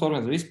jau mūsu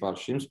organizācija vispār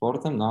šim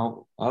sportam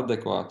nav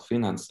adekvāta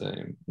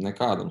finansējuma.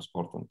 Nekādam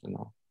sportam te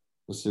nav.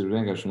 Tas ir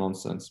vienkārši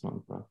nonsens,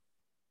 manuprāt.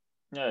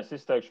 Jā, es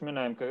izteikšu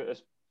minējumu, ka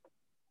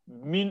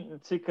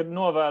cik ir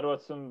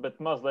novērots, bet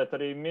mazliet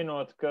arī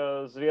minot,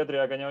 ka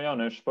Zviedrijā gan jau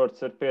jauniešu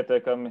sports ir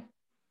pietiekami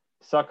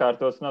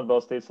sakārtots un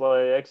atbalstīts,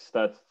 lai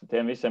eksistētu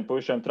tiem visiem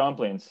puišiem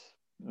tramplīns.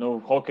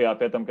 Hokejā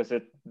pie tam, kas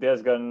ir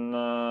diezgan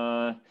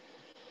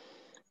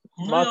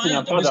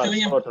māciņām padāts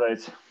sporta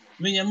veids.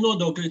 Viņam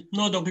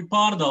nodokļu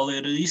pārdali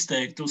ir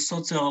izteikti uz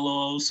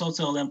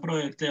sociālajiem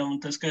projektiem, un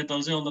tā skaitā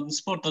uz jaunatnes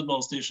sporta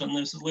atbalstīšanu,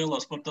 nevis uz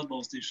lielā sporta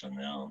atbalstīšanu.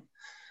 Jā.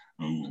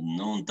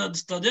 Un tad,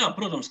 jā,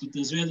 protams, kad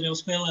Zviedrija jau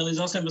spēlē līdz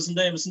 18,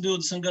 19,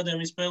 20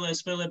 gadiem, viņi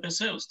spēlē pie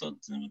sevis, tad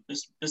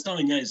pēc tam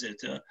viņi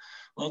aiziet. Jā.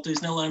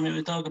 Latvijas nelaime jau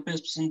ir tā, ka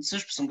 15,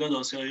 16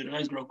 gados jau ir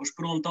aizbraukuši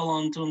prom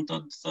talanti, un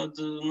tad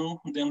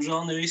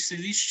diemžēl ne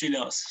visi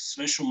izšķiļās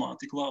svešumā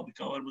tik labi,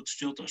 kā varbūt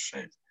šķiltos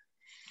šeit.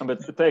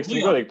 Bet,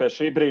 teiksim, godīgi, pēc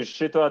šī brīža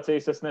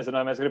situācijas es nezinu,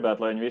 vai mēs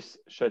gribētu, lai viņi visi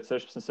šeit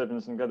 16,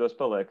 17 gados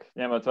paliek.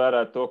 Ņemot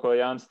vērā to, ko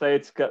Jānis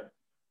teica, ka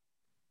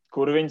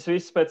kur viņus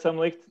visus pēc tam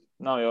likt,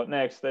 nav jau,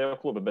 neeksistē jau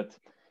klubi, bet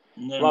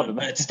labi.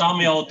 Pēc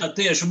tam jau tad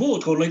tieši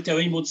būtu, kur likt, ja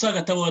viņi būtu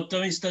sagatavot,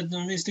 tad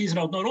viss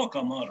izraut no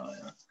rokām ārā,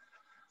 jā.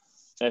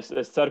 Es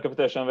ceru, ka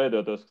patiešām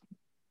veidotos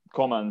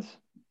komandas,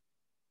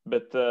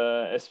 bet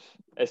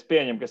es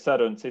pieņemu, ka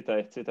saruna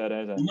citai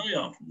reizē.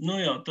 Nu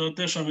jā, tā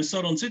tiešām ir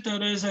saruna citai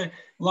reizē.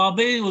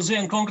 Labi, uz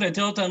vienu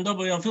konkrētu jautājumu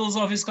dabūjām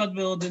filozofisku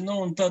atbildi, nu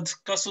un tad,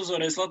 kas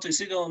uzvarēs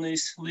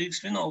Latvijas-Igaunijas līgas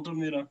fināla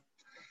turnīrā?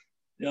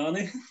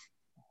 Jāni?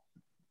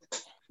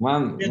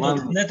 Man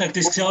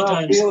netaktisks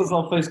jautājums.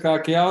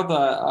 Filozofiskāk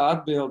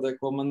atbilde,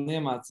 ko man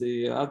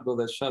iemācīja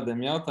atbildēt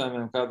šādiem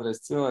jautājumiem,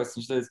 kādreiz cilvēks,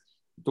 viņš teica,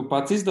 tu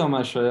pats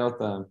izdomāji šo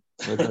jautājumu?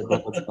 Vai tev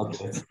kaut pats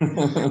pateic?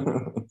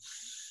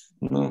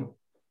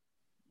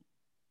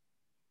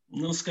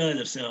 Nu,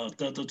 skaidrs, jā.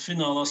 Tātad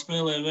finālā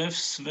spēlē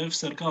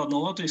Vefs ar kādu no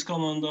Latvijas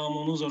komandām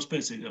un uzvar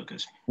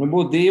spēcīgākais. Nu,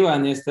 būtu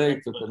dīvaini, ja es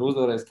teiktu, ka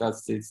uzvarēs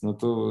kāds cits. Nu,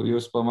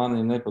 jūs pa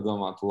mani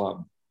nepadomātu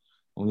labi.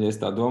 Un, ja es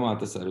tā domāju,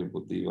 tas arī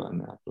būtu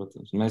dīvaini, jā,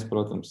 protams. Mēs,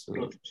 protams.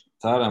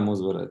 Ceram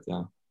uzvarēt,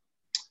 jā.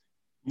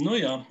 Nu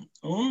jā,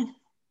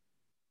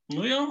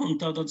 un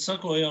tātad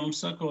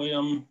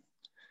sakojam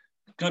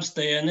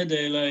karstajai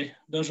nedēļai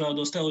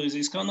dažādos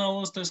televīzijas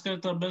kanālos, tā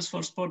skaitā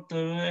Bezfor Sport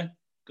TV,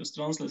 kas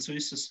translēs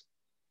visas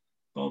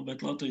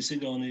PowerBet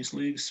Latvijas-Igaunijas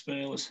līgas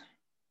spēles.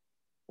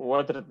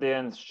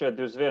 Otradienas šķiet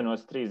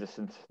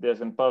 21:30,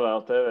 diezgan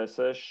pavēl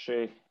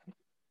TV6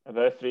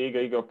 VF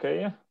Rīga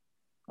Igokeja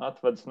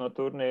atvadas no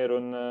turnīru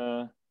un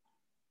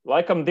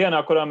laikam dienā,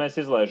 kurā mēs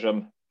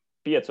izlaižam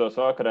 5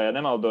 vakarā, ja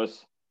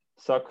nemaldos,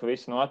 saku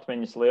visu no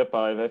atmiņas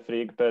Liepāja VF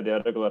Rīga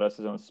pēdējā regulārā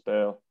sezonas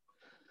spēle.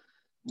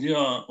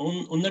 Jā,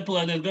 un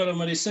nepalaidiet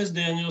garam arī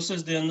sestdienu, jo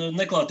sestdienu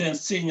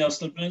neklātienes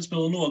cīņās starp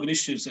Ventspili un Ogri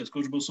izšķirsies,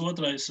 kurš būs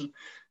otrais,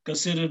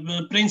 kas ir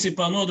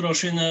principā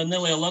nodrošina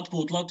nelielu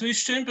atpūtu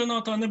Latvijas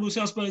čempionātā, nebūs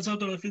jāspēlē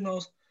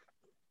ceturtfināls.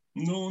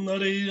 Nu, un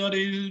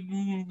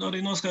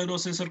arī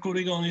noskaidrosies, ar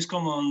kuru Igaunijas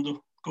komandu,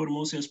 kur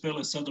mūs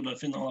iespēlēs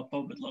ceturtfinālā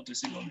PowerBet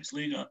Latvijas-Igaunijas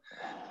līgā,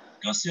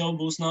 kas jau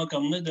būs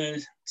nākamā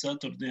nedēļa,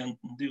 ceturtdien,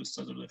 2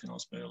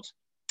 ceturtfināla spēles.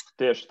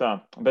 Tieši tā.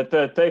 Bet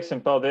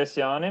teiksim paldies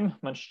Jānim.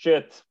 Man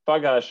šķiet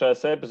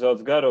pagājušās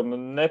epizodes garumu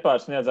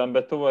nepārsniedzām,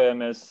 bet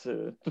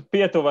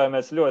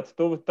pietuvājamies ļoti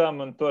tuvu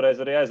tam un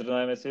toreiz arī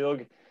aizrunājamies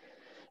ilgi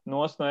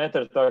no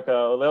etera. Tā kā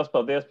liels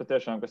paldies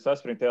patiešām, ka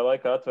saspringtajā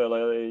laikā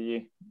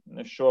atvēlēji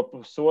šo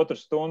pusotru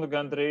stundu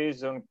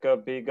gandrīz un ka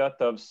bija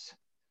gatavs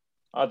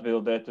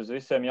atbildēt uz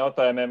visiem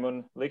jautājumiem un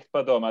likt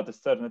padomāt.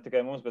 Es ceru ne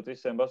tikai mums, bet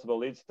visiem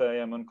basketbola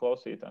līdzstājiem un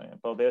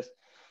klausītājiem. Paldies!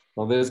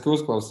 Paldies, ka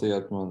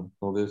uzklausījāt mani.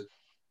 Paldies!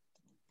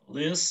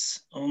 Paldies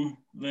un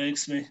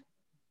veiksmi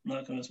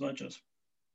nākamajos mačos!